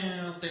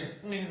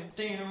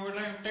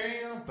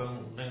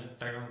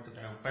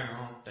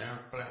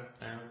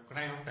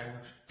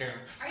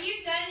 Are you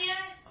done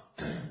yet?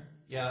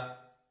 Yeah.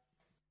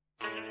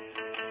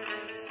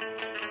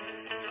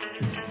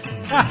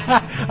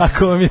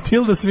 Ako vam je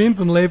Tilda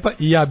Swinton lepa,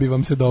 i ja bi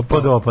vam se dopao.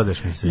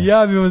 Podopadaš mi se.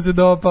 Ja bi vam se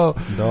dopao.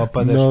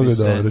 Dopadaš mnogo mi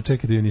se. Dobro,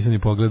 čekajte, nisam ni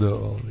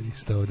pogledao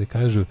šta ovde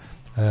kažu.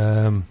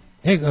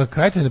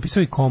 Krajton je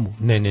napisao i Komu.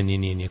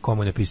 Nije.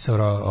 Komu je napisao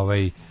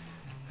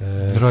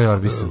Roy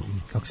Orbison.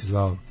 Kako se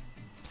zvao?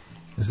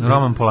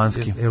 Roman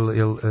Polanski.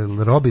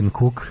 Robin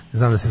Cook,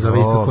 znam da se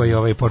zove isto koji je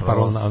ovaj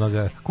portparol na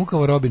onoga.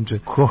 Kukavo Robinče.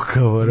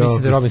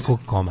 Mislim da je Robin Cook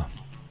Koma.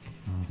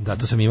 Da,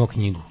 to sam imao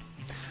knjigu.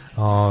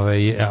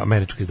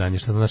 Američko izdanje,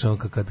 što znači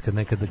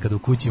kad u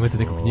kući imate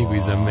neku knjigu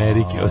iz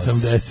Amerike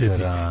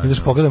 80. I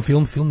daš pogledam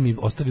film mi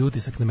ostavi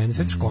utisak na mene.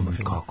 Sećaš Koma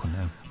film? Kako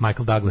ne?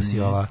 Michael Douglas i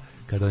ova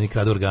kada oni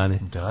kradu organe.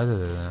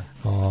 Da.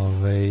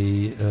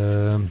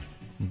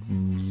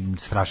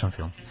 Strašan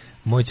film.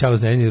 Moj čalo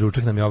zneni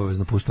ručak nam je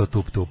obavezno puštao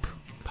Tup.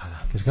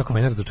 Kaže kako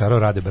mene razočarao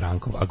Rade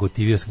Brankov, a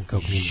gotivio sam kao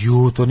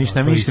klinac. To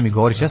ništa mi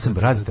govoriš. Ja sam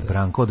Radeta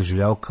Brankova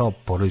doživljavao kao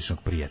porodičnog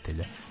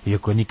prijatelja.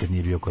 Iako nikad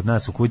nije bio kod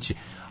nas u kući,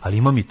 ali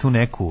ima mi tu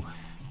neku,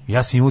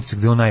 ja sam im utisak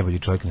da je on najbolji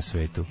čovjek na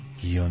svetu.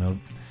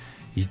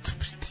 I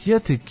ti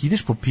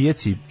ideš po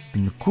pijaci,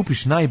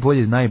 kupiš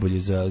najbolje za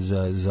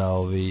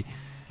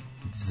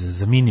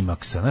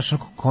Minimaxa. Znaš,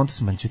 konto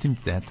sam, međutim,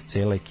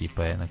 cijela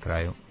ekipa je na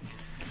kraju.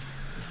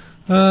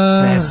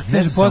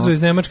 Kaže pozdrav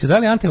iz Nemačke. Da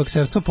li je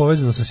antivakserstvo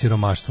povezano sa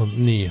siromaštvom?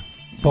 Nije.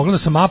 Pogledao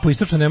sam mapu,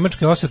 istočna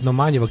Nemačka je osjetno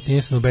manje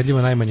vakcinisana,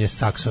 ubedljivo najmanje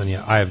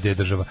Saksonija, AFD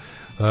država.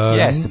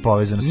 Jeste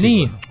povezano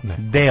sigurno.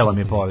 Delom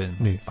je povezano.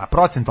 Pa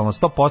procentalno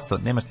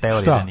 100%, nemaš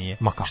teorije da nije.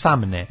 Šta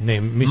me ne?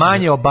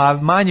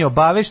 Manje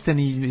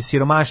obavešteni,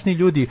 siromašni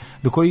ljudi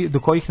do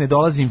kojih ne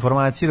dolazi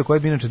informacije, do koje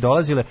bi inače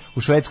dolazile,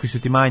 u Švedskoj su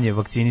ti manje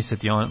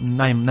vakcinisati,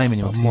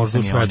 najmanje vakcinisani. Možda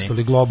u Švedskoj,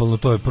 ali globalno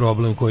to je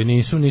problem koji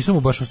nisu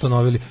mu baš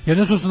ustanovili.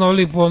 Jedno su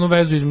ustanovili po onu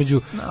vezu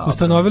između,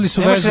 ustanovili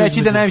su vezu. Nemaš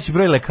reći da je najveći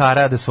broj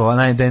lekara,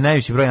 da je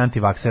najveći broj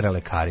antivaksera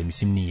lekari,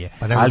 mislim nije.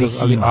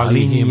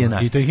 Ali nije.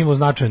 I to ih ima u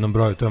značajnom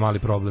broju, to je mali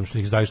problem što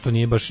ih zdaju, što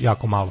nije baš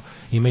jako malo.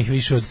 Ima ih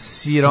više od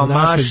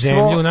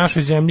siromaštvo.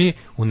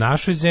 U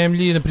našoj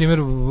zemlji, na primjer,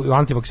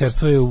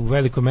 antivakserstvo je u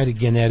velikoj meri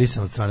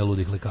generisan od strane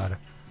ludih lekara.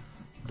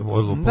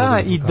 Da,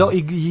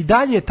 i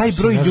dalje taj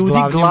broj ljudi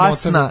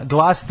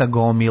glasna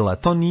gomila.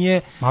 To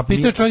nije. A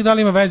pitao čovjek da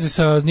li ima veze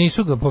sa,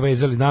 nisu ga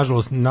povezali,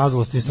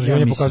 nažalost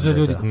istraživanje pokazuje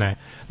ljudi. Ne.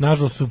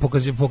 Nažalost su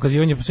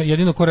pokazivanje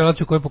jedino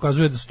korelaciju koja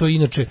pokazuje da sto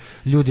inače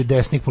ljudi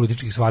desnih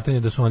političkih shvatanja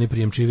da su oni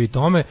prijemčivi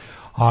tome,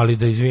 ali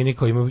da izvini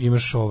kao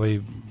imaš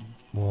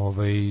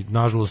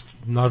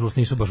nažalost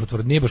nisu baš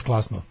utvrdili, nije baš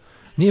klasno.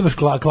 Nije baš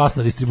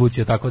klasna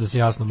distribucija, tako da se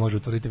jasno može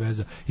utvrditi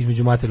veza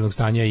između materijalnog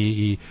stanja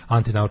i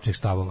antinaučnih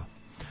stavova.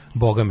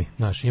 Boga mi,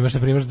 znaš, imaš na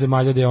primjer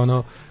zemalja gde je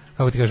ono,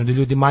 kako ti kažem, gde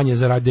ljudi manje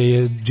zarade,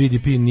 je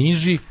GDP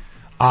niži,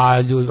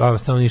 a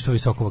stanovništvo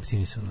visoko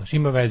vakcinisano. Znaš,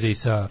 ima veze i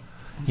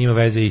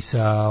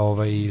sa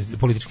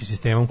političkim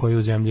sistemom koji je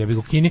u zemlji.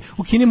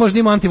 U Kini možda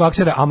ima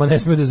antivaksere, ama ne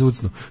smiju da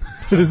zucnu.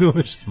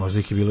 Razumeš? Možda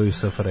ih je bilo i u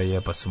SFRJ,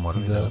 pa su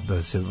morali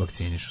da se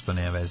vakcinišu, što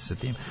nema veze sa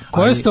tim.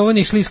 Koju ste ovo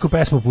nišlijsku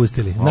pesmu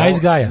pustili?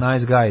 Nice Guy.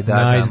 Nice Guy,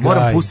 da. Nice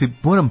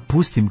Moram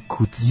pustim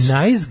kuc.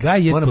 Nice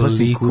Guy je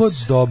toliko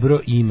dobro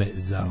ime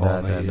za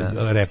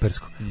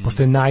repersko.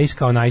 Pošto je Nice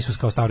kao Nisus,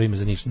 kao staro ime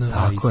za niš.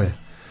 Tako je.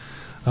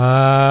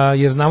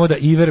 Jer znamo da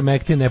Iver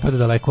Mektin ne pada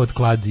daleko od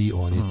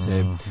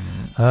kladionice.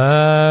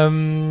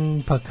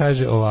 Pa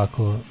kaže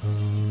ovako...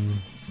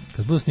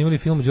 Kad budu snimali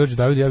film o Đorđu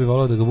Davidu, ja bih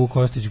volao da ga Vuk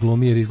Kostić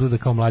glumi jer izgleda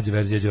kao mlađa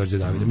verzija Đorđa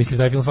Davida. Mislim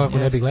da je film svakako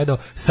ne bih gledao,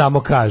 samo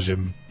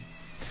kažem.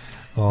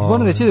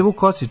 Moram reći da je Vuk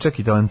Kostić čak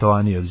i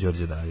talentovaniji od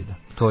Đorđa Davida.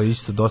 To je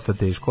isto dosta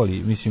teško,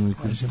 ali mislim...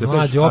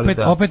 Mlađe,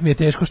 opet mi je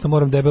teško što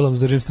moram debelom da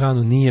držim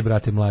stranu. Nije,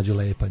 brate, Mlađo,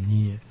 lepa,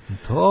 nije.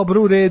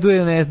 Dobro, u redu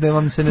je, da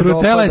vam se ne dopada.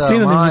 Frutela je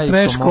sinonim za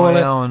trash škole.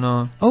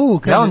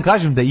 Ja vam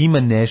kažem da ima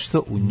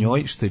nešto u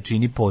njoj što je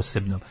čini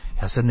posebno.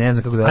 Ja sad ne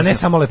znam kako da... A ne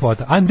samo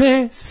lepota.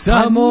 Nije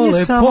samo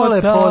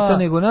lepota,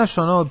 nego naš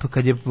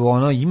kad je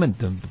ima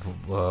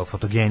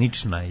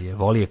fotogenična je,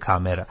 voli je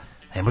kamera.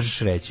 Ne možeš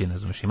reći, ne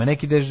znaš, ima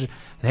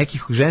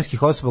nekih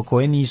ženskih osoba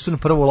koje nisu na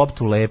prvu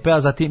loptu lepe, a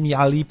zatim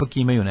ali ipak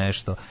imaju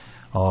nešto.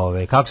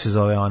 Kako se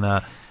zove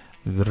ona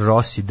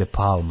Rossi de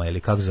Palma ili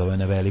kako se zove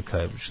ona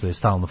velika što je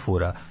stalno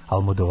fura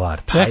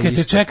Almodovar.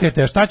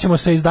 Čekajte, a šta ćemo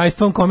sa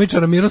izdajstvom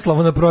komičara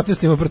Miroslava na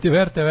protestima protiv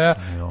RTV-a?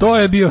 To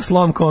je bio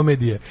slom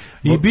komedije.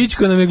 I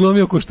Bićko nam je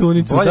glumio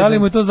Koštunicu. Da li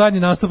mu je to zadnji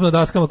nastup na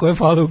daskama koje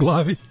fale u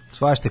glavi?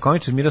 Svašte,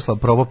 komičar Miroslav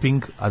probao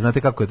Pink, a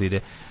znate kako to ide?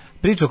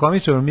 Priča o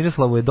komičaru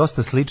Miroslavu je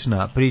dosta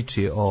slična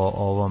priči o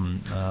ovom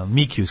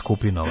Mikiju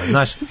Skupinovoj.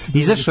 Znaš,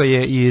 izašao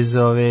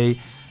je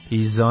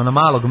iz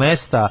malog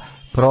mesta,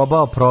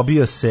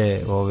 probio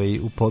se,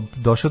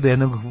 došao do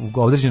jednog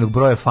određenog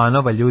broja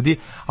fanova ljudi,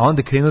 a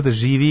onda krenuo da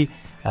živi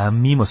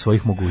mimo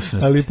svojih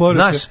mogućnosti.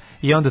 Znaš,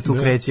 i onda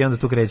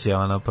tu kreće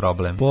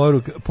problem.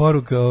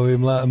 Poruka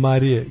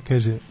Marije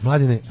kaže,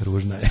 Mladine,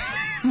 ružna je.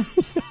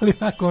 Ali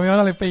ako mi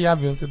ona lepe, ja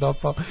bi vam se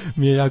dopao,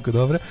 mi je jako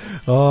dobro.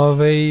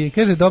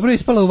 Kaže, dobro je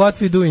ispala u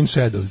What We Do in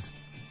Shadows.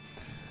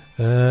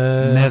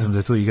 Ne znam da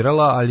je tu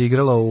igrala, ali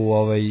igrala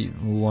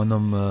u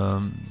onom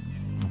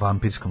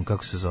vampirskom,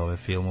 kako se zove,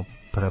 filmu,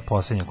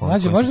 poslednjom.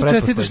 Možda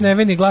čestitaš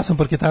nevini glasom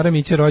parketara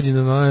Miće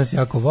rođendan, ona nas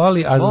jako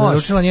voli, a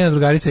naručila njena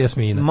drugarica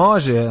Jasmina.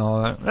 Može.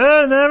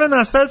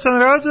 Nevena, srećan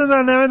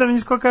rođendan, Nevena mi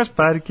iskokaš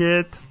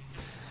parket.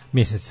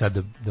 Mislim sad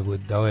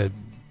da ovo je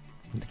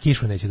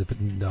kišu neće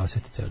da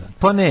osjeti ceo dan.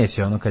 Pa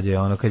neće, kad je...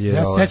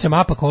 Ja se sećam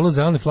Apa Kolu u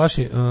zelenoj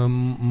flaši,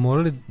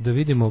 morali da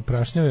vidimo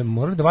prašnjave,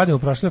 morali da vadimo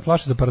prašnjave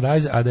flaše za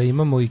paradajz, a da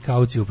imamo i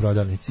kauciju u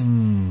prodavnici.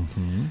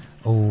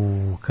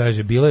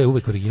 Kaže, bila je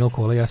uvek original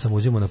kola, ja sam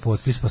uzimao na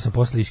potpis, pa sam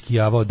posle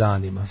iskijavao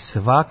danima.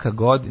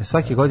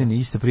 Svake godine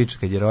ista priča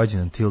kad je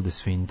rođendan Tilda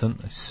Swinton,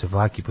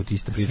 svaki put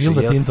ista priča.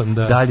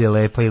 Da li je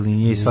lepa ili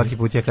nije, svaki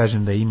put ja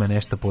kažem da ima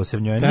nešto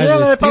posebno.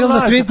 Kaže,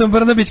 Tilda Swinton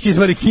Brnabićki iz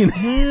Varikine.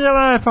 Nije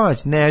lepa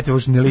mać. Ne, to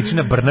ne liči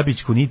na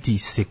Brnabićku niti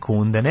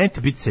sekunde, ne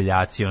biti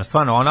seljaci,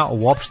 stvarno ona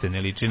uopšte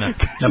ne liči na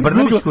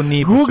Brnabićku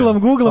ni.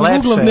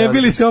 Googlam, ne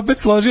bi li se opet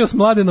složio s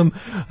Mladenom,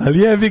 ali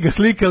jebi ga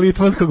slika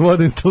litvanskog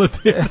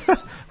vodoinstalatera.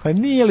 Pa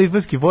nije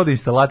litvanski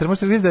vodoinstalater,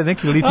 možete reći da je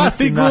neki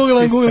litvanski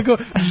nacista. Googlam,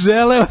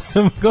 želeo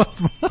sam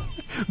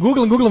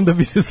Googlam da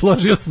bi se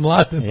složio s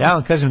Mladenom. Ja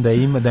vam kažem da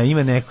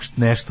ima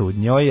nešto u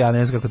njoj, ja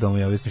ne znam kako da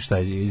mu objasnim šta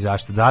je i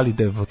zašto. Da li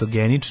da je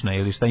fotogenična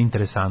ili šta je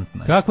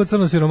interesantna. Kako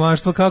crno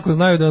siromaštvo, kako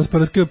znaju da nas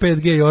prskaju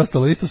 5G i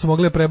ostalo. Isto su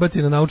mogli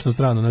prebaciti na naučnu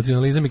stranu.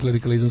 Nacionalizam i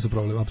klerikalizam su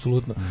problem,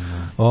 apsolutno.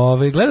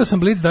 Gledao sam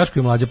Blic, Daško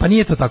i Mlađa, pa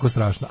nije to tako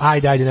strašno.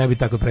 Ajde, ne bi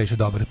tako previše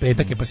dobar.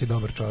 Petak je pa si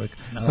dobar čovjek.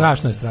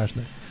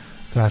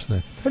 Strašno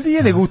je. Pa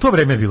nije, nego u to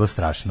vreme je bilo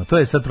strašno. To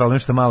je sad problem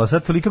što malo.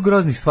 Sad toliko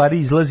groznih stvari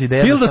izlazi da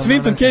je... Tilda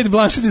Swinton, Kate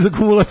Blanchett iz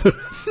akumulatora.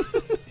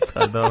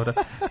 Pa dobro.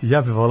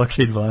 Ja bih volao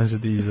Kate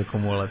Blanchett iz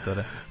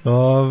akumulatora.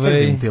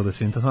 Tilda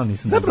Swinton,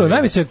 nisam... Zapravo,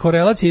 najveća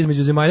korelacija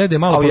između zemalja da je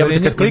malo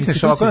poverenje... Kad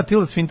klikneš ovako na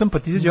Tilda Swinton, pa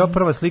ti izađe ova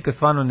prva slika,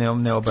 stvarno ne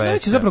obaveća.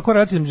 Najveća zapravo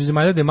korelacija između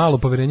zemalja da je malo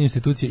poverenje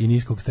institucije i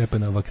niskog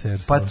stepena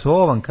vakserstva. Pa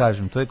to vam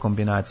kažem, to je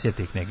kombinacija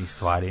tih nekih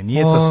stvari.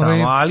 Nije to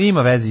samo, ali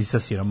ima veze i sa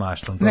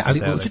siromaštvom. Ne, ali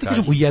hoću ti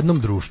kažem, u jednom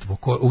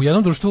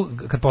društvu,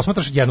 kad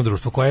posmatraš jedno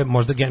društvo koje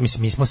možda,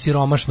 mislim, mi smo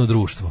siromašno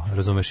društvo,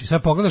 razumeš? I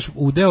sad pogledaš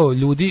udeo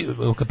ljudi,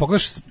 kad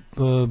pogledaš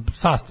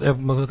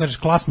da kažeš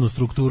klasnu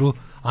strukturu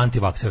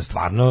antivaksera,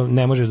 stvarno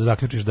ne možeš da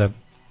zaključiš da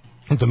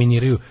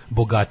dominiraju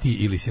bogatiji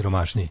ili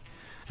siromašniji.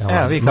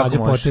 Mlađe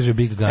poteže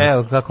Big Guns.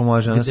 Evo kako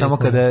može, samo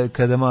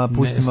kada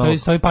pustimo...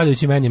 Stoji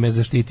paljući meni, me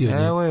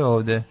zaštitio. Evo je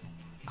ovde.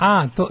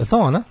 A, to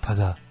ona? Pa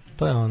da.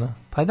 To je ona.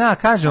 Pa da,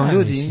 kažem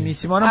ljudi,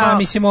 mislim, ona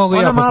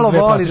malo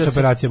voli da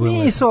se...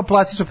 Nisu ovo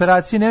plastične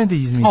operacije, nemoj da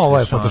izmišljaš. Ovo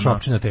je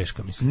photoshopčina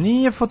teška, mislim.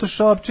 Nije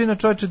photoshopčina,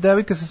 čovječe,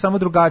 devojka se samo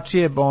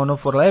drugačije,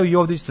 evo i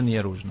ovdje isto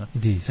nije ružna.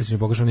 Sad ću mi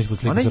pogledati nisku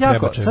sliku sa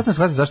prebačajem. Sad sam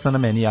shvatio zašto ona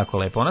meni jako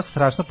lepa. Ona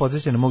strašno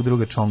podsjeća na mog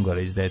druga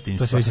Čongora iz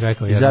detinjstva. To si već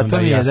rekao, ja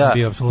sam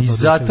bio apsolutno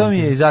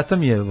oduševljen. I zato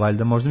mi je,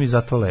 valjda, možda mi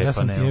zato lepa. Ja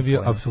sam time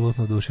bio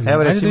apsolutno oduševljen.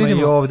 Evo recimo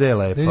i ovdje je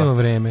lepa. Da vidimo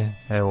vreme.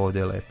 Evo ovdje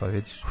je lepa,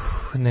 vidiš.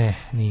 Ne,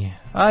 nije.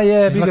 A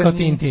je, izgleda kao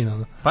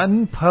Tintin.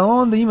 Pa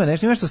onda ima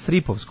nešto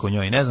stripovsko u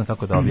njoj, ne znam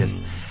kako da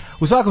objasnim.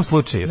 U svakom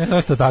slučaju. Ne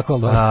znam što tako,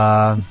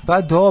 ali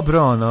pa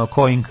dobro, ono,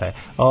 koinka je.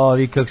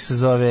 Ovi, kako se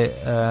zove,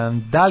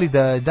 da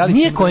li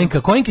nije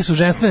koinka, koinke su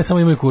ženstvene, samo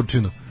imaju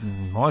kurčinu.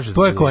 Može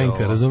to je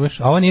koinka, razumeš?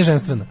 A ova nije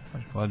ženstvena.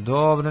 Pa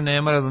dobro,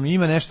 ne mora,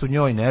 ima nešto u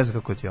njoj, ne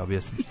znam kako ti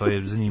objasnim, što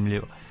je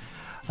zanimljivo.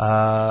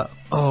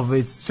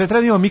 Sve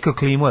treba imamo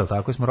mikroklimu, je li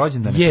tako? Smo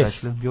rođendane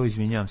prešli. Jo,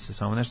 izvinjavam se,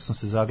 samo nešto sam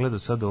se zagledao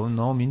sad u ovom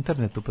novom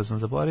internetu, pa sam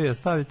zaboravio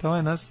staviti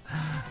ovaj nas,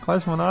 koji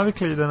smo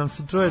navikli da nam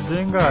se čuje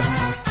dženga.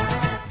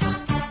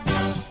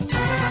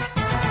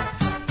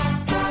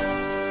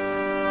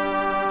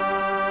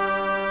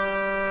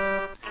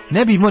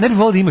 Ne bi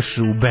volio da imaš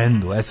u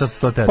bendu, sad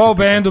to te... Pa u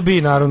bendu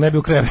bi, naravno, ne bi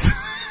u krevetu.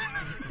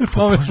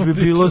 To bi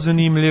bilo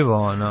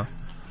zanimljivo, ono.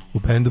 U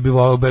bendu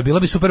bila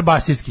bi super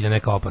basistkinja,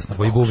 neka opasna,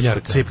 i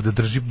bubnjarka. Cep da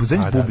drži,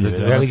 zadnji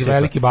bubnjevi.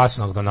 Veliki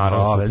basnog, da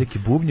naravno. Veliki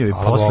bubnjevi,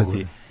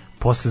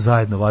 posle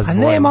zajedno vas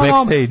dvoje,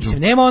 backstage-u.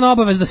 Nema ona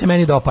obavez da se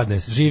meni dopadne.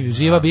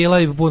 Živa bila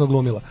i puno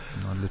glumila.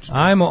 Odlično.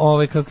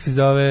 Ajmo, kako se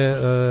zove,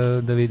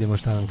 da vidimo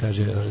šta nam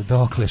kaže.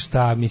 Dokle,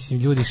 šta, mislim,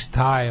 ljudi,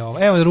 šta je ovo?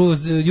 Evo,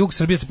 jug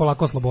Srbije se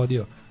polako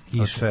oslobodio.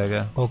 Od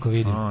čega? Koliko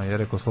vidim. Ja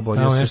rekao,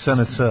 oslobodio se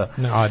SNS. Da.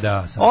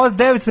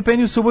 9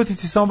 stepeni u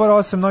Subotici, Sombor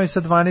 8, Novi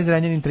Sad 12,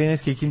 Zrenjanin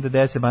 13, Kikinda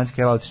 10, Banjska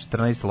Karlovac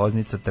 14,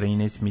 Loznica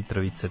 13,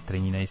 Mitrovica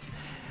 13.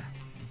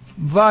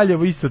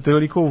 Valjevo isto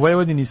toliko, u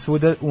Vojvodini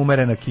svuda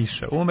umerena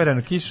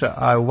kiša,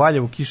 a u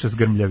Valjevu kiša s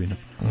grmljavinom.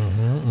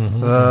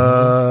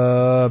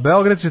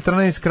 Beograd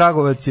 14,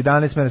 Kragovac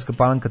 11, Smederevska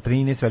Palanka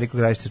 13, Veliko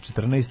Gradište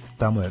 14,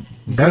 tamo je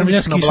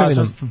grmlja s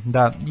kišavinom.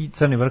 Da, i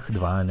Crni Vrh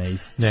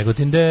 12.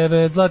 Negotin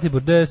 9,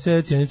 Zlatibor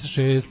 10, Sjenica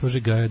 6,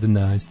 Požega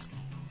 11.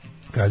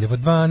 Kraljevo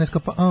 12,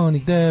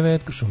 Kopaonik 9,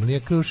 Kuršumlija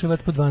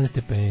Kruševac po 12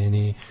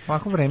 stepeni.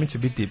 Ovako vreme će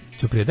biti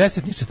Ćuprija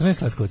 10, Niš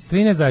 14, Leskovac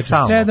 13, Zaječar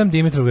 7,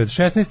 Dimitrovgrad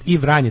 16 i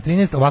Vranje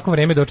 13, ovako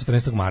vreme do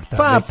 14. marta.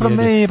 Pa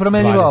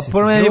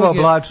promenljiva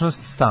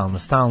oblačnost, stalno.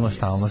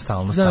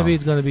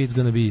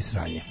 Gonna be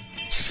sranje.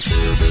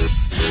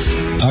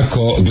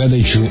 Ako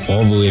gledajući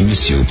ovu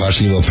emisiju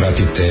pažljivo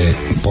pratite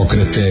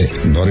pokrete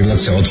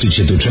borilaca,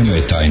 otkrićete u čemu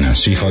je tajna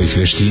svih ovih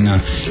veština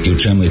i u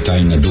čemu je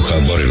tajna duha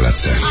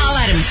borilaca.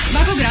 Alarm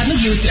svakog radnog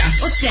jutra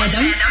od 7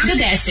 do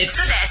 10.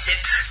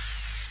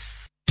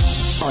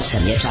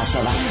 8 je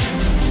časova.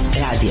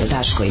 Radio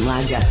Daško i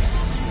Mlađa.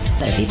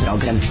 Prvi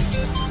program.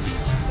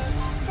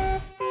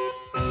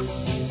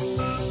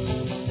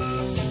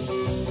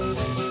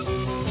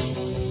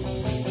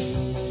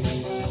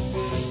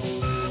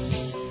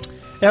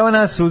 Evo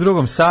nas u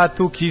drugom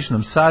satu,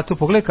 kišnom satu.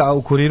 Pogledaj kao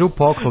u Kuriru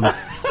poklon,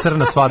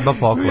 crna svadba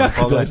poklon.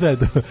 Šta je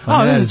to?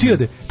 Ne znam,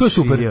 čijode. To je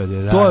super.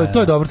 To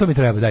je dobro, to mi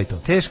treba, daj to.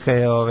 Teška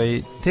je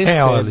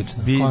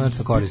odlično,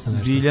 konačno korisno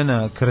nešto.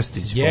 Biljana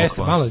Krstić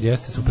poklon. Malo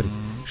jeste, super.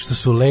 Što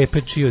su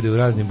lepe čijode u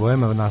raznim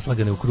bojama,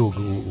 naslagane u krug,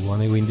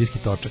 u indijski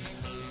točak.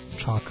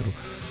 Čakru.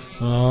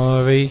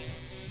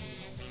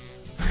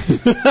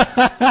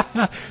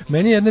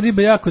 Meni je jedna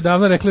riba jako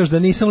davno rekla još da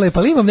nisam lepa,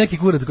 ali imam neki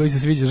kurac koji se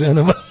sviđa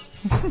ženama.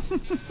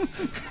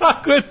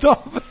 Kako je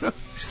dobro.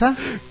 Šta?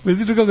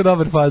 Misliš kako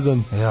dobar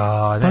fazon?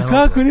 Ja, pa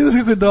kako, nije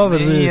kako je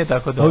dobar. Nije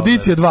tako dobar.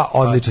 Audicija 2,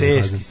 odličan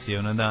fazon. Teški si,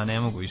 ne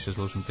mogu više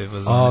slušam te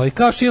fazone.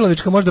 Kao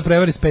Šilovička može da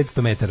prevari s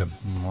 500 metara.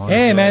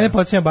 Mene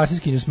podsjeća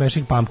basiskinju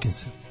Smashing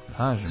Pumpkins.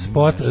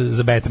 Spot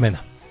za Batmana.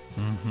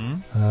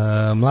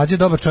 Mlađe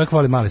dobar čovjek,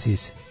 voli male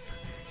sise.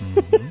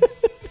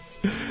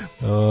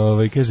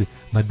 Kaže,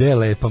 ma de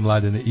lepa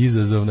Mladene,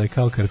 izazovna je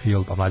kao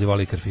karfiol. Pa Mlađe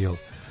voli karfiol.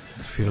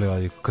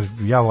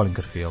 Ja volim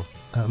karfiol.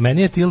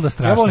 Meni je Tilda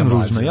strašna.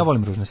 Ja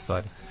volim ružne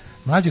stvari.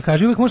 Mlađe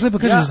kaže, uvijek možeš lepo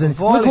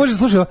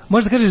kažeš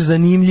možda kažeš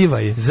zanimljiva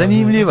je.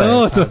 Zanimljiva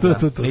je.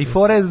 To. I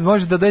fore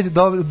može da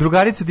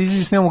drugarica da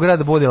izađe s njom u grad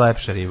da bude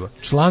lepša riba.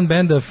 Član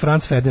benda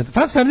Franz Ferdinand.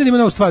 Franz Ferdinand ima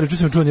novu stvar, čuo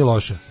sam čuo nije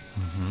loše.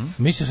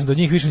 Mislio sam da od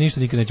njih više ništa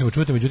nikad nećemo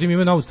čuti, međutim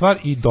ima novu stvar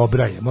i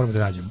dobra je, moramo da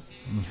nađemo.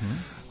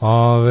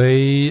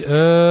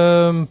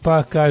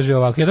 Pa kaže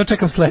ovako, ja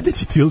dočekam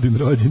sledeći Tildin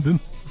rođendan.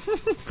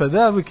 Pa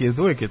da,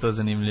 uvijek je to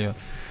zanimljivo.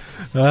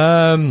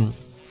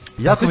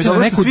 Jako mi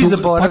dobro što svi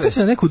zaborave. Podsjeća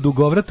na neku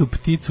dugovratu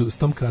pticu s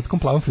tom kratkom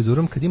plavom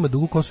frizurom, kad ima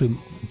dugu kosu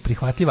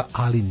prihvatljiva,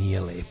 ali nije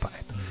lepa.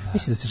 Eto.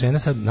 Mislim da se žena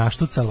sad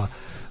naštucala,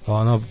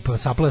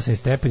 saplala se iz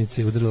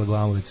stepenice i udarila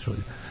glavom u lice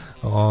šulju.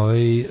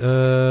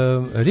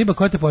 Riba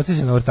koja te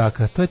podsjeća na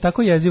ortaka, to je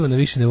tako jezivo na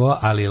više nivoa,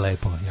 ali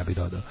lepo, ja bih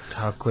dodao.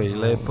 Tako je,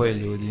 lepo je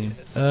ljudi.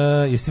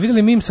 Jeste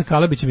vidjeli mim sa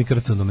Kalabićem i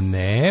Krcunom?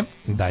 Ne,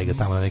 daj ga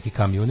tamo na neki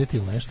community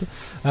ili nešto.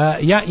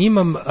 Ja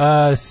imam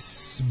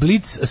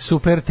Blitz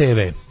Super TV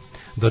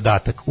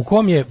dodatak, u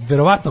kom je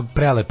verovatno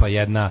prelepa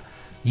jedna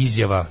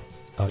izjava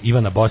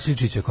Ivana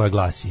Bosličića koja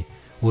glasi: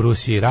 u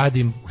Rusiji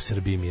radim, u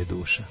Srbiji mi je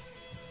duša.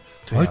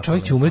 Ovaj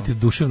čovjek će umreti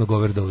duševnog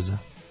overdoza.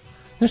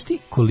 Znaš ti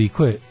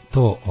koliko je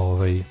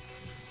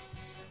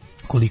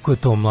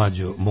to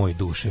mlađo moj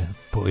duše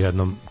po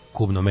jednom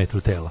kubnom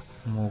metru tela?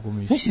 Mogu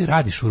misliti. Znaš ti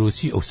radiš u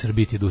Rusiji, a u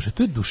Srbiji ti je duša.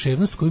 To je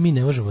duševnost koju mi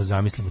ne možemo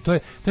zamisliti.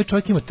 Taj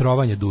čovjek ima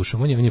trovanje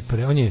dušom.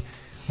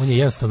 On je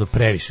jednostavno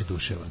previše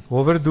duševan.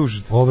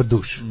 Overdušed.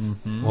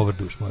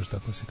 Overduš, može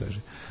tako se kaže.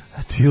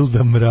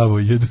 Tilda Mravo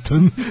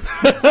Jedton.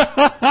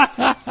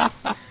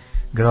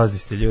 Grozdi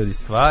ste ljudi,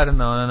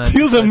 stvarno.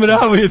 Tilda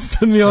Mravo je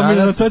to mi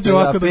omiljeno, sad ću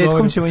ovako da govorim.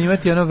 Petkom ćemo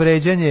imati ono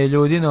vređanje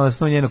ljudi na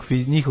osnovu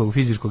njihovog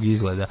fizičkog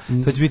izgleda.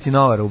 To će biti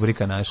nova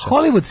rubrika naša.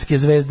 Hollywoodske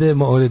zvezde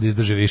moraju da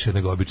izdrže više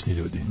nego obični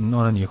ljudi.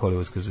 Ona nije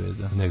hollywoodska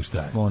zvezda. Nego šta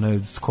je? Ona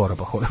je skoro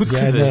pa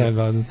hollywoodska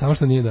zvezda. Ne, samo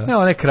što nije da. Ne,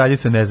 ona je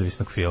kraljica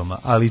nezavisnog filma,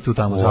 ali tu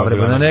tamo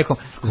zavreba na nekom,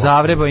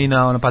 zavreba i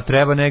na ono, pa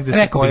treba negde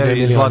se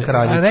pojavi zla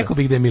kraljica. A rekao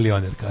bih da je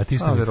milionerka, a ti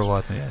što misliš?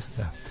 Verovatno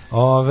jeste.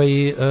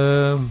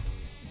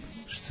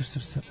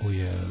 Šta?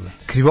 Ujele.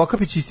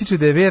 Krivokapić ističe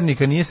da je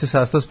vernika, nije se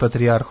sastao s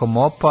patrijarhom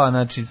opa,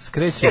 znači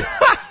skreće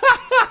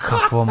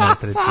kakvo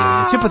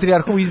maltretiranje. Sve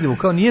patrijarhovu izlivu,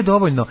 kao nije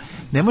dovoljno,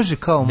 ne može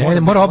kao...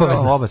 Ne, mora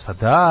obavezno. Pa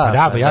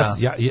da.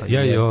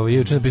 Ja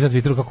juče napisao na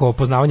Twitteru kako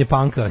poznavanje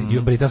panka i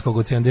britanskog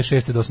od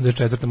 76. do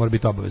 84. mora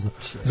biti obavezno.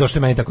 Zašto se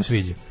meni tako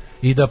sviđa.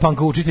 I da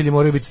panka učitelji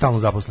moraju biti stalno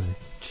zaposleni.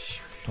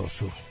 To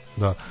su...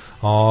 Da.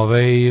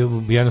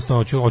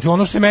 Jednostavno hoću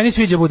ono što se meni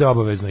sviđa bude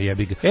obavezno,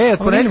 jebi ga. Od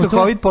ponedjeljka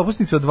COVID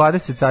popusnica od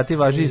 20 sati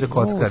važi i za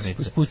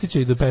kockarnice.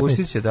 Spustiće i do 15.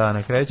 Spustiće, da,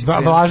 na kraju će.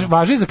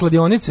 Važi za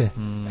kladionice.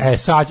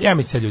 Sad,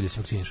 mi se ljudi se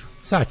vakcinišu.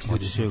 Sad će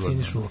ljudi se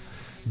vakcinišu.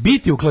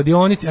 Biti u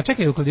kladionici, a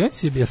čekaj, u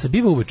kladionici se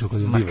biva uveče u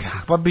kladionici.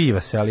 Pa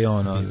biva se, ali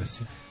ono. Biva se.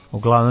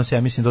 Uglavnom se,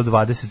 ja mislim, do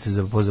 20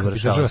 se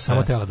pozavršava. Država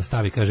samo tela da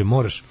stavi, kaže,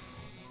 moraš.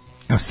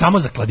 Samo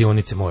za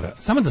kladionice mora.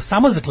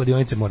 Samo za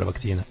kladionice mora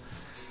vakcina.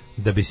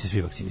 Da bi se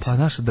svi vakcinisali.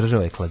 Pa naša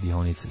država je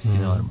kladionica,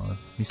 normalno.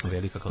 Mi smo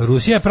velika kladionica.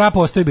 Rusija je prava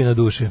postojbina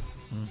duše.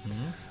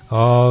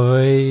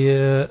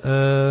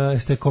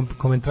 Ste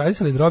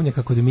komentarisali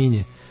Drobnjaka kod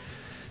Minje.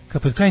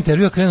 Kad pred kraj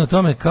intervjua krenu o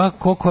tome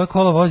koje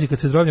kola vozi kad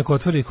se Drobnjak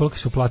otvori i kolike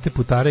su plate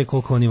putara i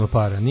koliko on ima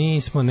para.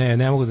 Nismo,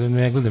 ne mogu da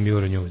ne gledam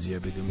Euronews,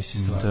 jebi ga,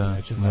 mislim stvarno.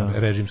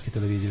 Režimske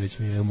televizije već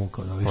mi je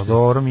umukao. Pa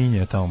dobro,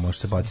 Minje, tamo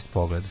možete baciti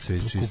pogled, sve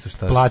čisto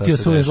šta. Platio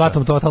svojim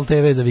zlatom Total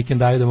TV za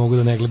vikendaju da mogu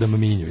da ne gledam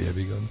Minju,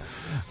 jebi ga.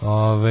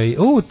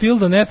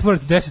 Tilda net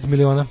worth 10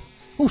 miliona.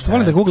 Što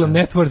volim da googlam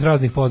net worth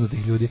raznih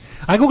poznatih ljudi.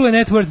 A google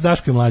net worth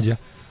Daško i Mlađa.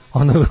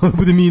 Ono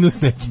bude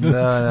minus neki.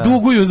 Da.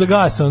 Duguju za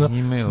gas,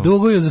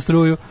 duguju za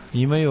struju.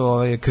 Imaju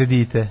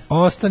kredite.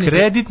 Ostani.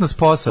 Kreditno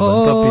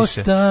sposoban, to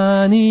piše.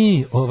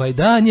 Ostani, ovaj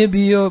dan je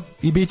bio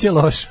i bit će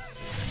loš.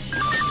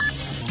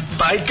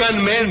 Bajkan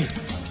men,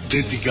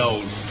 gde ti ga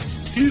on?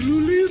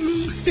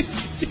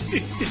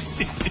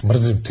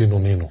 Mrzim Tinu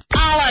Ninu.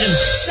 Alarm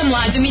sa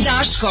Mlađom i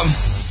Daškom.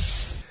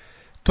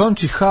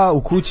 Tonči H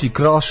u kući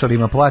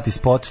krošarima plati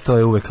spot, to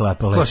je uvek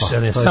lepo.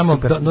 Košare, samo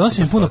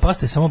donosim puno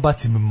paste, samo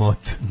bacim mot.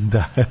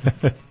 Da.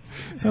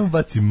 Samo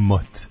bacim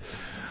mot.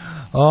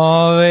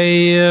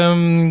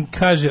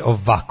 Kaže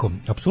ovako,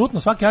 apsolutno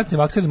svaki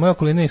antivakser iz moje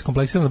okoline je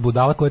iskompleksirana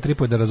budala koja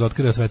tripuje da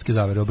razotkriva svetske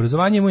zavere.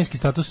 Obrazovanje i imunski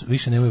status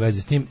više nemaju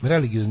veze s tim,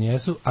 religiozni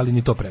jesu, ali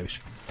ni to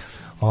previše.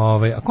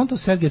 A konto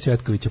Sergeja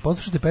Cvetkovića,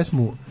 poslušajte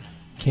pesmu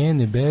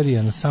Kene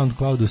Berija na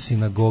SoundCloudu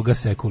Sinagoga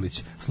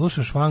Sekulić.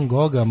 Slušaš Van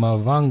Goga, ma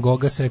Van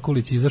Goga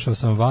Sekulić, izašao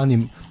sam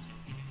vanim,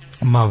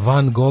 ma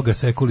Van Goga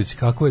Sekulić,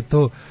 kako je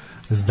to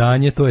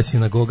zdanje, to je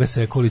Sinagoga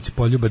Sekulić,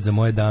 poljubac za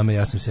moje dame,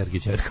 ja sam Sergej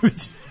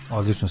Cvetković.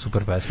 Odlično,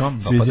 super pesma.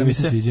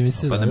 Sviđa mi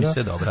se, dobra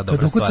stvar.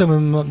 Kad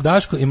ukucam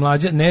Daško i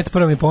Mlađa, net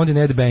prvo mi ponudi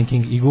net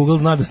banking i Google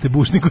zna da ste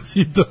bušnik u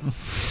sito.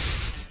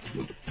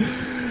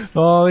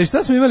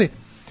 Šta smo imali?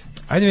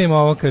 Ajde vidimo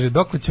ovo, kaže,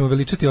 dok ćemo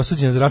veličati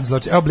osuđenje za ratni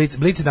zločin. Evo,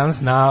 Blic je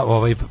danas na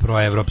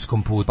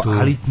proevropskom putu. Pa,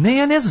 ali ne,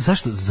 ja ne znam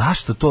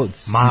zašto to...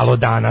 Malo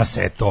danas,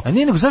 eto. A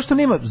nije, nego zašto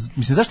nema,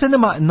 mislim, zašto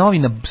jedna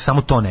novina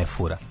samo to ne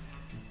fura?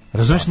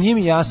 Razumiješ, nije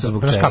mi jasno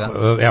zbog čega.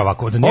 Evo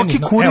ovako,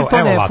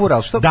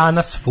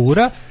 danas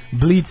fura,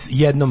 Blic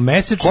jednom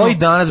mesečno. Koji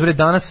danas, bre,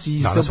 danas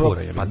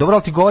fura. Pa dobro,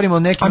 ali ti govorimo o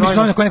nekim... A misliš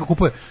ono neko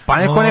kupuje? Pa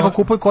neko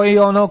kupuje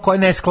koji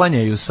ne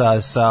sklanjaju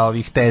sa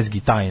ovih tezgi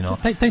tajno.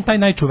 Taj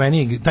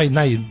najčuveniji,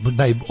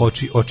 taj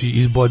oči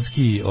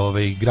izbodski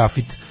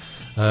grafit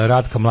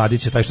Ratka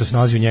Mladića, taj što se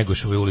nalazi u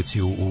Njegoševoj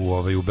ulici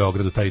u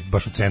Beogradu, taj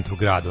baš u centru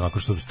grada, onako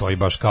što stoji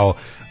baš kao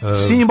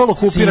simbol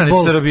okupirane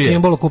Srbije.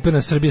 Simbol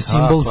okupirane Srbije,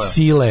 simbol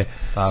sile,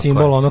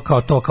 simbol ono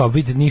kao to, kao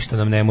vidite, ništa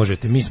nam ne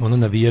možete. Mi smo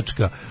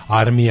navijačka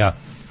armija,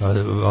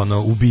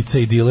 ubica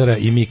i dilera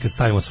i mi kad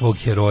stavimo svog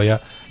heroja,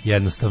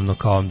 jednostavno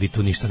kao vi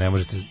tu ništa ne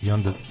možete. I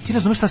onda ti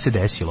razumeš šta se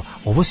desilo?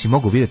 Ovo si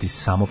mogu vidjeti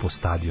samo po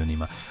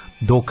stadionima.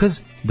 Dokaz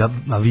da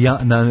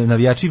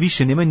navijači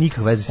više nemaju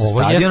nikakve veze sa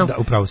stadionom.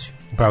 Upravo si.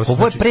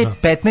 Ovo je pre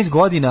 15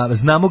 godina,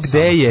 znamo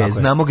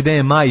gde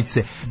je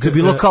majice, to je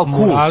bilo kao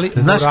cool,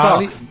 znaš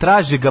kao,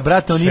 traže ga,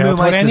 brate, oni imaju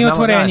majice,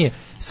 otvorenije.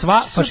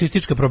 Sva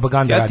fašistička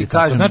propaganda radi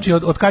tako. Znači,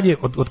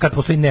 od kad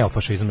postoji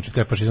neofašizam, znači od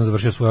kad je fašizam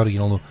završio svoju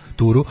originalnu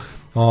turu,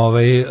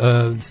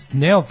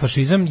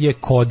 neofašizam je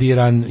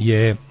kodiran,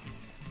 je...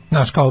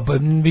 Znaš, kao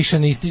više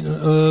ne isti,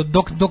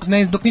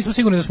 dok nismo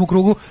sigurni da smo u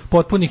krugu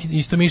potpunih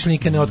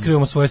istomišljenika, ne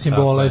otkrivamo svoje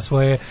simbole,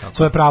 svoje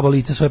pravo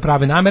lice, svoje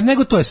prave namere,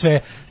 nego to je sve,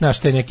 znaš,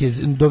 te neke,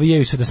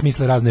 dovijaju se da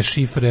smisle razne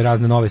šifre,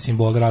 razne nove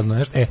simbole, razno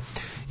nešto,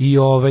 i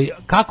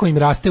kako im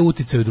raste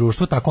uticaj u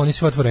društvu, tako oni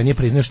sve otvorenije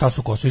priznaju šta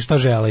su, ko su i šta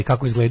žele i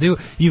kako izgledaju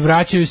i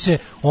vraćaju se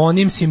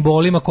onim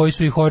simbolima koji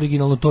su ih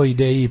originalno toj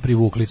ideji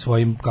privukli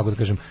svojim, kako da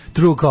kažem,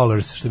 true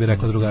colors, što bi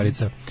rekla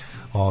drugarica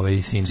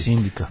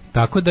Sindika.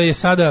 Tako da je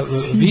sada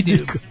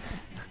vidi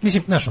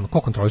mislim, znaš,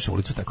 ko kontroliše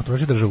ulicu, taj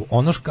kontroliše državu.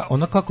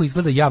 Ono kako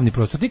izgleda javni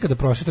prostor, ti kada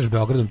prošetaš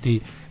Beogradom, ti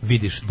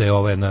vidiš da je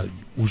ovo jedna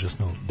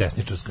užasno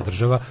desničarska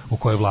država u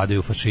kojoj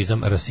vladaju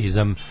fašizam,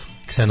 rasizam,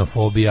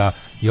 ksenofobija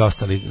i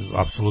ostali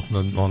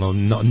apsolutno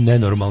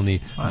nenormalni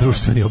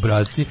društveni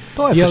obrazci.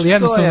 To je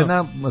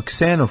jedna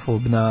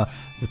ksenofobna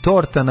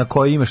torta na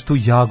kojoj imaš tu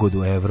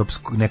jagodu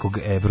nekog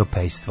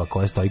evropejstva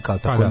koja stoji kao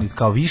tako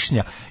kao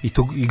višnja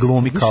i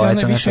glumi kao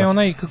eto više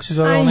onaj kako se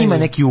zove ima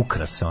neki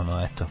ukras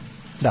eto.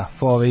 Da,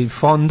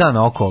 fondan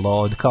okolo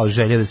od kao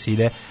želje da se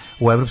ide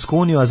u Evropsku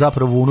uniju, a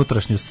zapravo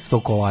unutrašnjost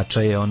tog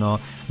kolača je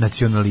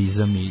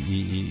nacionalizam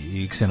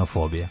i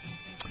ksenofobija.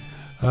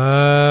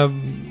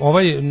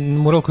 Ovaj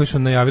mural koji su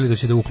najavili da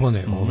će da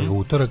uklone ovaj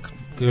utorak,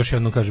 još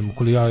jednom kažem,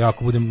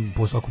 ako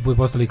bude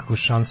postala ikakva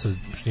šansa,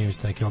 što imam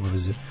neke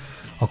obaveze,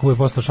 ako bude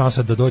postala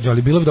šansa da dođe,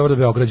 ali bilo bi dobro da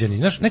Beograđani,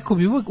 znaš, nekako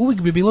bi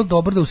uvijek bi bilo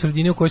dobro da u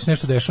sredini u kojoj se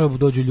nešto dešava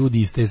dođu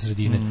ljudi iz te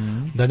sredine,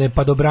 da ne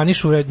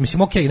padobranišu,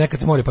 mislim, okej, nekad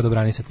se mora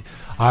padobranisati,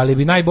 ali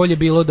bi najbolje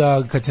bilo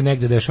da kad se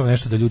negde dešava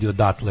nešto da ljudi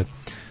odatle,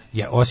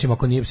 osim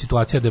ako nije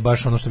situacija da je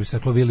baš ono što bi se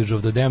reklo village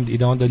of the damned i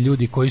da onda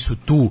ljudi koji su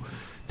tu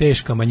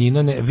teška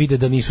manjina ne vide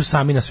da nisu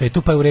sami na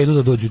svetu, pa je u redu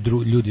da dođu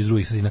ljudi iz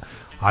drugih sredina.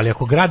 Ali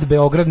ako grad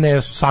Beograd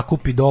ne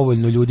sakupi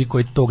dovoljno ljudi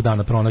koji tog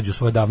dana pronađu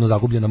svoje davno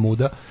zagubljena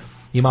muda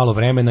i malo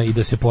vremena i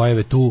da se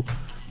pojave tu,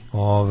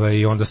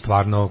 i onda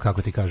stvarno,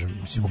 kako ti kažem,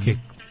 mislim, okej,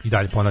 i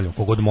dalje ponavljam,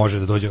 kogod može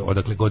da dođe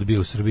odakle god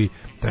bio u Srbiji,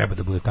 treba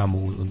da bude tamo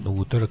u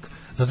utorak,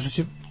 zato što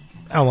će,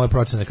 evo moje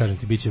procene, kažem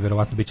ti,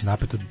 verovatno biće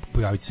napeto,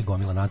 pojavit će se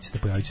gomila nacista,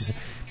 pojavit će se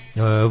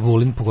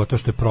Vulin, pogotovo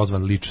što je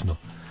prozvan lično,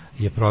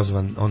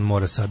 on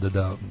mora sada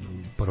da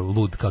prvo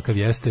lud kakav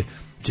jeste,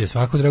 će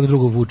svako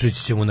drugo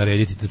Vučić će mu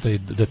narediti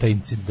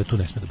da tu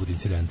ne sme da bude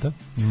incidenta.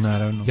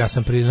 Naravno. Ja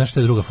sam znaš što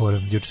je druga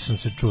fora, juče sam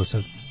se čuo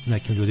sa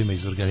nekim ljudima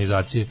iz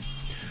organizacije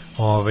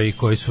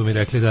koji su mi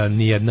rekli da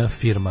nijedna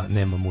firma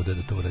nema muda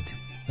da to uradi.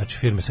 Znači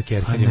firme sa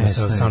kerherima,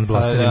 sa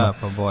sandblasterima,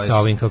 sa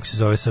ovim, kako se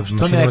zove, sa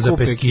mašinama za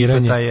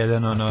peskiranje.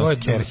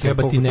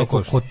 Treba ti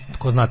neko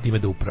ko zna time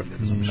da upravlja.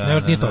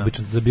 Nije to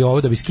obično.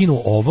 Da bi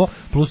skinuo ovo,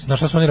 plus, na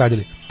šta su oni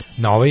radili?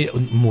 Na ovaj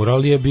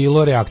mural je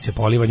bilo reakcija,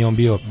 polivanje, on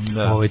bio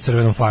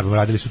crvenom farbom,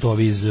 radili su to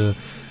ovi iz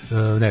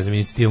ne znam,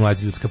 inicijativa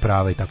Mladja ljudska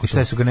prava i tako. I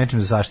šta su ga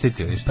nečim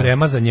zaštitili?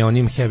 Premazanje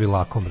onim heavy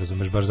lakom,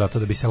 razumeš, baš zato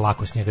da bi se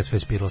lako s njega sve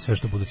spiralo, sve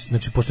što budući.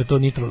 Znači, pošto je to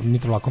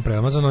nitro lakom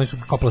premazano, oni su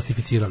kao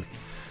plastificirali.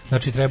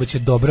 Znači, treba će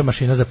dobra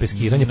mašina za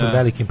peskiranje pod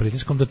velikim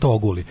pritiskom da to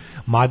oguli.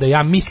 Mada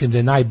ja mislim da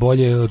je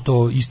najbolje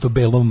to isto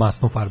belom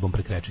masnom farbom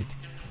prekrečiti.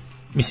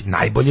 Mislim,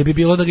 najbolje bi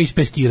bilo da ga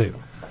ispeskiraju.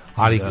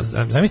 Ali,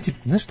 zamisli,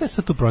 znaš šta je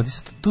sad tu problem?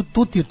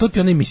 Tu ti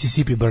onaj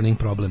Mississippi burning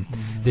problem.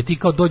 Gde ti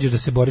kao dođeš da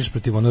se boriš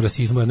protiv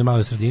rasizmu u jednoj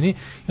maloj sredini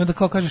i onda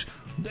kao kažeš,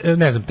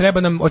 ne znam,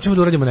 treba nam, hoćemo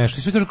da uradimo nešto.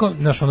 I svi kažu kao,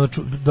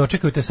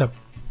 dočekajte sa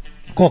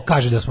ko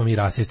kaže da smo mi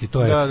rasisti,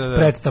 to je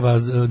predstava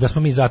da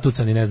smo mi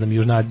zatucani, ne znam,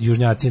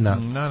 južnjaci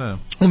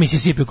u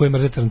Mississippi koji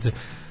mrze crnce.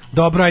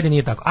 Dobro, ajde,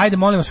 nije tako. Ajde,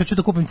 molim vas, hoću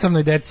da kupim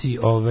crnoj deci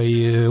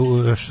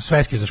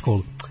sveske za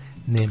školu.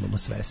 Nemamo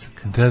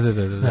svesak.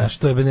 Znaš,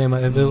 to je nema.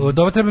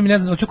 Dobro, treba mi, ne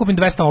znam, hoću kupim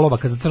 200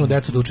 olovaka za crnu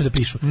decu da uče da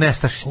pišu.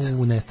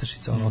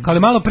 Nestašica. Ali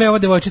malo pre ova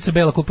devojčica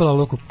bela kupila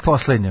olovku.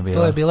 Poslednja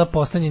bila. To je bila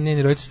poslednja,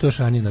 njeni roditelji su to još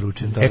ranije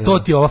naručili. To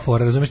ti je ova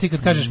fora, razumeš, ti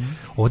kad kažeš,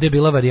 ovdje je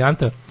bila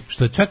varijanta,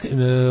 što je čak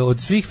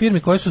od svih firmi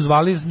koje su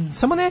zvali,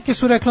 samo neke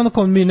su rekli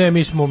onako,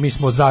 mi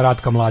smo za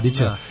Ratka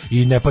Mladića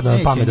i ne pada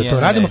nam pamet da to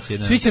radimo.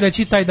 Svi će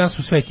reći, taj dan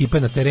su sve ekipe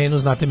na terenu,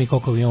 znate mi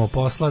koliko imamo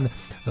posla,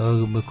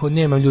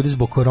 nemam ljudi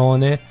zbog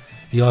korone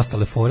i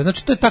ostale fore.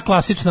 Znači, to je ta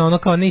klasična, ono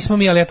kao, nismo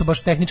mi, ali eto,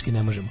 baš tehnički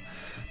ne možemo.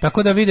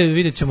 Tako da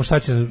vidjet ćemo šta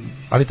će,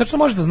 ali tačno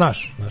može da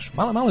znaš,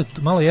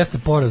 malo jeste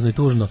porazno i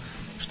tužno,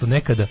 što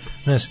nekada,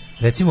 znaš,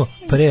 recimo,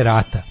 pre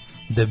rata,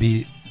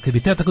 kad bi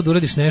teo tako da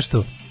uradiš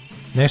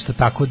nešto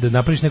tako, da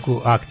napraviš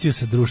neku akciju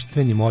sa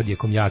društvenim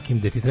odjekom jakim,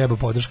 gde ti treba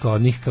podrška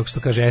od njih, kako se to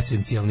kaže,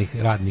 esencijalnih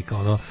radnika,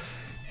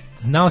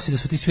 znao si da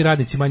su ti svi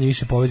radnici manje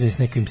više povezani s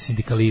nekim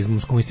sindikalizmom,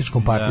 s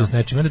komunističkom partijom, s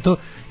nečim.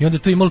 I onda je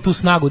to imalo tu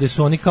snagu da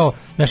su oni kao,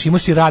 znaš, imao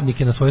si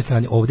radnike na svojoj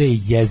strani. Ovdje je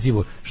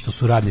jezivo što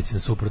su radnici na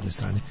suprotnoj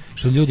strani.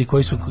 Što ljudi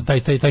koji su,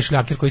 taj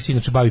šljaker koji se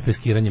inače bavi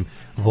peskiranjem,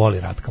 voli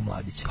Ratka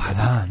Mladića. Pa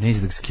da, neće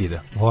da ga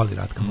skida. Voli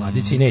Ratka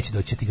Mladića i neće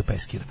doći ti ga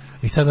peskira.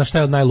 I sad, znaš, šta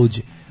je od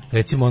najluđi?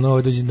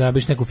 Recimo, da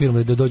biš neku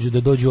firmu,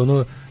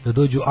 da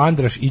dođu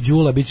Andraš i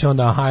Đula, bit će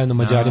onda,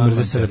 Mađari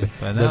mrze Srbe.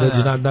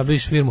 Da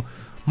biš firmu.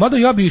 Mada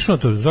ja bi išao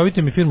to,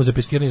 zovite mi firmu za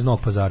peskiranje iz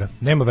Novog Pazara.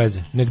 Nema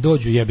veze, nek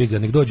dođu jebiga,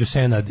 nek dođu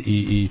Senad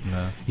i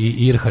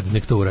Irhad,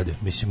 nek to urade.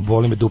 Mislim,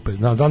 boli me dupe.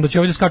 Onda će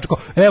ovdje skaču kao,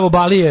 evo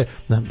Balije,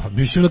 pa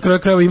mislim na kraju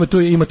krajeva ima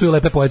tu i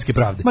lepe poetske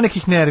pravde. Ma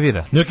nekih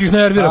nervira,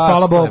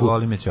 hvala Bogu.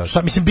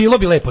 Šta, mislim, bilo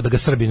bi lepo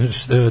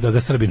da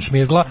ga Srbin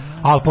šmirgla,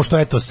 ali pošto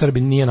eto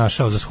Srbin nije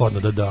našao za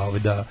shodno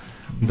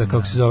da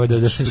kako se zove,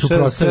 da se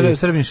suprotstavi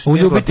u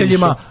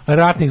ljubiteljima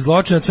ratnih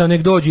zločinaca,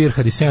 nek dođe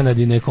Irhad i Senad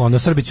i neko,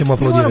 Srbi ćemo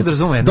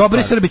aplaudirati.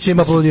 Dobri Srbi će im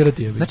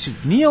aplaudirati. Znači,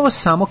 nije ovo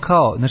samo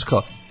kao, znaš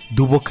kao,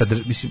 duboka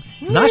mislim,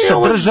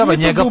 naša država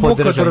njega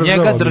podržava,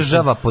 njega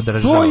država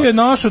podržava. To je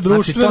naša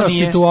društvena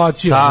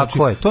situacija.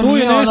 Tako je, to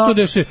je nešto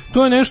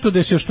to je nešto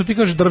da se, što ti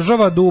kažeš,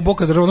 država,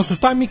 duboka država, odnosno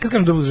stavi mi kad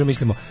kažemo država,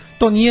 mislimo,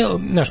 to nije,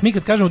 mi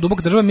kad kažemo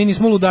duboka država, mi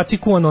nismo ludaci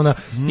kuanona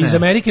iz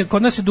Amerike,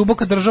 kod nas je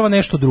duboka država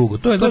nešto drugo.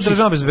 To je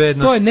država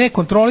bezbednosti. To je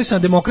nekontrolisana,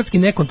 demokratski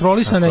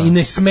nekontrolisana i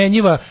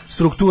nesmenjiva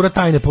struktura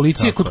tajne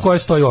policije kod koje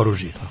stoji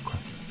oružje. Tako.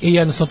 I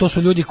jednostavno to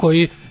su ljudi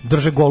koji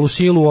drže golu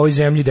silu u ovoj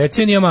zemlji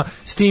decenijama,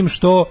 s tim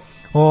što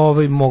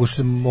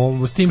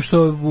s tim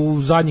što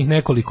u zadnjih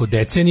nekoliko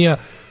decenija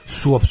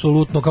su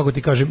apsolutno, kako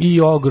ti kažem,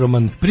 i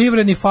ogroman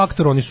privredni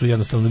faktor, oni su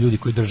jednostavno ljudi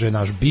koji drže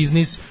naš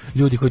biznis,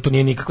 ljudi koji, to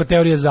nije nikakva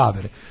teorija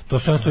zavere, to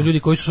su jednostavno ljudi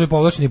koji su svoj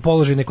povlačeni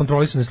položaj,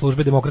 nekontrolisane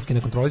službe, demokratski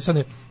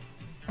nekontrolisane,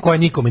 koja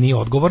nikome nije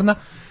odgovorna,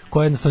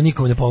 koja jednostavno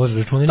nikome ne polaže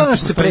račune. To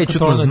nešto se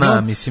prečutno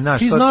zna, mislim,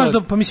 ti znaš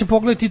da, pa mislim,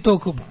 pogledaj ti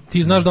to,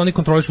 ti znaš da oni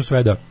kontrolišu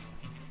sve, da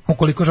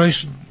ukoliko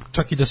želiš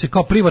čak i da se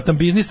kao privatan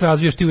biznis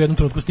razviješ, ti u jednom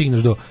trenutku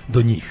stigneš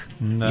do njih.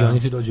 I oni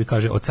ti dođu i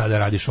kaže od sada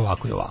radiš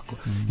ovako i ovako.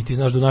 I ti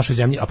znaš da u našoj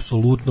zemlji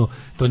apsolutno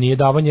to nije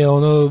davanje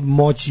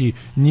moći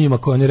njima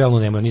koje oni realno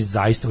nemaju. Oni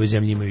zaista u ovoj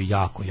zemlji imaju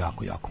jako,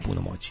 jako, jako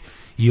puno moći.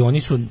 I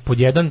oni su pod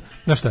jedan,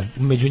 znaš šta,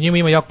 među njima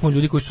ima jako puno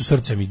ljudi koji su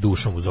srcem i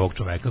dušom uz ovog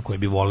čoveka, koji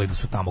bi voleli da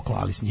su tamo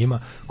klali s njima,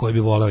 koji bi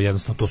voleo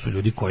jednostavno, to su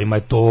ljudi kojima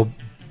je to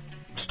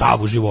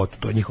stav u životu,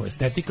 to je njihova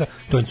estetika,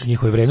 to su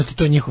njihove vrednosti,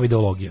 to je njihova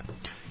ideologija.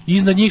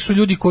 Iznad njih su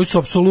ljudi koji su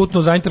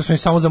apsolutno zainteresovani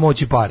samo za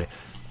moć i pare,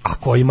 a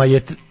kojima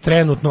je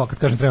trenutno, a kad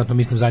kažem trenutno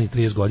mislim zadnjih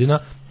 30 godina,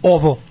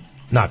 ovo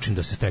način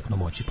da se steknu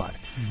moć i pare.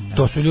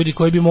 To su ljudi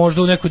koji bi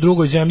možda u nekoj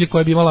drugoj zemlji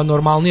koja bi imala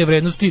normalnije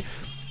vrednosti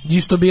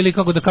isto bili,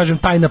 kako da kažem,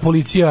 tajna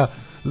policija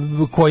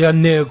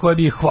koja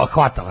bi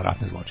hvatala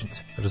ratne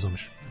zločince,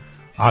 razumeš?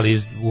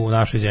 Ali u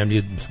našoj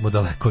zemlji smo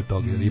daleko od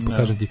toga. I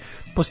kažem ti,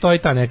 postoji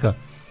ta neka,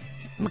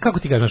 kako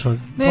ti kažeš,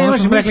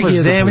 mi smo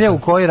zemlja u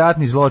kojoj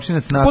ratni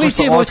zločinac nakon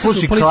što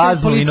odsluši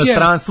kaznu u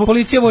inostranstvu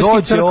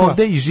dođe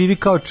ovde i živi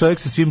kao čovjek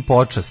sa svim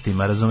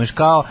počastima, razumeš,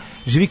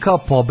 živi kao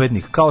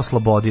pobednik, kao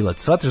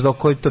slobodilac. Shvataš da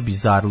koji je to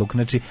bizarluk.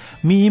 Znači,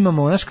 mi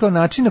imamo, znaš, kao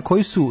način na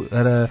koji su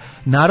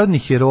narodni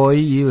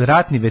heroji i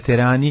ratni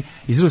veterani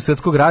iz Drugog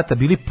svjetskog rata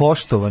bili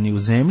poštovani u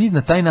zemlji,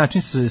 na taj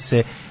način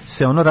se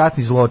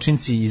ratni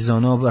zločinci iz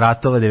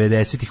ratova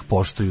 90-ih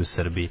poštuju u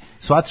Srbiji.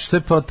 Shvataš,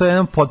 to je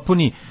jedan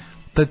potpuni,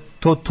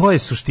 to je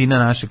suština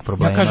našeg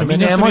problema. Ja kažem, mi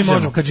ne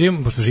možemo, kad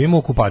živimo, pošto živimo u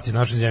okupaciji,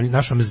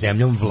 našom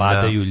zemljom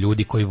vladaju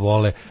ljudi koji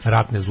vole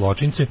ratne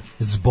zločince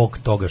zbog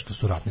toga što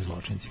su ratni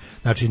zločinci.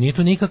 Znači, nije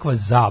to nikakva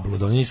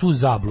zabluda, oni nisu u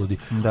zabludi.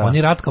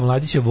 Oni Ratka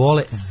Mladića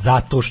vole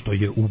zato što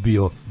je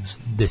ubio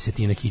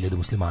desetine hiljada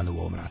muslimana u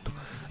ovom ratu.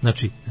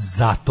 Znači,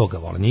 zato ga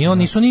vole.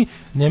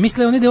 Ne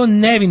misle oni da je on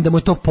nevin, da mu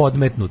je to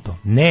podmetnuto.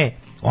 Ne.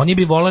 Oni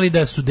bi voleli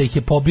da ih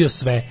je pobio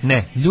sve.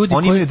 Ne, ljudi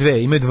oni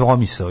imaju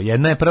dvomisao.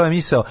 Jedna je prva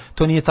misao,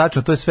 to nije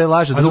tačno, to je sve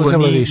laže, drugo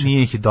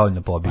nije ih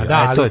dovoljno pobio.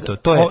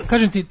 To je.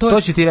 Kažem ti,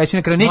 to će ti reći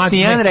na kraju. Neće ti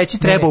jedan reći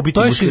treba ubiti.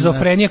 To je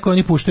šizofrenija koju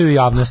oni puštaju u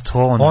javnost.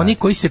 Oni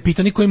koji se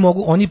pitaju, oni koji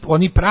mogu,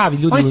 oni pravi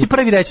ljudi. Oni ti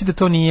prvi reći da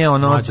to nije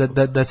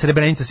da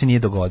Srebrenica se nije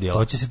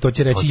dogodila. To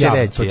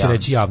će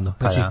reći javno.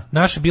 Znači,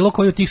 naš bilo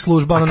koji od tih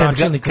služba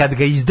načelnika. Kad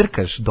ga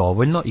izdrkaš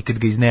dovoljno i kad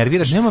ga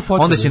iznerviraš,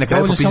 onda će na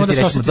kraju popisati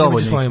reći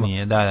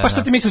dovoljno. Pa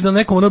šta ti misliš da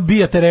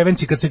bijate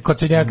revenci kad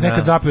se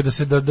nekad zapio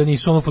da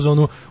nisu u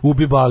fazonu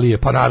ubi balije,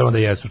 pa naravno da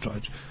jesu,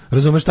 čoveče.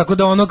 Razumeš, tako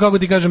da kako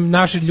ti kažem,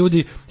 naši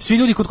ljudi, svi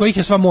ljudi kod kojih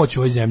je sva moć u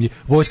ovoj zemlji,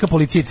 vojska,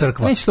 policija i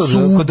crkva, su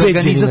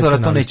ubeđeni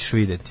nacionalisti. To nećeš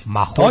vidjeti.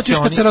 Ma hoćeš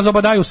kad se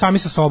razobadaju sami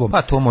sa sobom.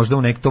 Pa to možda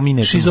u to mi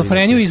nećemo.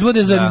 Šizofreniju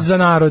izvode za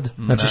narod.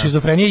 Znači,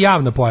 šizofrenija je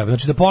javna pojava.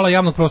 Znači, da pola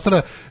javnog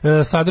prostora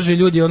sadrže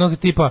ljudi onog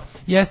tipa,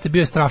 jeste, bio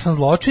je strašan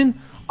zločin,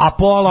 a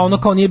pola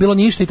kao nije bilo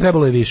ništa i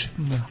trebalo je više.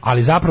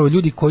 Ali zapravo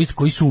ljudi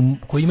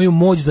koji imaju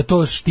moć da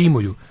to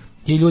štimuju,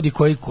 ti ljudi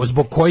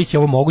zbog kojih je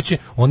ovo moguće,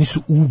 oni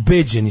su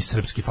ubeđeni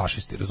srpski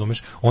fašisti,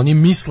 razumeš? Oni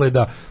misle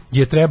da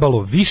je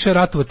trebalo više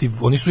ratovati,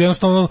 oni su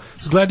jednostavno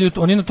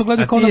oni na to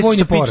gledaju kao na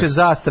vojni poraz. Piče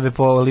zastave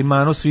po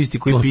limanu su isti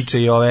koji piče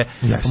i ove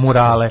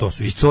murale. To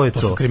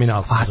su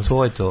kriminalci.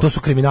 To je to. To su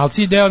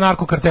kriminalci i deo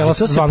narkokartela.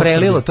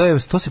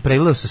 To se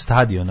prelilo sa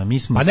stadiona.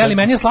 A ne, ali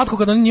meni je slatko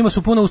kad njima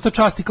su puna usta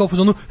časti kao u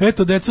fazonu,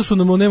 eto, deca su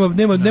nam,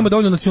 nema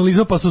dovoljno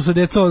nacionalizma, pa su se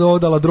deca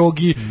odala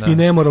drogi i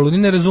nemoralu. Oni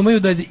ne razumeju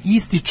da je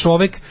isti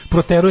čovek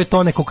proteruje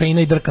tone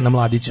kokaina i drka na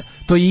Mladića.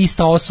 To je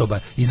ista osoba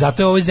i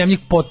zato je u ovoj zemlji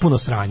potpuno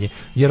sranje.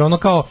 Jer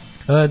kao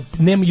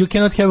you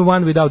cannot have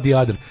one without the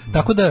other.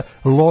 Tako da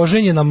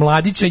loženje na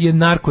Mladića je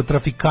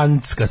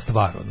narkotrafikantska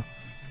stvar.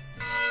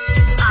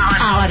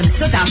 Alarm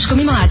sa Daškom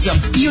i Mlađom.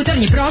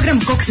 Jutarnji program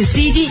kog se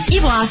stidi i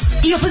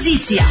vlast i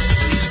opozicija.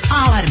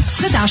 Alarm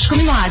sa Daškom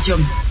i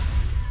Mlađom.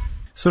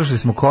 Slušali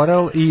smo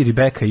Coral i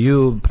Rebecca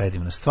You,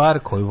 predivna stvar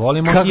koju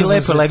volimo i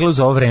lepo legla uz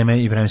ovo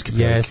vreme i vremenske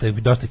prilike. Jeste,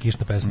 dosta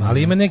kišna pesma,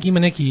 ali ima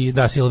neki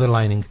silver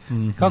lining.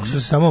 Kako su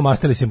se samo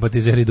mastili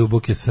simpatizeri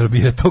duboke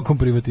Srbije tokom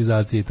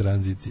privatizacije i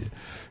tranzicije.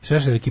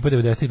 Šešelj ekipa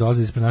 90-ih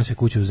dolazi ispred naše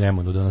kuće u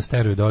Zemunu, da nas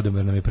teruje da odemo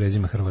jer nam je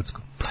prezime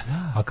Hrvatsko.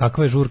 A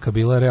kakva je žurka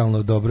bila,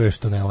 realno dobro je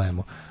što ne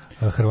lemo.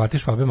 Hrvati,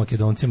 Švabe,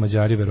 Makedonci,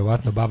 Mađari,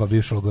 verovatno baba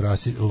bivša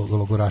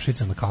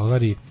logorašica na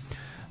Kalvariji,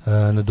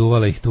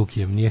 naduvala ih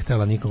tukijem, nije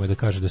htjela nikome da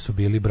kaže da su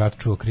bili, brat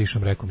čuo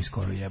krišom, rekao mi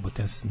skoro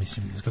jebote,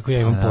 mislim, kako ja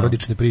imam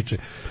porodične priče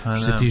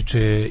što se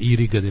tiče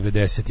Iriga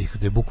 90-ih,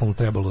 da je bukvalno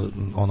trebalo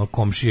ono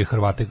komšije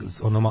Hrvate,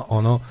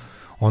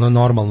 ono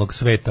normalnog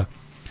sveta.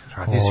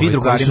 Svi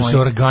drugari su se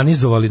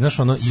organizovali, znaš,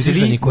 ono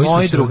Irižani koji su se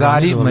moji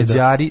drugari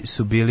Mađari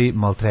su bili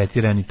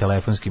maltretirani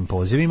telefonskim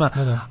pozivima,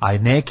 a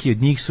neki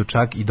od njih su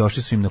čak i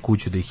došli su im na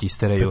kuću da ih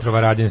isteraju.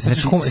 Petrovaradin, se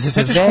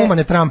sećaš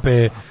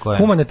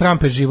humane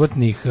trampe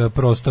životnih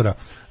prostora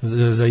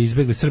za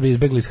izbegli Srbi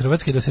izbegli iz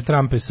Hrvatske da se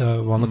trampe sa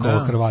kao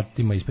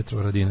Hrvatima iz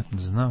Petrovaradina.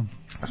 Znam.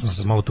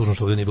 Što malo tužno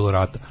što ovdje nije bilo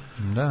rata.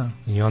 Da.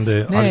 I onda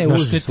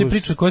te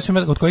priče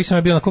od kojih sam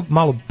ja bio onako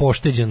malo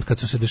pošteđen kad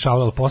su se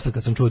dešavale, posle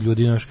kad sam čuo od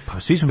ljudi, znaš, pa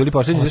svi smo bili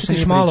pošteđeni,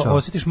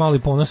 osjetiš malo i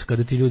ponos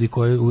kada ti ljudi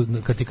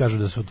kad ti kažu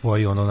da su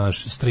tvoji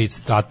naš stric,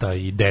 tata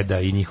i deda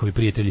i njihovi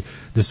prijatelji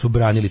da su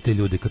branili te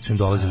ljude kad su im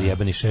dolazili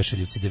jebeni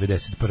Šešeljevci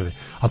 91.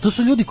 Ali to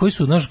su ljudi koji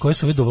su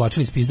uvijek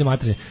dovlačili iz pizde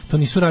materine. To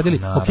nisu radili.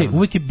 Okej,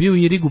 uvijek je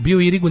bio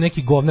u Irigu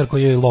neki govnar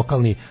koji je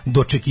lokalni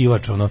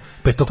dočekivač,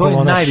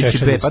 petokolona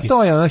Šešeljevski. Pa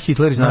to je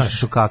Hitler iz našeg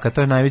Šukaka,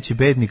 to je najveći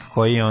bednik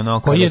koji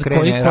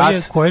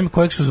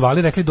kojeg su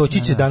zvali, rekli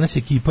doći će danas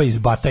ekipa iz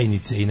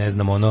Batajnice i ne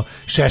znam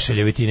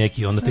Šešeljevi ti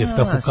neki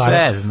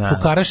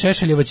Fukara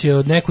Šešeljeva će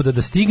od nekuda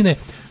da stigne,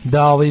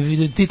 da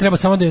ti treba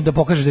samo da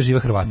pokažeš da žive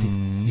Hrvati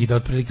i da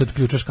otprilike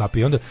otključaš kapi.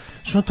 I onda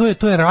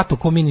to je rat o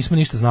kom mi nismo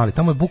ništa znali.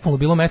 Tamo je bukvalno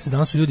bilo mesec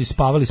dana su ljudi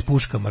spavali s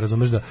puškama,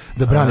 razumeš,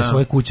 da brane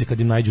svoje kuće kad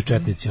im nađu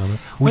četnici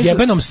u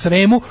jebenom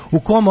Sremu u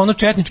kom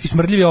četnički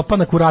smrdljivi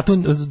opanak u ratu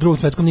Drugom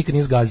svetskom nikad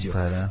nije zgazio.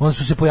 Onda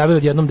su se pojavili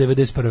odjednom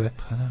 91.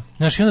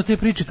 Znaš, i onda te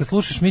priče kad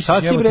slušaš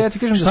misliš, ja ti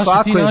kažem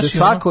da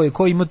svako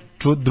ko ima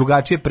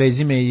drugačije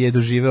prezime je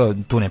doživeo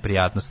tu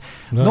neprijatnost.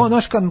 No,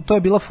 znaš, to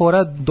je bila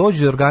fora,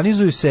 dođu,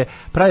 organizuju se,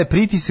 prave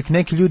pritisak,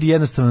 neki ljudi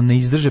jednostavno ne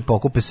izdrže,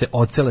 pokupe se,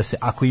 ocele se,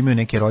 ako imaju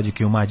neke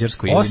rođake u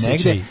Mađarskoj ili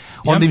negde,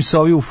 onda im se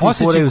ovi ufuraju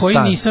stan. Osjećaj koji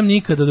nisam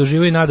nikada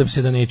doživio i nadam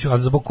se da neću, a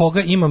zbog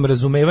koga imam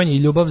razumevanje i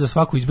ljubav za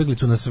svaku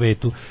izbeglicu na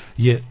svetu,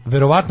 je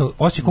verovatno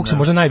osjećaj kog se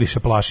možda najviše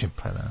plašim.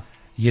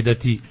 Je da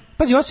ti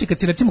pazi, osjećaj kad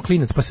si recimo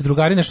klinac, pa se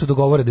drugari nešto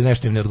dogovore da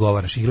nešto im ne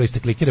odgovaraš, igrali ste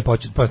klikere,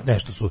 pa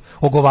nešto su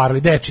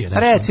ogovarali, dečije nešto.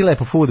 Reci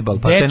lepo fudbal,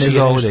 pa te ne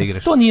zovu da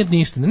igraš. To nije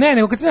ništa. Ne,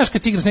 nego kad znaš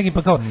kad igraš s nekim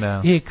pa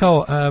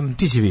kao,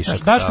 ti si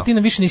višak. Daško, ti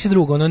nam više nisi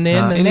drug,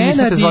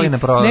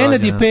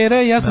 Nenad i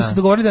Pera, ja smo se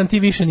dogovorili da ti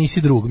više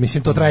nisi drug.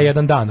 Mislim, to traje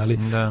jedan dan,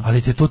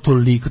 ali te to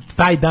toliko,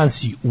 taj dan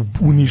si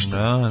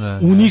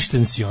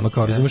uništen si,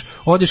 kao razumeš,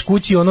 odeš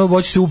kući,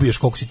 hoćeš se ubiješ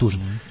koliko si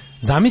tužan.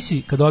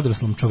 Zamisli kad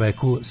odraslom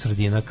čoveku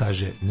sredina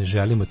kaže ne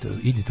želimo te,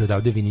 idite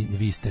odavde,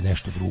 vi ste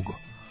nešto drugo.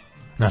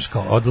 Znaš,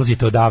 kao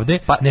odlazite odavde,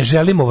 ne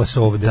želimo vas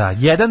ovde. Da,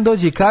 jedan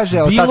dođe i kaže,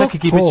 a ostatak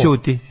ekipe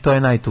ćuti, to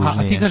je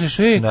najtužnije. A ti kažeš,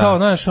 kao,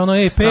 znaš,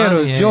 Pero,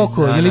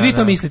 Đoko, ili vi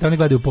to mislite, oni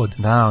gledaju pod.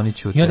 Da, oni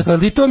ćuti. I onda kao,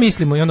 li to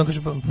mislimo? I onda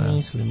kaže,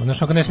 mislimo.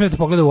 Znaš, ako ne smijete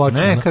pogledati u oči.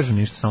 Ne, kažu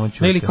ništa, samo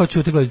ćuti. Ili kao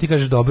ćuti, gledaju, ti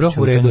kažeš, dobro,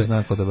 u redu je.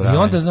 I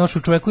onda, znaš, u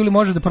čoveku ili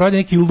može da poradi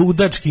neki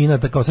ludački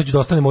inat, kao sad ću da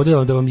ostanem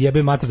ovde, da vam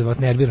jebe mater, da vas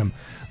nerviram,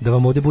 da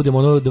vam ovde budem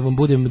da vam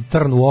budem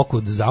trn u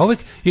oku zauvek,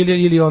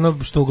 ili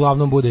ono što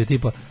uglavnom bude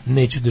tipa,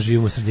 neću da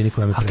živim u sredini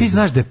koja me prezira. A ti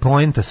znaš da je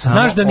poenta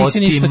samo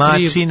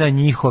otimačina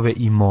njihove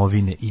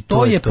imovine i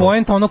to je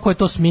poenta ono ko je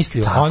to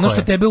smislio. A ono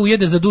što tebe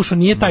ujede za dušu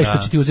nije taj što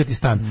će ti uzeti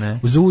stan.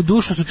 Za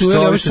dušu su ti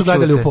ujeli ovi što su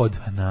gledali u pod.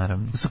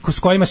 Naravno. S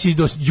kojima si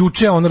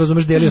juče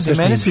razumeš delio sve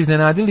što mene su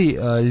iznenadili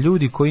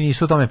ljudi koji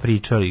nisu o tome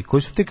pričali,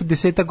 koji su tek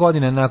 10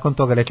 godina nakon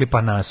toga rekli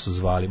pa nas su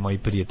zvali, moji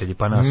prijatelji,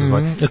 pa nas su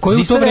zvali.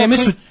 Koji u to vreme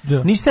su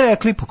niste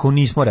rekli, pa kao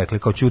nismo rekli,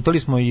 kao ćutali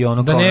smo i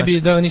ono da ne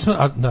bi da nismo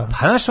da.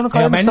 Pa znaš ono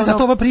kao meni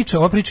zato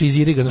ova priča iz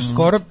Iriga, znači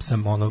skoro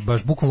sam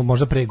baš bukvalno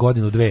možda pre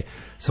godinu dve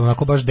sam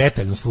onako baš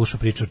detaljno slušao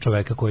priču od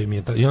čoveka koji mi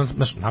je i on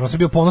naravno sam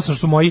bio ponosan što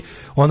su moji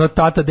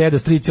tata, deda,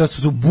 strici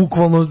su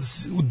bukvalno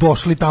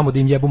došli tamo da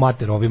im jebu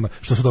mater ovima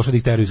što su došli da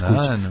ih teraju iz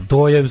kuće.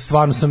 To je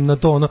stvarno sam na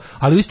to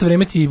ali u isto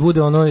vrijeme ti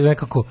bude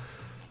nekako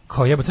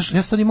kao jebote,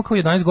 ja sad imam kao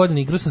 11 godina,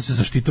 igrao sam se,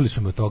 zaštitili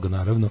su me od toga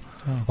naravno.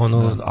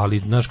 Ali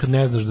znaš kad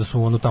ne znaš da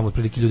su tamo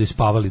otprilike ljudi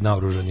spavali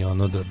naoružani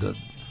da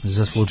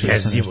za slučaj da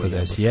se nešto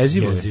desi.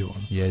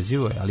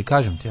 Jezivo je, ali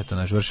kažem ti,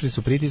 vršili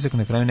su pritisak,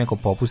 na kraju neko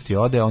popusti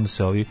ode, onda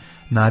se ovi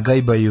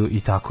nagajbaju i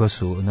tako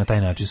su, na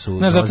taj način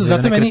su...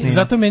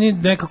 Zato meni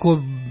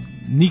nekako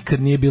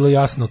nikad nije bilo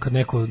jasno kad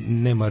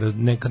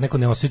neko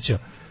ne osjeća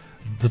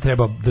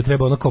da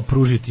treba onako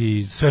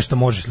pružiti sve što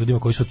može s ljudima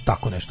koji su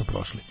tako nešto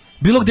prošli.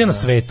 Bilo gdje na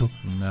svetu.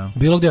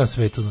 Bilo gdje na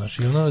svetu, znaš,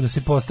 i da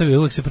se postavi,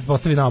 uvijek se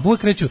pretpostavi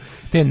uvijek kreću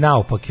te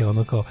naopake,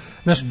 kao,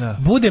 znaš,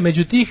 bude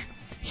među tih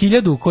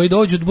 1000 koji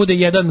dođu, bude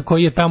jedan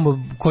koji je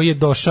tamo, koji je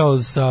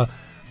došao sa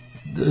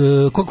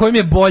kojem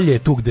je bolje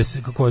tu gde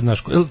se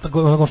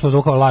ono što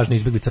zove kao lažna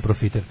izbjeglica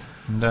profiter.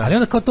 Ali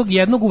onda kao tog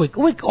jednog uvijek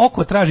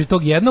oko traži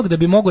tog jednog da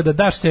bi mogao da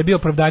daš sebi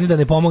opravdanje da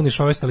ne pomogneš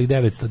ostalih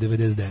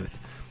 999.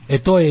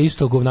 To je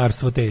isto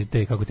govnarstvo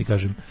te kako ti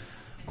kažem,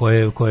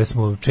 koje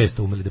smo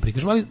često umeli da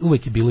prikažemo, ali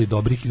uvek je bilo i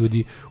dobrih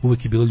ljudi,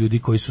 uvek je bilo ljudi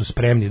koji su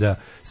spremni da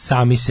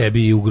sami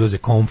sebi ugroze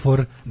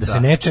komfor, da se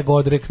nečeg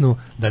odreknu,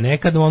 da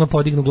nekad ono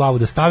podignu glavu,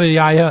 da stave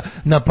jaja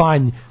na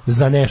panj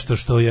za nešto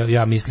što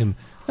ja mislim,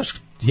 znaš,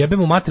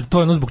 jebemo mater, to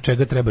je ono zbog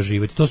čega treba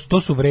živjeti.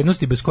 To su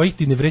vrednosti bez kojih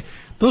ti ne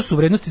to su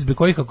vrednosti bez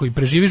kojih ako i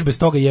preživiš bez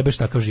toga jebeš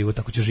takav život,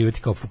 ako ćeš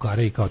živjeti kao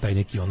fukare i kao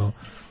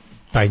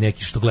taj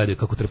neki što gledaju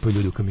kako trpaju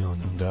ljudi u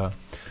kamionu. Da.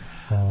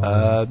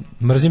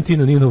 Mrzim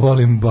Tinu Ninu,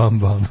 volim Bam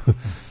Bam.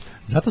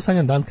 Zato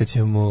sanjam dan kad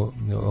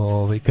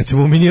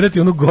ćemo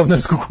minirati onu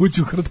govnarsku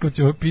kuću, kratko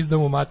ćemo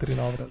pizdamo materi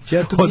na obraz.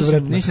 Ja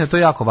mislim da to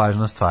je jako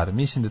važna stvar.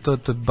 Mislim da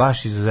to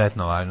baš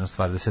izuzetno važna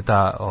stvar, da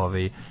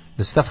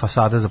se ta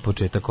fasada za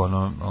početak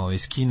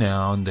skine,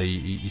 a onda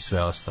i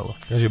sve ostalo.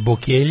 Kaže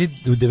Bokelji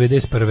u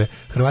 91.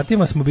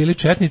 Hrvatima smo bili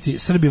četnici,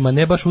 Srbima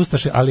ne baš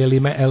ustaše,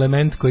 ali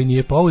element koji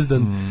nije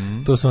pouzdan.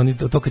 To su oni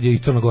to kad je i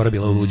Crna Gora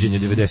bila u luđenju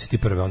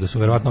 91. Onda su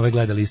verovatno ove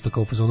gledali isto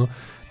kao u fazonu.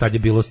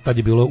 Tad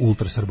je bilo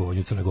ultra srbovanje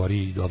u Crnoj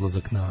Gori i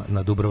odlazak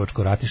na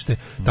Dubrovačko ratište.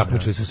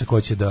 Takmičili su se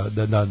ko će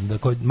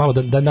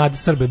da nad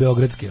Srbe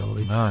beogradske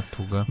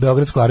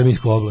beogradsku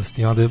armijsku oblast.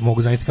 I onda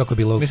mogu zamisliti kako je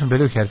bilo. Mi smo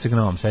bili u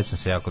Herceg-Novom, sećam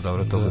se jako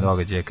dobro tog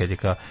događaja kad je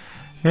kao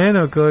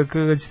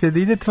kako ćete da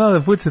idete malo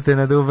da pucate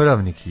na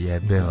Dubrovnik,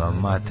 jebe vam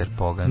mater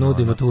pogano.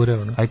 Nudimo ture,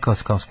 ono. Aj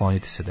kao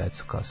sklonite se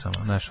decu, kao samo.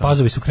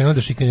 Pazovi su krenuli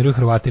da šikaniraju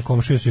Hrvate,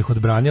 komšije su ih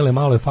odbranjale,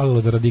 malo je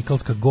falilo da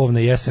radikalska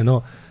govna i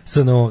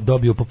SNO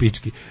dobiju po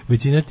pički.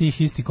 Većina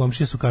tih isti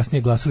komšije su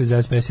kasnije glasali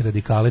za SPS i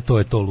radikale, to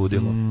je to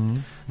ludilo.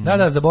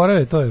 Da,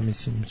 zaborave, to je,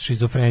 mislim,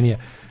 šizofrenija.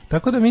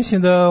 Tako da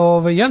mislim da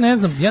ja ne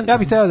znam, ja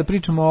bih hteo da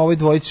pričamo o ovoj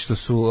dvojici što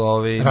su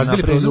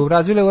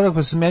razbili urak,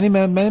 pa su meni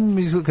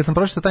kad sam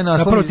pročitao taj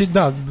naslov,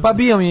 pa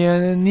bio mi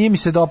je, nije mi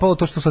se dopalo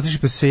to što su otišli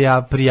pa su se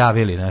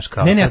prijavili, znaš,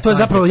 kao. Ne, to je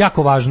zapravo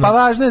jako važno. Pa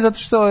važno je zato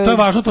što to je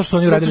važno to što su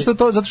oni uradili.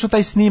 Zato što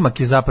taj snimak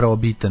je zapravo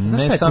bitan,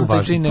 ne sam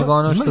taj nego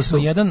ono što smo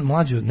jedan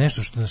mlađu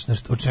nešto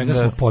od čega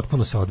smo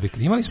potpuno se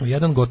odvikli. Imali smo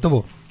jedan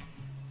gotovo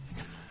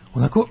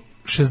onako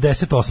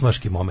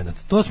 68-aški moment.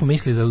 To smo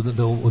mislili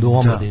da u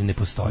omladini ne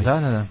postoji.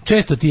 Da.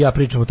 Često ti ja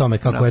pričam o tome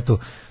kako eto,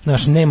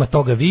 nema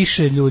toga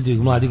više, ljudi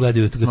mladi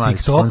gledaju TikTok. Mladi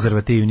su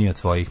konzervativniji od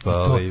svojih,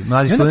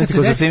 mladi studenti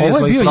konzervativniji od svojih profesora.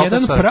 Ovo je bio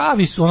jedan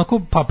pravi,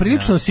 onako, pa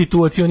prilično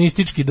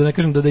situacionistički, da ne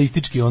kažem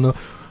dadaistički,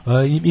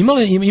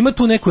 ima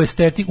tu neku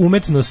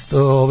umetnost,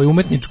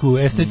 umetničku,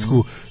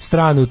 estetsku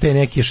stranu te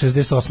neke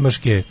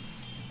 68-aške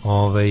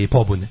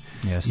pobune.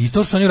 I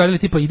to što su oni uradili,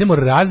 tipa idemo,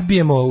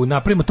 razbijemo,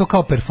 napravimo to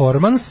kao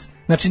performans,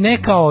 znači ne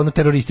kao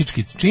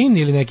teroristički čin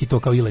ili neki to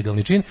kao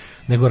ilegalni čin,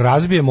 nego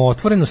razbijemo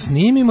otvoreno,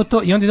 snimimo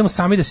to i onda idemo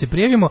sami da se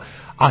prijavimo,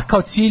 a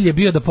kao cilj je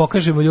bio da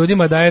pokažemo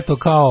ljudima da eto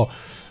kao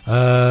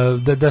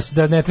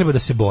da ne treba da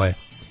se boje.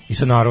 I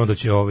sad naravno da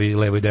će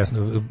levo i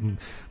desno.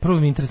 Prvo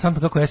mi je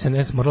interesantno kako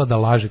SNS morala da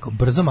laže, kao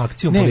brzom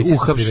akcijom policije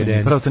su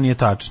privedeni. Prvo to nije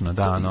tačno,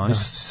 oni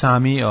su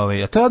sami,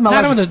 a to je odmah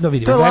laž. Naravno da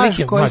vidimo,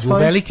 u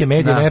velike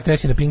medije na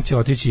RTS i na Pink će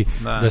otići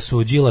da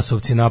su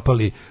Đilasovci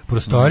napali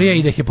prostorije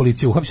i da ih je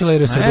policija uhapsila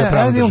jer je Srbija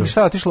pravna država. Šta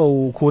je otišlo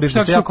u Kurir, što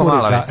je jako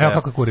mala. Evo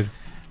kako je Kurir.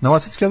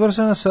 Novosadski odbor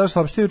se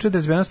saopštio juče da je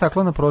izbijeno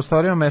staklo na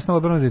prostorijama mesnog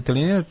odbrana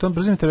deteline, tom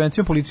brzim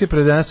intervencijom policije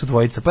prevedena su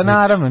dvojica. Pa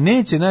naravno,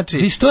 neće, znači.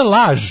 I što je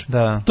laž?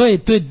 Da. To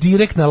je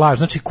direktna laž.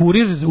 Znači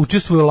Kurir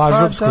učestvuje u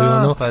lažovskoj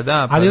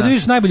ali da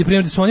vidiš najbolji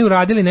primjer da su oni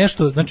uradili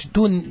nešto, znači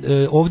tu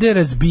ovdje je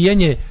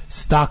razbijanje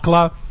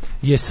stakla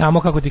je samo,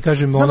 kako ti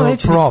kažem,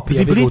 prop.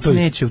 Blic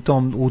neće u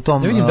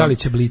tom. Ne vidim da li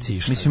će Blici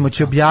išli. Mislimo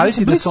će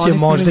objaviti da su oni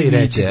možda i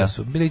reći da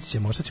su. Blici će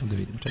možda, ćemo da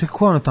vidimo. Čekaj,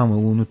 ko ono tamo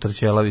unutar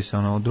ćelavi se,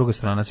 druga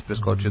strana se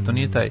preskočio, to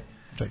nije taj.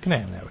 Čekaj,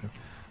 ne vrem.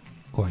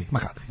 Koji? Ma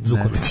kakvi?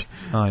 Zukorlić.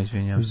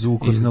 Izvinjam.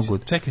 Zukorlić.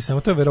 Čekaj,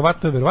 samo to je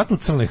verovatno u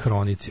Crnoj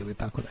hronici ili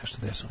tako nešto,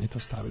 gde su oni to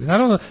stavili.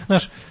 Naravno,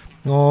 znaš,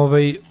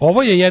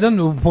 ovo je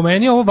jedan, po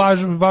meni ovo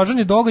važan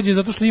je događaj,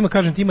 zato što ima,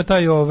 kažem ti,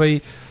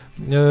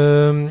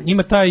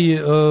 ima taj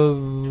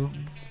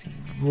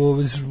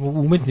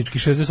umetnički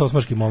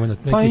 68-aški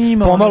moment, neki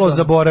pomalo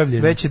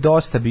zaboravljen. Već je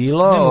dosta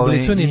bilo. Nema, u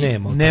Blicu ni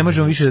nema. Ne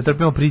možemo više da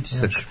trpimo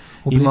pritisak.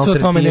 U Blicu o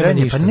tome nema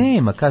ništa. Pa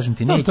nema, kažem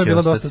ti, neće. To je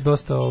bilo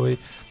dosta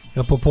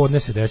popodne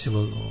se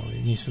desilo,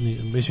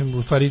 mislim,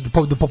 u stvari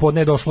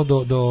popodne je došlo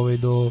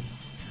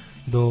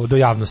do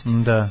javnosti.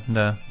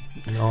 Da.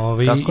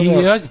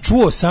 I ja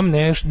čuo sam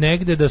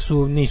negde da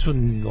su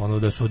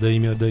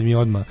da im je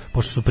odmah,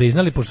 pošto su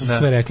priznali, pošto su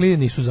sve rekli,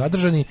 nisu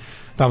zadržani,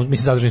 tamo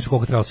mislim zadržani su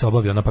koliko trebalo se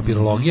obavi ona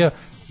papirologija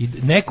i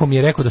nekom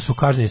je rekao da su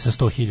kažnjeni sa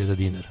 100.000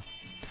 dinara.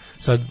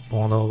 Sad,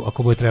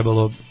 ako bude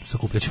trebalo,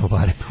 sakupljaćemo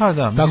pare. Pa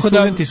da, tako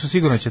studenti su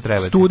sigurno će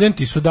trebati.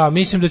 Studenti su, da,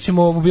 mislim da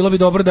bilo bi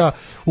dobro da,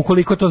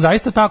 ukoliko to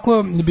zaista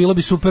tako, bilo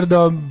bi super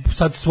da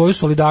sad svoju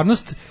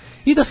solidarnost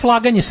i da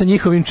slaganje sa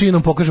njihovim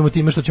činom pokažemo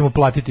time što ćemo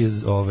platiti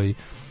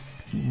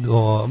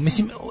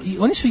mislim,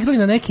 oni su igrali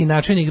na neki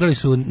način, igrali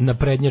su na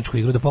prednjačku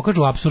igru, da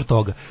pokažu apsurd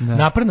toga.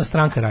 Napredna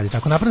stranka radi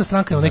tako, napredna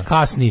stranka je onaj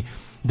kasni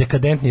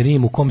dekadentni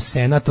Rim u kom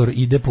senator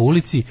ide po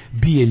ulici,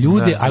 bije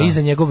ljude, a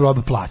iza njegov rob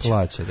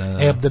plaća.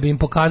 Da bi im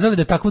pokazali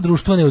da je takvo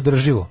društvo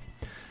neodrživo.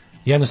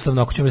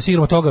 jednostavno ako ćemo da se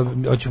igramo toga,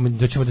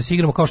 ćemo da se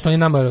igramo kao što oni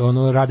nama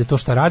rade to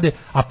što rade,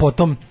 a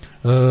potom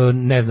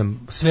ne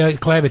znam, sve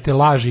klevete,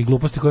 laži i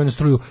gluposti koje ne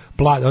struju,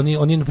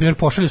 oni na primjer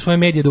pošalju svoje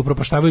medije da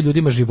upropaštavaju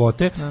ljudima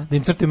živote, da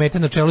im crtaju mete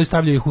na čelo i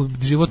stavljaju ih u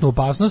životnu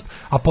opasnost,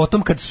 a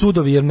potom kad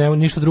sudovi, jer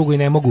ništa drugo i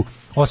ne mogu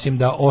osim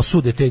da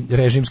osude te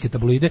režimske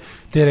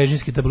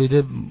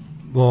tabloide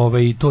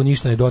to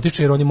ništa ne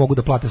dotiče jer oni mogu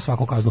da plate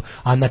svaku kaznu,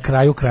 a na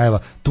kraju krajeva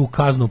tu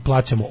kaznu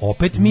plaćamo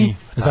opet mi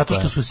zato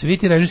što su svi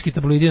ti režimski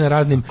tabloidi na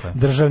raznim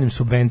državnim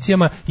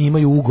subvencijama i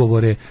imaju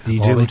ugovore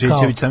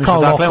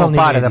kao lokalni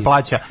pare da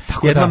plaća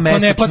jednom mesečno,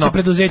 to ne plaća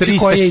preduzeće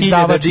koje je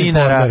izdavač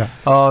Informera,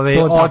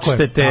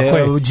 odštete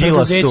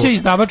preduzeće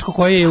izdavačko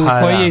koje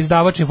je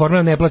izdavač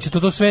Informera ne plaća,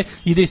 to sve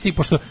ide iz tih,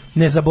 pošto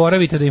ne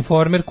zaboravite da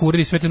Informer, Kurir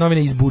i sve te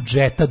novine iz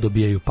budžeta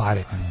dobijaju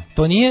pare,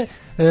 to nije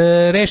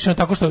rešeno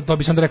tako što, to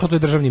bi sam da rekla, to je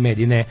državni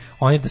medij, ne,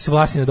 oni da se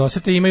vlasti ne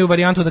dosete imaju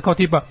varijantu da kao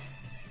tipa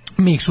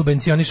mi ih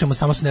subvencionišemo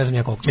samo se ne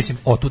znam koliko, mislim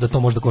otuda to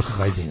može da košta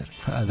 20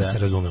 dinara, da se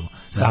razumemo,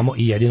 samo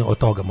i jedino od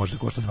toga može da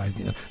košta 20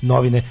 dinara,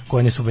 novine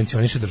koje ne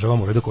subvencioniše država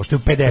moraju da koštaju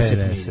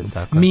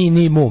 50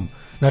 minimum.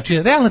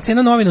 Znači, realna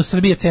cena novina u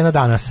Srbiji je cena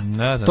danas.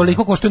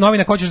 Toliko koštaju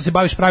novine, ako hoćeš da se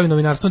baviš pravim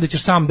novinarstvom, da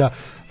ćeš sam da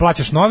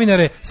plaćaš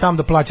novinare, sam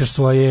da plaćaš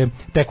svoje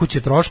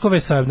tekuće troškove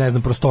sa, ne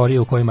znam, prostorije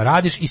u kojima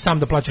radiš i sam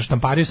da plaćaš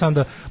štampariju, sam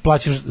da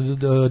plaćaš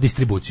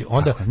distribuciju.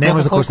 Onda ne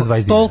može da košta 20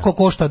 dinara.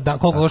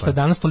 Toliko košta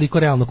danas, toliko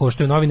realno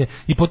koštaju novine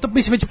i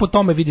mislim već po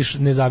tome vidiš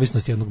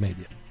nezavisnost jednog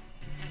medija.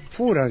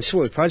 Furan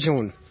svoj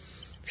fazon,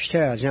 šta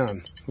ja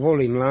znam,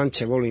 volim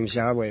lance, volim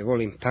zavoje,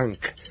 volim tank.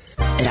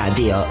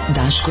 Radio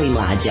Daško i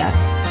Mlađa.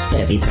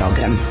 Prvi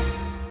program.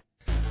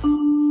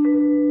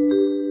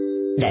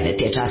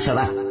 9 je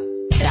časova.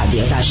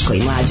 Radio Daško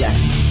i Mlađa.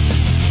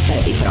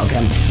 Prvi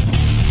program.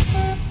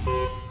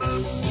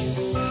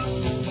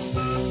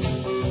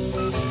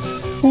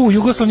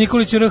 Jugoslav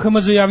Nikolić i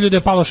RHMZ javljaju da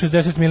je palo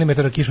 60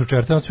 mm kiša u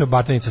Čertanovcu,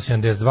 Batajnica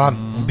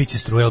 72, biće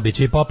struje,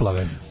 biće i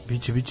poplave.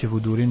 Biće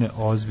vodurine,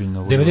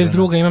 ozbiljno.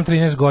 92. imam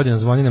 13 godina,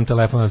 zvoni nam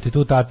telefon, ali ti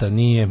tu tata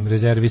nije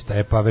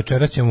rezervista, pa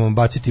večeras ćemo vam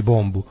baciti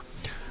bombu.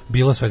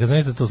 Bilo svega,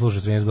 znaš da to sluša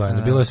 13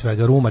 godina, bilo je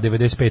svega, Ruma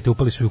 95.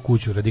 upali su u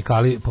kuću,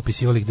 radikali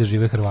popisivali gde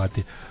žive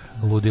Hrvati,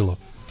 ludilo.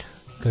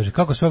 Kaže,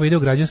 kako sve ovo ide u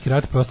građanski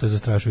rat, prosto je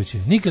zastrašujuće.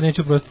 Nikad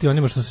neću prostiti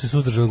onima što se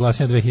suzdržali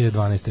glasanja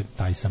 2012.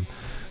 Taj sam.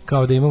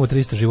 Kao da imamo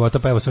 300 života,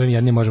 pa evo s ovim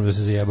jednim možemo da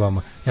se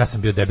zajebavamo. Ja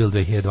sam bio debil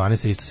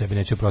 2012. isto sebi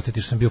neću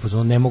oprostiti što sam bio u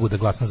fazonu, ne mogu da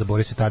glasam za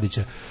Borisa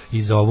Tadića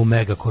i za ovu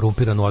mega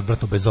korumpiranu,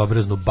 odvratnu,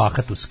 bezobraznu,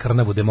 bahatu,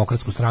 skrnavu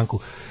demokratsku stranku,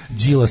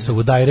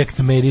 Đilasovu, direct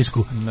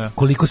medijsku.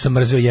 Koliko sam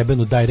mrzeo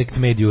jebenu direct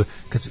mediju.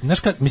 Znaš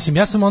kad, mislim,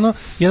 ja sam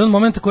jedan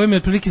moment koji mi je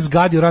otprilike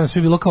zgadio rano,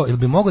 sve bilo kao, jel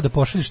bi mogao da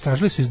pošalješ,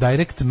 tražili su iz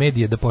direct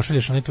medije da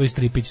pošalješ onaj tvoj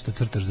stripić što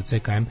crtaš za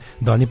CKM,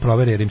 da oni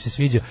provere jer im se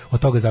sviđa, od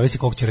toga zavisi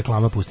koliko će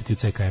reklama pustiti u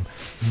CKM.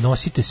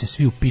 Nosite se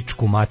svi u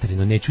pičku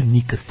materinu, neću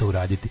nikad to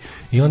uraditi.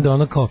 I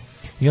onda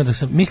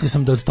mislio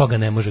sam da od toga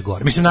ne može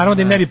gore. Mislim, naravno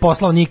da im ne bi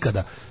poslao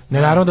nikada.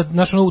 Ne, naravno da,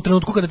 znaš, u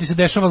trenutku kada ti se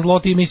dešava zlo,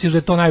 ti misliš da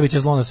je to najveće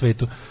zlo na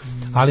svetu.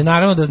 Ali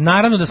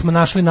naravno da smo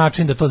našli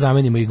način da to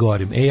zamenimo i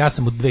gorim. Ja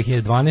sam od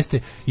 2012.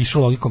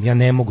 išao logikom, ja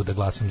ne mogu da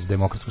glasam za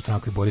Demokratsku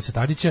stranku i Borisa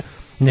Tadića,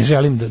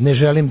 ne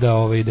želim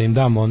da im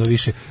dam ono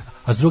više,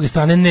 a s druge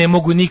strane ne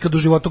mogu nikad u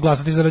životu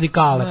glasati za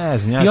radikale. Ne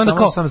znam, ja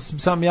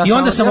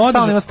sam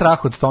imao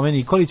strah od Tome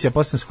Nikolića, a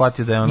posle sam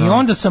shvatio da je ono... I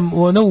onda sam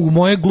u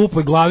mojoj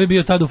glupoj glavi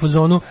bio tad u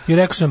fazonu i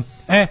rekao sam,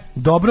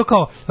 dobro,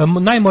 kao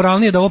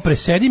najmoralnije da ovo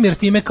presedim, jer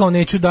time kao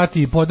neću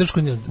dati podršku,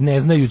 ne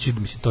znajući,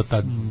 mislim, to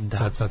tad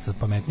sad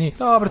pametnije.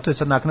 Dobro, to je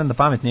sad naknadna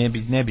pamet,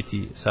 ne bi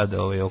ti sad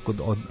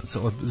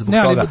zbog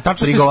toga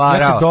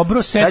prigovarao. Ja se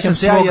dobro sećam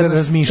svog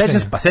razmišljanja.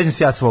 Sećam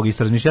se ja svog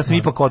isto razmišljanja. Ja sam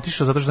ipak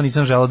otišao zato što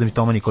nisam želeo da mi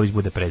Toma Nikolić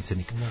bude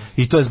predsjednik.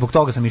 I to je zbog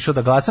toga sam išao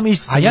da glasam.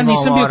 A ja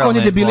nisam bio kao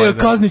oni debili,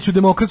 kazniću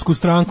Demokratsku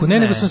stranku. Ne,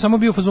 nego sam samo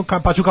bio fazon,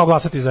 pa ću kao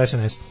glasati za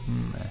SNS.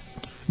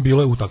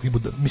 Bilo je u takvih,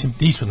 mislim,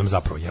 ti su nam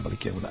zapravo jebali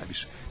kevu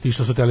najviše. Ti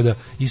što su htjeli da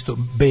isto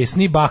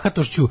besni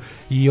bahatošću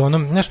i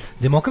onom, znaš,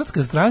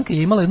 Demokratska stranka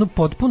je imala jednu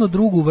potpuno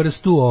drugu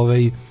vrstu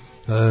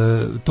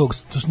tog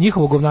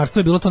njihovog govnarstva,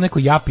 je bilo to neko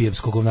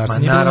japijevsko govnarstvo.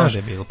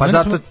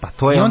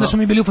 I onda smo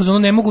mi bili u fazonu,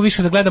 ne mogu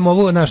više da gledam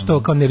ovo, znaš, to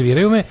kao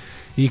nerviraju me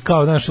i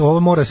kao, znaš, ovo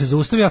mora se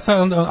zaustaviti,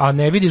 a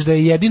ne vidiš da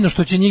je jedino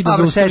što će njih da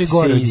zaustavi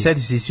gore.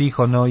 Seti se svih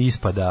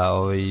ispada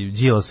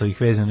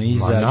Đilasovih vezano i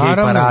za gej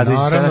paradu i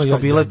sve što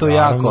bilo je to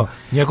jako.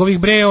 Njegovih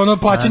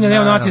plaćanja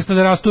neonacista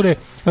da rasture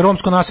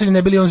romsko naselje,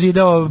 ne bili on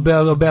zidao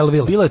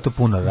Belville. Bilo je to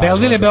puno razloga.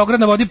 Belville je Beograd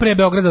na vodi pre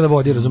Beograda na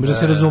vodi, razumiješ, da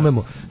se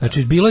razumemo.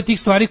 Znači, bilo je tih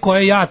stvari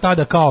koje ja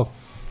tada kao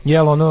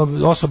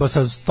osoba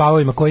sa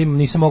stavovima kojim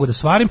nisam mogao da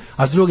svarim,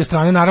 a s druge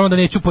strane naravno da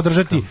neću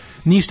podržati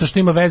ništa što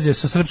ima veze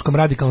sa Srpskom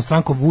radikalnom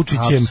strankom,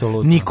 Vučićem,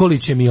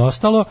 Nikolićem i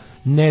ostalo,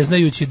 ne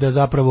znajući da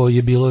zapravo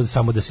je bilo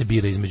samo da se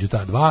bira između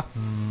ta dva.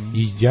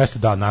 I jeste,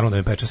 da, naravno da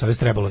mi peče savest,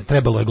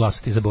 trebalo je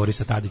glasati za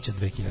Borisa Tadića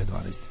 2012.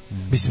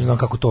 Mislim, znam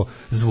kako to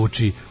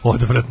zvuči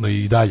odvratno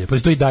i dalje, pa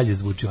to i dalje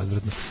zvuči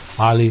odvratno,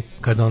 ali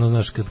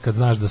kad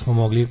znaš da smo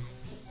mogli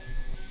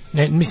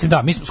Ne, mislim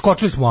da, mi smo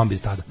skočili smo u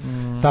ambis tada.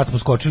 Tad smo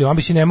skočili u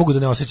ambis i ne mogu da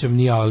ne osjećam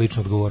ni ja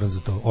lično odgovoran za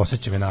to.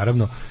 Osjećam je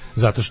naravno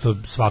zato što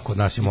svako od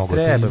nas je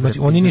mogao. Znači,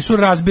 oni nisu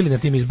razbili na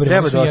tim izborima,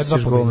 oni su jedva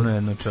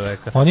pobedili.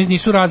 Oni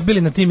nisu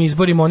razbili na tim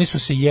izborima, oni su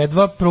se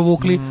jedva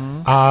provukli,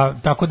 a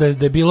tako da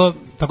je bilo,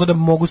 tako da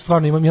mogu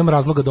stvarno imam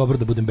razloga dobro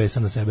da budem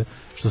besan na sebe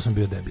što sam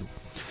bio debil.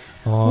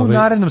 U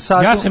narednom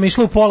satu ja sam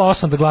išla u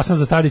 7:30 da glasam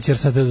za Tadića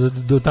jer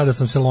do tada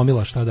sam se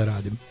lomila šta da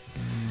radim.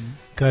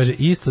 Kaže,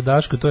 isto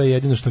Daško, to je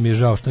jedino što mi je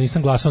žao, što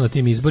nisam glasao na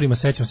tim izborima,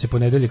 sećam se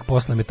ponedeljak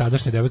posle me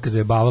tadašnja devojka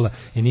zajebavala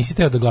i nisi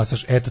teo da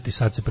glasaš, eto ti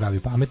sad se pravi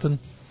pametan.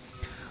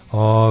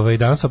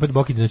 Danas opet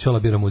Boki Dinoćola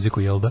bira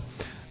muziku, jel da?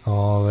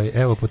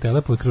 Evo, po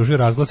telepu kružio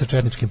razglase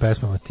četničkim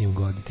pesmama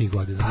tih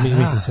godina.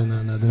 Mislim se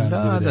na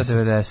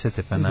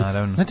 90. Pa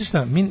naravno. Znate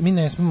šta, mi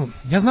ne smemo,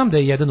 ja znam da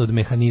je jedan od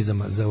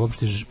mehanizama za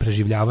uopšte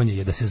preživljavanje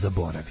je da se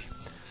zaboravi.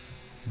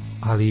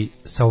 Ali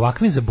sa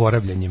ovakvim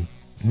zaboravljanjem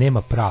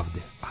nema pravde.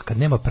 A kad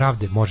nema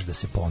pravde, može da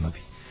se ponovi.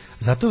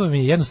 Zato vam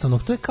je jednostavno,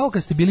 to je kao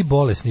kad ste bili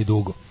bolesni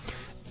dugo.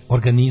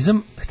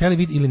 Organizam, hteli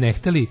vid ili ne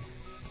hteli,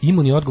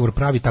 imunni odgovor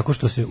pravi tako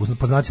što se,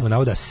 po znacima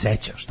navoda,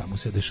 seća šta mu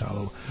se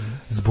dešavalo.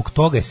 Zbog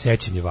toga je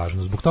sećanje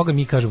važno. Zbog toga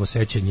mi kažemo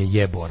sećanje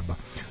je borba.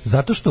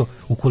 Zato što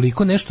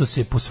ukoliko nešto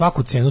se po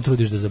svaku cenu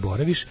trudiš da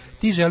zaboraviš,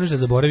 ti želiš da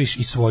zaboraviš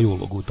i svoju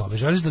ulogu u tome.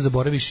 Želiš da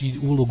zaboraviš i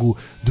ulogu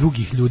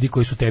drugih ljudi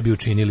koji su tebi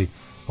učinili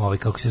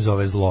kako se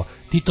zove zlo.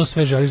 Ti to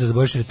sve želiš da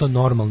zaboraviš jer je to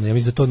normalno. Ja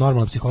mislim da je to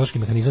normalan psihološki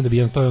mehanizam, da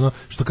bi to je ono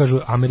što kažu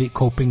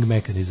coping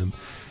mechanism.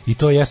 I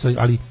to jeste,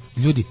 ali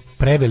ljudi,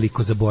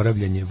 preveliko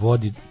zaboravljanje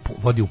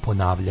vodi u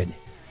ponavljanje.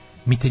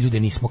 Mi te ljude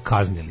nismo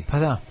kaznili. Pa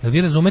da. Jel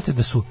vi razumete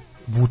da su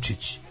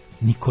Vučić,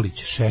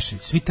 Nikolić, Šešelj,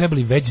 svi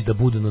trebali već da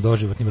budu na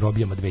doživotnim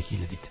robijama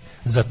 2000-te.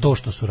 Za to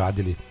što su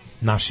radili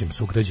našim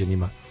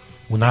sugrađanima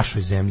u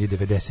našoj zemlji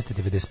 90.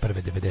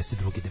 91. 92.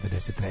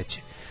 93.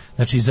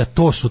 Znači, za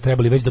to su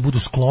trebali već da budu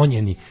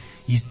sklonjeni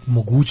iz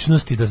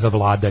mogućnosti da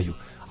zavladaju.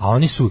 A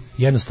oni su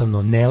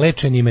jednostavno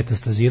nelečeni i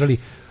metastazirali,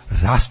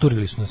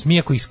 rasturili su nas. Mi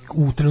ako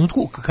u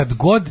trenutku kad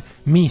god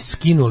mi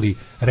skinuli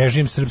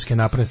režim Srpske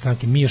napredne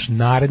stranke, mi još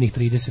narednih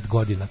 30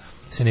 godina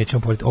se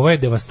nećemo porediti. Ovo je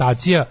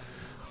devastacija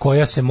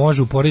koja se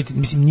može uporediti.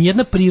 Mislim,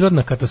 nijedna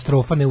prirodna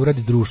katastrofa ne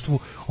uradi društvu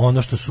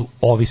ono što su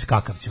ovi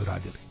skakavci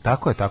uradili.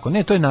 Tako je, tako.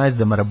 Ne, to je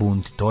najezda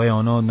marabunti. To je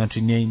ono,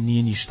 znači,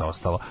 nije ništa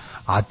ostalo.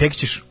 A tek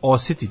ćeš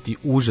osjetiti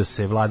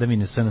užase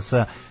vladavine SNS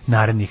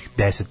narednih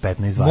 10, 15,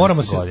 20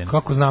 moramo godina. Se,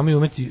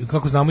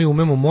 kako znamo i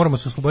umemo, moramo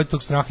se osloboditi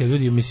tog straha,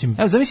 ljudi, mislim.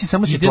 Evo, zamisli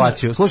samo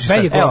situaciju.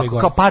 Slušaj sad, evo,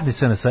 kao padne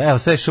SNS, evo,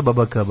 sve šbb,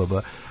 kbb.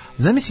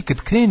 Zamisli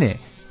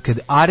kad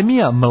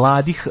armija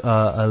mladih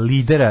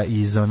lidera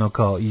iz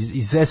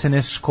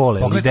SNS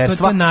škole,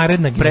 liderstva, to je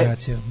naredna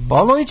generacija.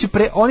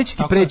 Oni će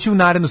ti preći u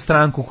narednu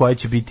stranku koja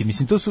će biti.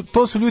 Mislim,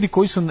 to su ljudi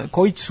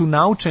koji su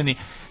naučeni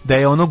da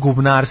je ono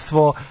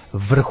guvnarstvo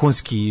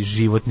vrhunski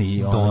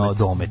životni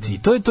domet. I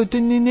to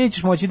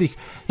nećeš moći da ih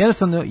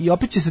jednostavno, i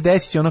opet će se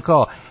desiti ono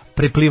kao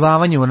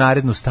preplivavanje u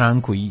narednu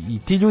stranku i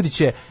ti ljudi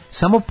će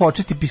samo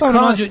početi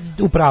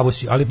u pravu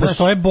si, ali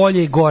postoje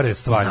bolje i gore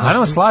stvari.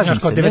 Naravno, slažem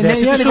se.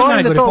 Ja ne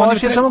govorim da to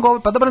loše, samo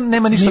govorim, pa dobro,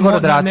 nema ništa gore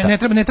od rata.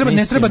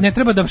 Ne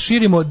treba da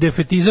širimo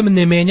defetizam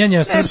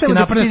nemenjanja Srpske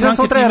napredne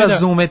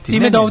stranke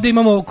time da ovdje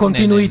imamo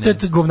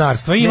kontinuitet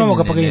govnarstva. Imamo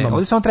ga, pa ga imamo.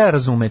 Ovdje samo treba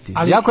razumeti.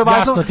 Jako je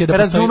važno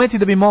razumeti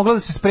da bi moglo da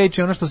se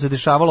spreči ono što se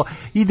dešavalo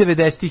i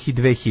 90-ih i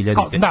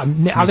 2000-ih. Da,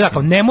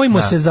 ali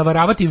nemojmo se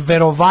zavaravati,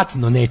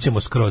 verovatno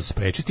nećemo skroz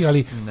sprečiti,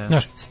 ali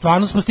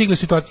stvarno smo stigli u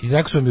situaciju,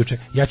 rekao sam juče,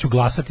 ja ću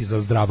glasati za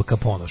Zdravka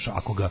Ponoša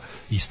ako ga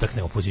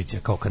istakne opozicija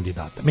kao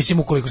kandidata. Mislim,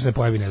 ukoliko se ne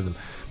pojavi, ne znam,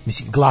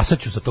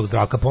 glasaću za tog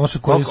Zdravka Ponoša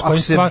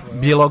koji se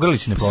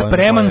Bjelogrlić ne pojavi.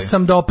 Spreman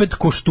sam da opet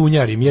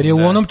koštunjarim, jer je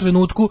u onom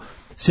trenutku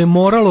se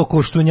moralo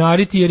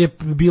koštunjariti jer je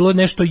bilo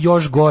nešto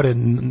još gore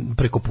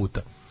preko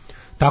puta.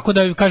 Tako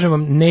da, kažem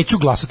vam, neću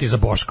glasati za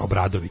Boška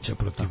Obradovića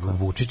protiv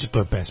Vučića, to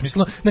je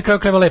besmisleno. Na kraju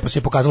krajeva lepo se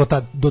je pokazalo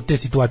do te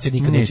situacije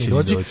nikad neće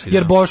doći,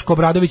 jer Boško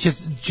Obradović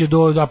će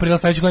do aprila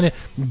sledeće godine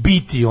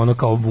biti ono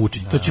kao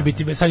Vučić. To će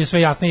biti, sad je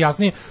sve jasnije i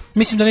jasnije.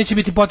 Mislim da neće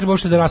biti potreba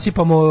uopšte da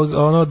rasipamo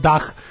ono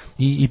dah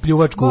i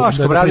pljuvačku.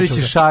 Boško Obradović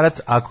je šarac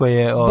ako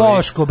je...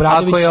 Boško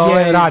Obradović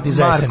radi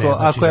za SNS.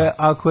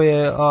 Ako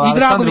je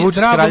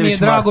I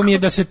drago mi je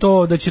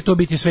da će to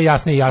biti sve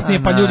jasnije i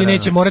jasnije, pa ljudi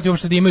neće morati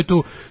uopšte da imaju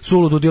tu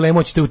suludu dilemu,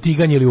 hoćete u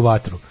tiganj ili u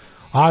vatru.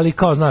 Ali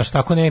kao, znaš,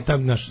 tako ne,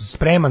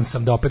 spreman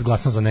sam da opet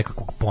glasam za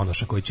nekakvog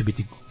Ponoša koji će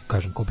biti,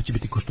 kažem, koji će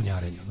biti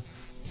koštunjarenje.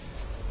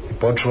 I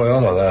počelo je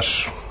ono,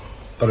 naš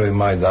 1.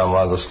 maj, dan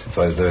mladosti,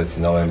 29.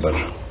 novembar.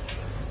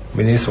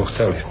 Mi nismo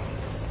hteli,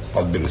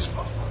 odbili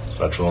smo.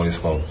 Računali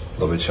smo,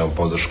 dobit ćemo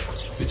podršku,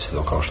 bit će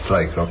to kao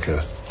štrajk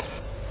rokera.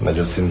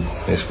 Međutim,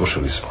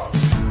 ispušili smo.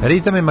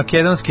 Ritam je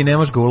makedonski, ne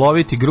može ga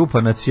uloviti,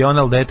 grupa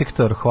Nacional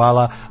Detektor,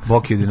 hvala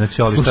Bokiju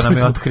Dinoćoli što nam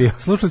je otkrio.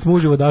 Slušali smo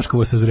uživo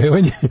Daškovo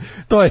sazrevanje,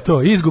 to je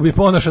to, izgubi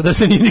Ponoša da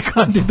se nije ni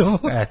kandidovao.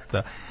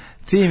 Eto.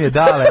 čim je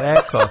Dale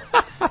rekao.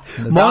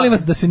 Molim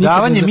vas da se nikad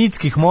davanje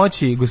mitskih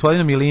moći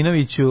gospodinu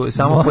Milinoviću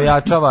samo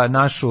pojačava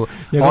našu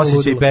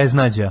osjećaj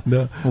beznađa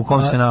u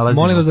kom se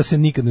nalazimo. Molim vas da se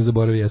nikad ne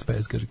zaboravi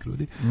SPS, kaže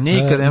Krudi.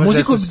 Nikad ne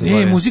može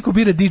muziku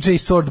bira DJ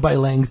Sword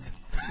by Length.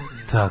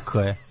 Tako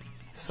je.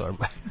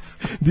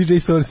 DJ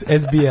Source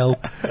SBL.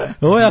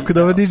 Ovo je jako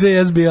dobro, DJ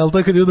SBL, to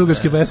je kad je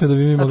udugačke pesme da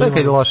bi mi mogli... A to je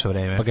kad je loše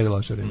vreme. Pa kad je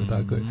loše vreme,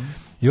 tako je.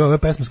 I ova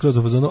pesma skroz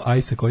u fazonu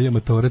Ajse koji je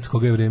motorec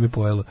koga je vreme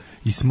pojelo.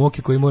 I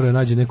Smoki koji mora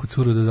nađe neku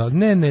curu da...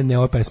 Ne,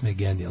 ova pesma je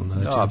genijalna.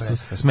 Znači,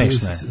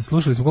 smešna je.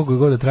 Slušali smo koliko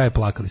god da traje,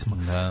 plakali smo.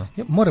 Da.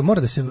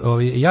 Mora da se...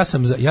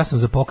 Ja sam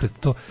za pokret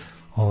to...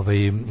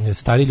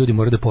 stari ljudi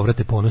moraju da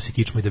povrate ponos i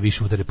kičmu i da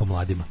više udare po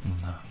mladima.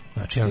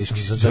 Znači, ja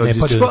da ne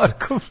padaju.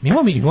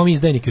 Imamo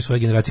izdajnike u svojoj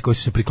generaciji koji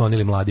su se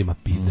priklonili mladima,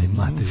 pizda i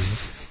materiju.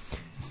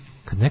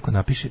 Kad neko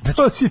napiše... Znači,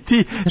 to si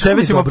ti,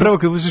 tebe ćemo prvo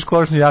kad uziš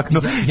kožnu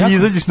jaknu i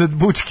izađeš na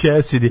bučke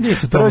acidi.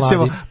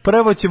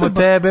 Prvo ćemo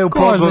tebe u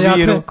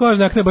pogoviru.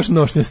 Kožna jakna je baš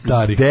nošnje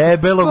stari.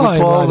 Debelog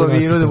u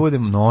pogoviru da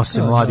budemo.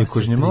 Nose mladi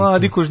kožnje.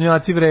 Mladi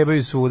kožnjaci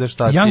vrebaju svuda,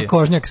 šta ti je? Young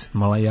Kožnjaks.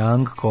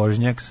 Young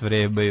Kožnjaks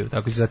vrebaju.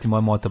 Tako će zati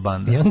moja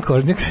motobanda. Young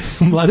Kožnjaks,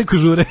 mlade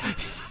kožure.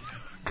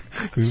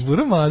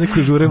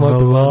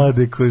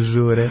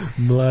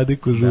 Mlade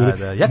kožure.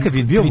 Da. Ja kad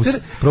bi bio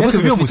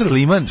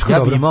musliman, ja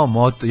bi imao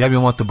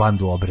moto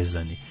bandu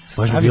Obrezani.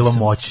 Baš bi bilo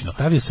moćno.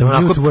 Stavio sam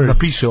mute words.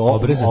 Napiše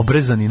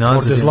obrezani nazad.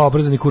 Možda zla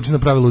obrezani kurčina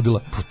pravi ludila.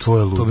 Pa to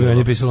je ludilo. To bi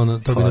meni pisalo,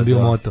 to bi nam bio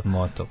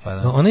moto. Pa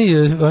da.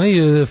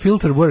 Onaj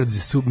filter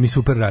words mi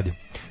super radi.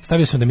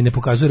 Stavio sam da mi ne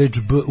pokazuje reč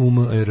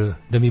b-u-m-r,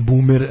 da mi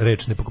boomer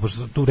reč ne pokazuje,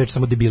 pošto tu reč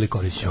samo debili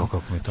koriste.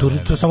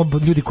 To samo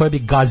ljudi koji bi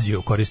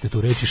gazio koriste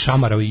tu reč i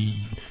šamarao i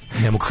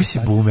ne mogu. Koji si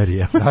boomer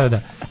je?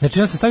 Da. Znači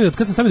ja sam stavio,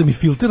 kad sam stavio da mi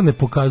filter ne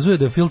pokazuje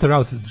da je filter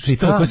out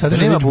čitava koji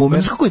sadrži reč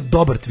boomer. Kako je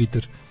dobar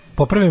Twitter.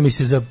 Popravio mi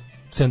se za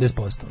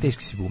 70%.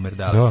 Teški si boomer,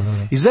 da.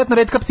 Izuzetno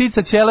retka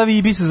ptica ćelavi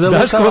ibis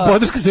zalutala. Daškova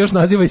podrška se još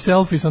naziva i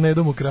selfie sa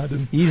Nedom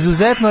ukraden.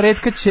 Izuzetno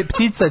retka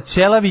ptica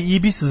ćelavi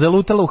ibis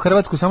zalutala u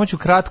Hrvatsku. Samo ću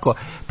kratko,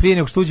 prije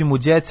nego što uđemo u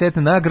jet set,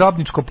 na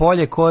Grobničko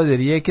polje kod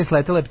rijeke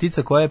sletela je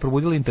ptica koja je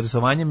probudila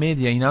interesovanje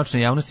medija i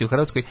naučne javnosti u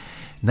Hrvatskoj.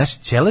 Naš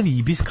ćelavi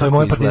ibis kako to je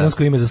moje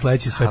partizansko ime za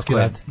sledeći svetski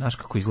rat. Znaš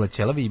kako izgleda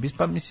ćelavi ibis,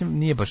 pa mislim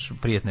nije baš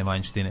prijatne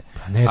vanjštine.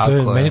 Pa ne, to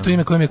je meni to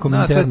ime koje mi je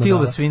komentarno. To je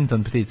Tilda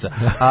Swinton ptica.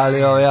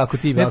 Ali ako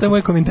ti ne, to je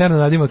moj komentarno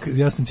nadimak,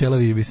 ja sam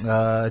ćelavi ibis.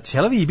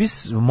 Ćelavi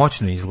ibis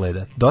moćno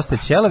izgleda. Dosta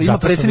ćelavi, ima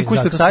predsjednik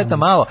kućnog savjeta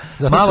malo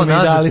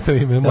nazad. To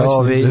ime,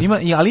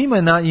 ali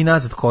ima i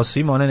nazad kosu,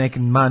 ima one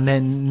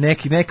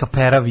neka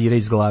pera vire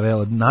iz glave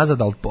od nazad,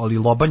 ali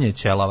lobanje je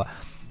ćelava.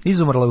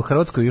 Izumrla je u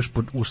Hrvatskoj još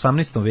u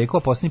 18. veku, a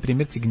posljednji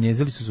primjerci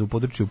gnjezili su se u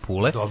području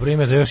Pule. Dobro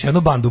ime za još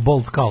jednu bandu,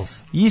 Bold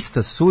Skulls.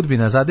 Ista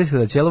sudbina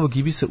zadesila ćelavog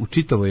ibisa u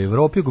čitavoj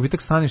Evropi,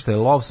 gubitak staništa je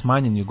lov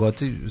smanjen i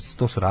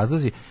to su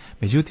razlozi.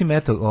 Međutim,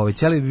 eto,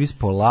 ćelavi ibis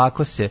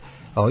polako se...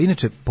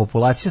 inače,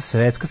 populacija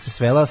svetska se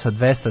svela sa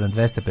 200 na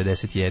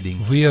 251.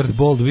 Weird,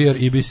 bold, weird,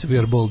 ibis,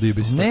 weird, bold,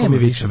 ibis. Nema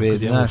više,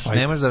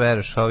 ne možeš da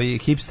veruješ. Ovi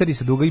hipsteri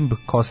sa dugim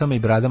kosama i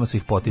bradama su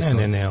ih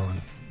potisnuli. Ne,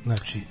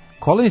 znači...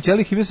 Kolonije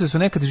ćelih ibisa su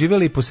nekad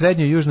živjeli po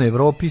srednjoj i južnoj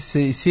Evropi,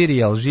 Siriji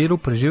i Alžiru,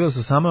 preživjeli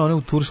su samo one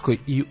u Turskoj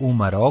i u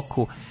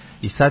Maroku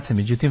i sad se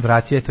međutim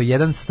vratio, eto,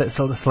 jedan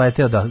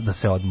sleteo da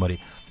se odmori,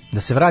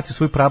 da se vrati u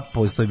svoju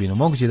prapostojbinu.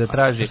 Moguće da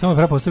traži... Samo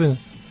prapostojbinu?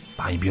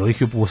 Pa i bilo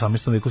ih u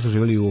 18. veku su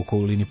živjeli u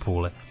okolini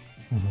Pule.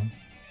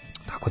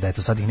 Tako da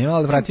eto sad ih nema,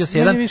 ali vratio se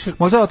jedan,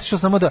 možda je otišao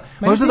samo da,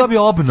 možda je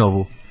dobio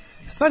obnovu.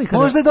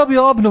 Možda je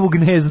dobio obnovu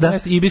gnezda.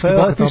 Ibijski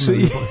pokret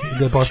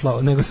da je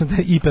poslao,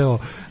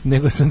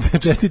 nego sam te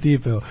čestiti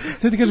IPO.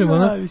 Sve ti kažem,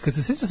 kad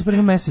se sjeća su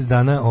prema mjesec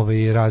dana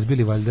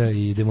razbili valjda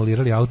i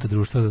demolirali auto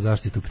društva za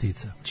zaštitu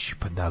ptica.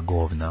 Pa da,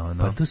 govna.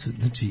 Pa to su,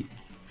 znači,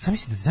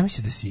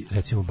 zamisli da si,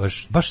 recimo,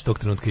 baš tog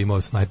trenutka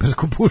imao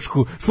snajpersku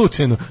pušku,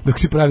 slučajno, dok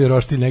si pravio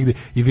roštilj negde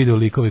i video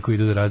likove koji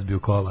idu da razbiju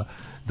kola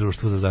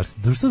društvo za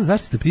zaštitu. Društvo za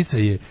zaštitu ptica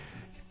je,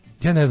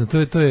 ja ne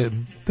znam, to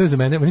je za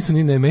mene,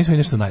 meni su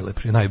nešto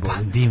najlepše, najbolje.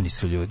 Pa, divni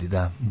su ljudi,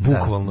 da.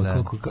 Bukvalno,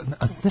 da.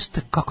 A znaš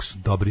kako su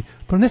dobri?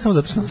 Pa ne samo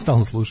zato što nas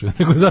stalno slušaju,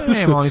 nego zato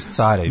što... oni su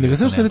carevi. Nego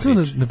zato što,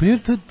 recimo, na primjer,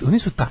 oni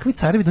su takvi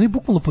carevi da oni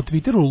bukvalno po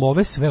Twitteru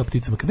love sve o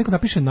pticama. Kad neko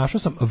napiše našao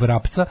sam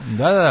vrapca,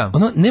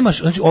 ono, nemaš,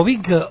 znači,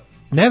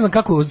 ne znam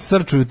kako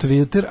srčuju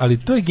Twitter,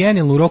 ali to je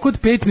genijalno. U roku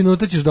od 5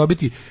 minuta ćeš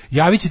dobiti,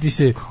 javit će ti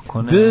se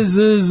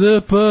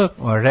DZZP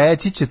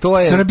reći će, to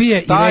je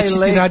Srbije i reći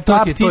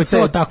ti to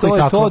je tako i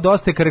tako. To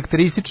dosta je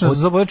karakteristično za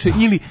zoboče,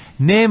 ili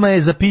nema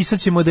je, zapisat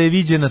ćemo da je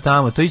viđena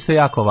tamo. To je isto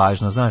jako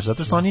važno, znaš,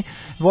 zato što oni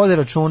vode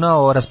računa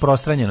o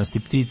rasprostranjenosti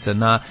ptica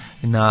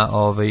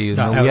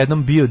u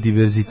jednom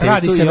biodiverzitetu.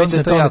 Radi se već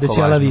na tome da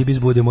ćelavi ibis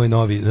bude moj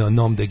novi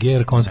nom de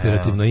guerre,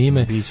 konspirativno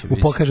ime.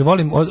 Kaže,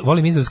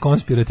 volim izraz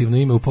konspirativno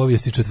ime u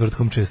povijesti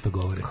četvrtkom često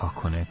govore.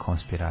 Kako ne,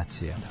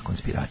 konspiracija. Da,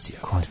 konspiracija.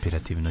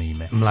 Konspirativno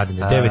ime.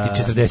 Mladine,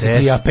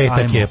 9:43, a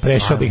petak je,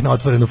 prešao bih na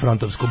otvorenu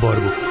frontovsku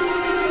borbu.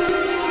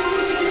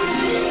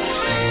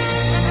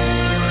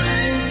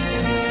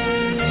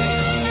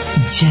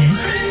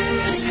 Jet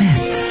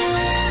set.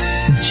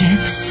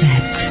 Jet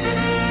set.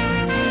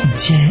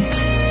 Jet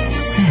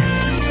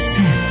set.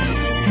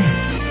 Set.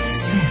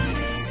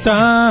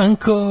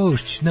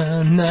 Stankošć,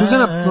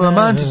 Suzana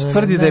Mančić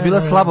tvrdi da je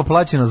bila slabo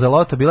plaćena za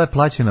loto, bila je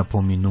plaćena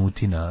po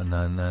minuti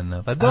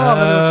pa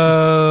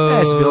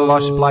dobro, si bilo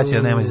loše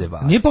plaćena, nemoj se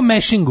baviti. Nije po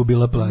meshingu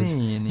bila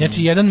plaćena.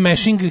 Znači, jedan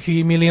meshing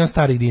i milion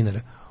starih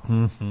dinara.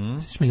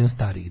 Milion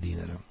starih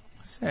dinara.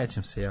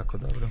 Sećam se jako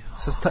dobro.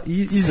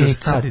 Iza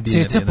stari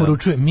dinar. Ceca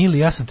poručuje, Mili,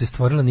 ja sam te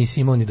stvorila,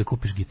 nisi imao ni da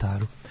kupiš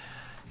gitaru.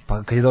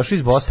 Pa kad je došao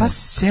iz Bosne. Šta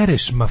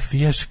sereš,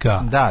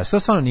 mafijaška? Da, što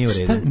stvarno nije u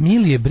redu. Šta,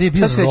 Mili je bre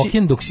bio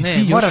roken dok si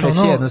ti još moram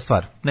reći jednu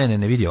stvar.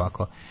 Ne, vidi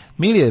ovako.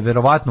 Mili je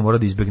verovatno mora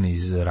da izbegne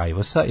iz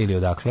Rajvosa ili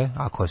odakle,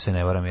 ako se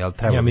ne varam, jel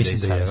treba ja mislim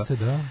da jeste,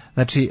 da.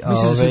 Znači,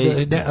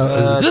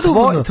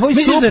 tvoj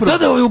suprug,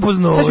 da je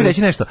upoznao. Sad ću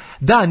reći nešto.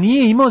 Da,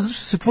 nije imao zato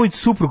što se tvoj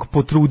suprug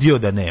potrudio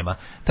da nema.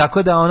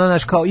 Tako da ona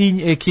kao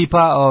i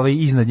ekipa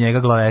iznad njega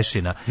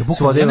glavešina.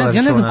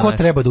 Ja ne znam ko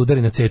treba da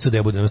udari na Cecu da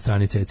je bude na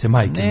strani Cece,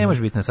 majke. Ne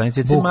može biti na strani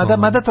Cece,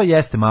 mada to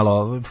jeste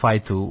malo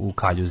fajt u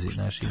kaljuzi,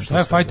 znaš. Šta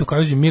je fajt u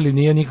kaljuzi? Mili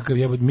nije nikakav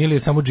jebot, Mili je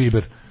samo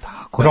džiber.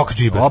 Rock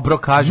džiber.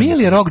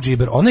 Mili je rock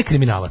džiber, on je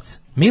kriminalac.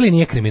 Mili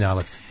nije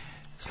kriminalac.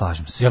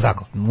 Slažem se. Jel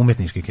tako?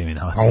 Umetnički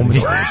kriminalac.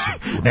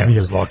 Ne,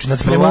 nije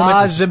zločinac.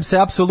 Slažem se,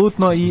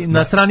 apsolutno, i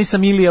na strani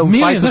sam Milija u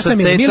fajtu sa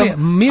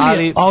Cecom.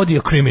 Mili je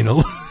audio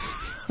criminal.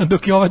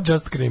 Dok je ova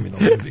just criminal.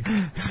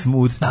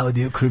 Smooth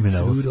audio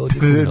criminal.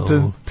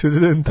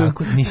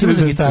 Tako, nisi imao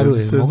za gitaru,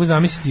 mogu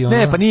zamisliti ono.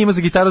 Ne, pa nije imao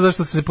za gitaru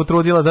zašto se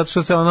potrudila, zato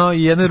što se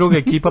i jedna druga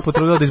ekipa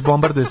potrudila da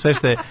izbombarduje sve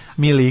što je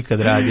Mili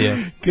ikad radio.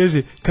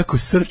 Kaže, kako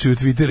srče u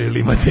Twitteru, ili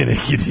imate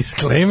neki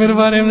disclaimer,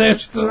 barem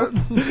nešto?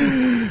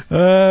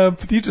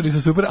 Ptičari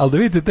su super, ali da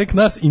vidite tek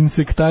nas,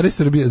 insektari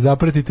Srbije,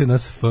 zapratite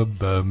nas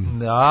FB.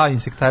 Da,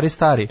 insektari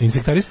stari.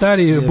 Insektari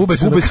stari,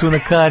 bube su na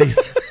kari.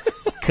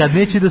 Kad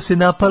neće da se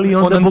napali,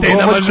 onda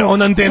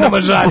on antenama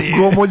žari.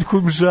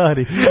 Gomoljkom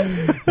žari.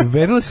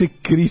 Verila se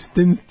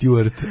Kristen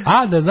Stewart.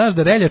 A, da znaš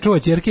da Relja čuva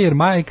ćerke jer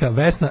majka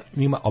Vesna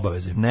ima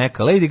obaveze.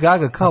 Neka, Lady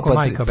Gaga kao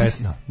majka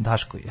Vesna.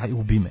 Daško,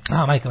 ubi me.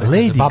 A, majka Vesna.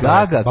 Lady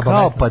Gaga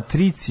kao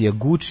Patricija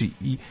Gucci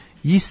i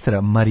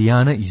Istra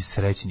Marijana iz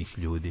Srećnih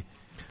ljudi.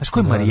 Znaš ko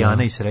je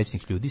Marijana iz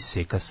Srećnih ljudi?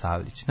 Seka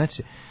Savlić.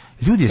 Znači,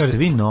 ljudi, jeste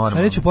vi normalni.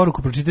 Sljedeću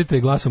poruku pročitajte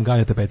glasom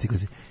Ganjata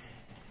Pecikozi.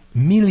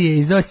 Milije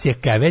iz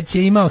Osijeka, već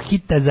je imao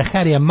hita za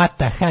Harija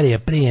Mata, Harija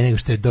prije nego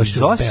što je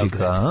došao u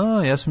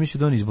Beograd. Ja sam mislio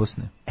da on iz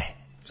Bosne.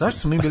 Zašto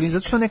smo mi bili?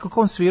 Zato što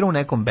nekako on svira u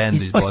nekom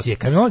bendu iz Bosne.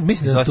 Osijeka,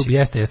 mislim da tu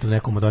jeste u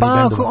nekom od onih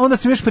bendova. Pa onda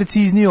sam još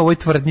precizniji u ovoj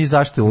tvrdnji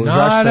zašto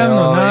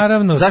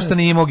naravno. Zašto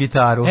nije imao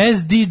gitaru?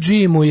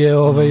 SDG mu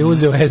je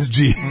uzeo SG.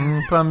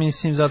 Pa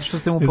mislim, zato što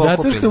ste mu pokupili.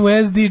 Zato što mu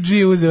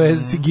SDG uzeo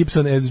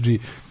Gibson SG.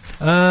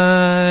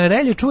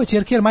 Relje čuva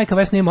ćerke jer majka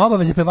Vesna ima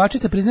obaveze.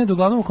 Pevačica priznaje da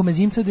uglavnom oko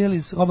mezimca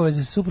deli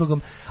obaveze sa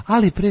suprugom,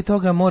 ali pre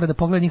toga mora da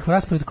pogleda njihov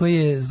raspored koji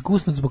je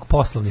zgusnut zbog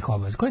poslovnih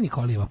obaveza. Koje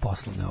Nikolijeva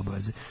poslovne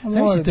obaveze?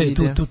 Zamislite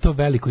to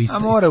veliko isto. A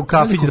mora u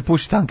kafić da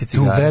puši tanke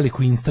cigare. Tu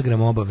veliku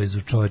Instagram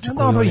obavezu čoveče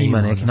koji ona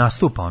ima neki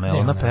nastupa,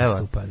 ona peva.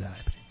 Nastupa, da.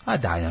 A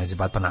daj, ne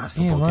pa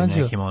nastupa u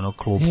tim nekim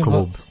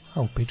klub.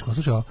 A u pičku,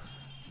 slušaj,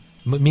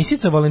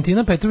 misica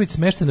Valentina Petrović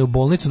smeštena u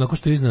bolnicu nakon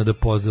što je iznenada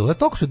pozdravila.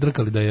 Toliko su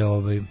drkali da je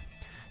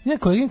Njena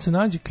koleginica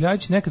Nađi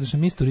Kljajić, nekadašnja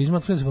mis turizma,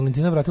 otkada se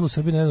Valentina vratila u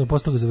Srbiju, nedavno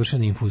posle toga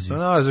završena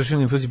infuzija.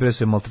 Završena infuzija, pre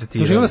su je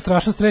maltretirali. Doživjela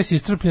strašan stres i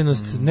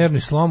iscrpljenost,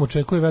 nervni slom,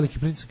 očekuje veliki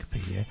pritisak. Pa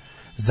je.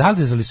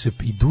 Zadezali su je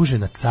i duže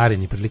na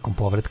carini prilikom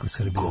povratka u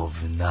Srbiju.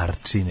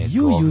 Govnarčine,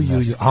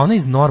 A ona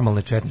iz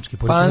normalne četničke,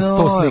 porećena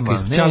 100 slika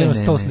ispočeljena,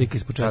 100 slika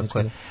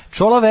ispočetničke.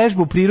 Čola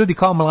vežbu u prirodi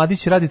kao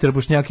mladić radi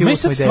trbušnjake u 8.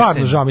 deceniji.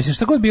 Stvarno žao, mislim,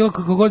 šta god bilo,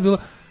 kako god bilo,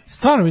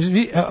 stvarno,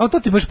 to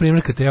ti baš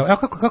primjer kad evo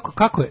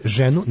kako je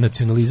ženu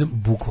nacionalizam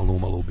bukvalno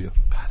umalo ubio.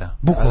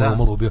 Bukvalno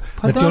umalo ubio.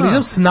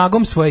 Nacionalizam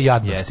snagom svoje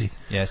jadnosti.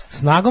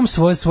 Snagom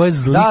svoje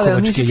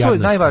zlikovačke jadnosti.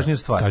 Najvažniju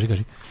stvar.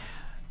 Kaži.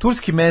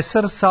 Turski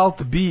mesar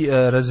Salt B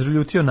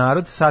razljutio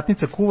narod,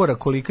 satnica kuvara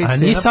kolika i cena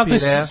pirea. A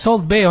nije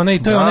Salt B,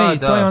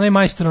 to je onaj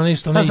majstor, onaj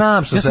što onaj.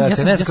 Znam što ne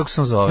znam kako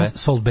se zove.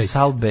 Salt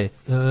B.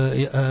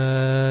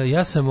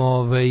 Ja sam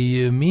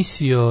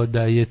mislio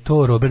da je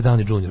to Robert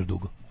Downey Jr.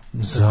 dugo.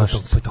 Zašto?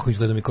 Pa tako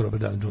izgleda mi kao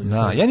Robert Downey Jr.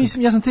 Da,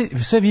 ja sam te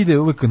sve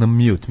video uvek na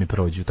mute mi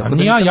prođu. Tako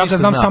da ja ga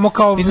znam samo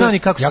kao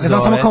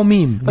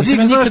meme. Pa ti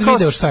nikad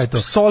video šta je to?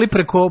 Soli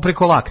preko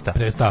lakta.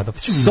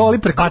 Soli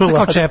preko lakta.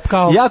 Kao čep,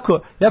 kao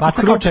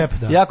baca kao čep,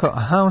 da.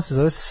 Aha, on se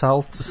zove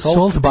Salt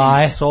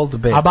Bay.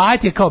 A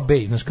Bay je kao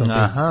Bay, znaš kao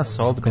Bay. Aha,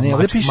 Salt Bay. Ne,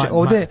 ovdje piše,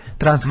 ovdje je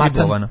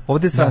transkribovano.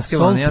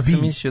 Ja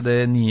sam mislio da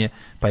je nije,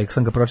 pa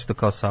sam ga pročitao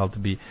kao Salt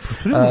Bay.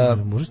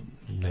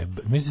 Ne,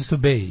 mislim da se to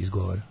B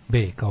izgovara.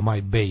 B, kao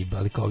my babe,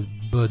 ali kao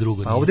B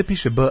drugo. A ovdje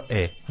piše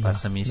B-E, pa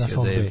sam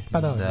mislio da je...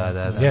 Pa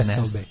da. Jeste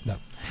Sol B,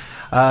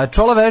 da.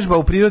 Čola vežba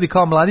u prirodi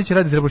kao mladić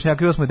radi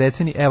trbušnjaka u 8.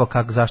 deceniji. Evo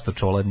zašto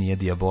čola nije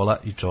dijabola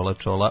i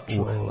čola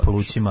u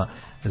plućima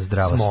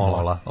zdrava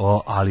smola.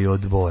 Ali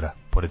od bora.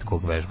 pored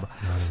kog vežba.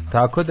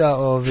 Tako da...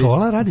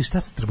 Čola radi šta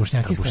sa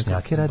Trbušnjaki?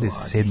 Trbušnjaki radi u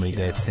 7.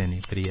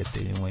 deceniji,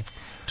 prijatelji moji.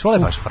 Čola je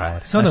baš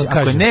frajer. Znači,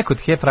 ako je neko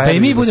tje frajer... Da i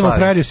mi budemo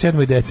frajeri u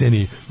 7.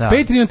 deceniji.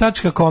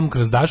 Patreon.com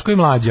kroz Daško i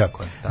Mlađa.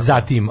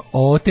 Zatim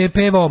OTP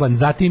Voban,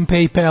 zatim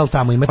PayPal,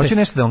 tamo imate... Hoću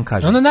nešto da vam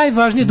kažem. Ono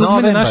najvažnije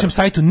dugme na našem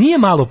sajtu nije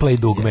malo play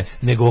dugme,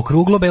 nego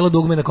okruglo belo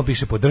dugme na kom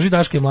piše podrži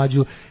Daško i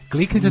Mlađu.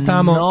 Kliknite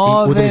tamo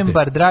i udarite.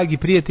 Novembar, dragi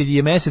prijatelji,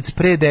 je mesec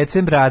pre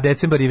decembra, a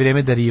decembar je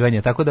vrijeme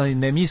darivanja. Tako da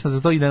mi smo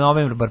za to i da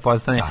novembar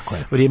postane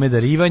vrijeme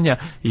darivanja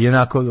i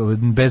onako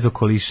bez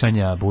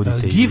okolišanja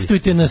budite.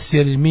 Giftujte nas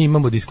jer mi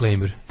imamo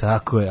disclaimer.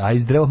 Tako je, aj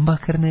zdravo,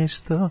 makar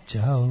nešto.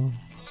 Ćao.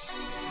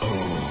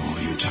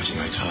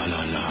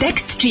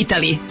 Tekst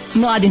čitali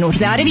Mladin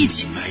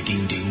Urdarević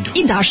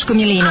i Daško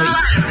Milinović.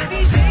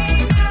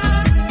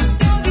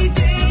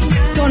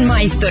 Ton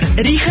majstor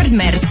Richard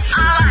Merc.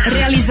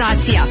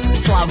 Realizacija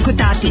Slavko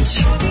Tatić.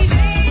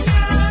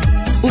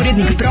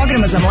 Urednik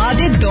programa za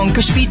mlade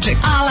Donka Špiček.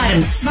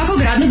 Alarms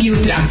svakog radnog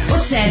jutra od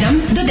 7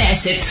 do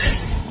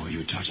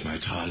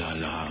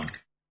 10.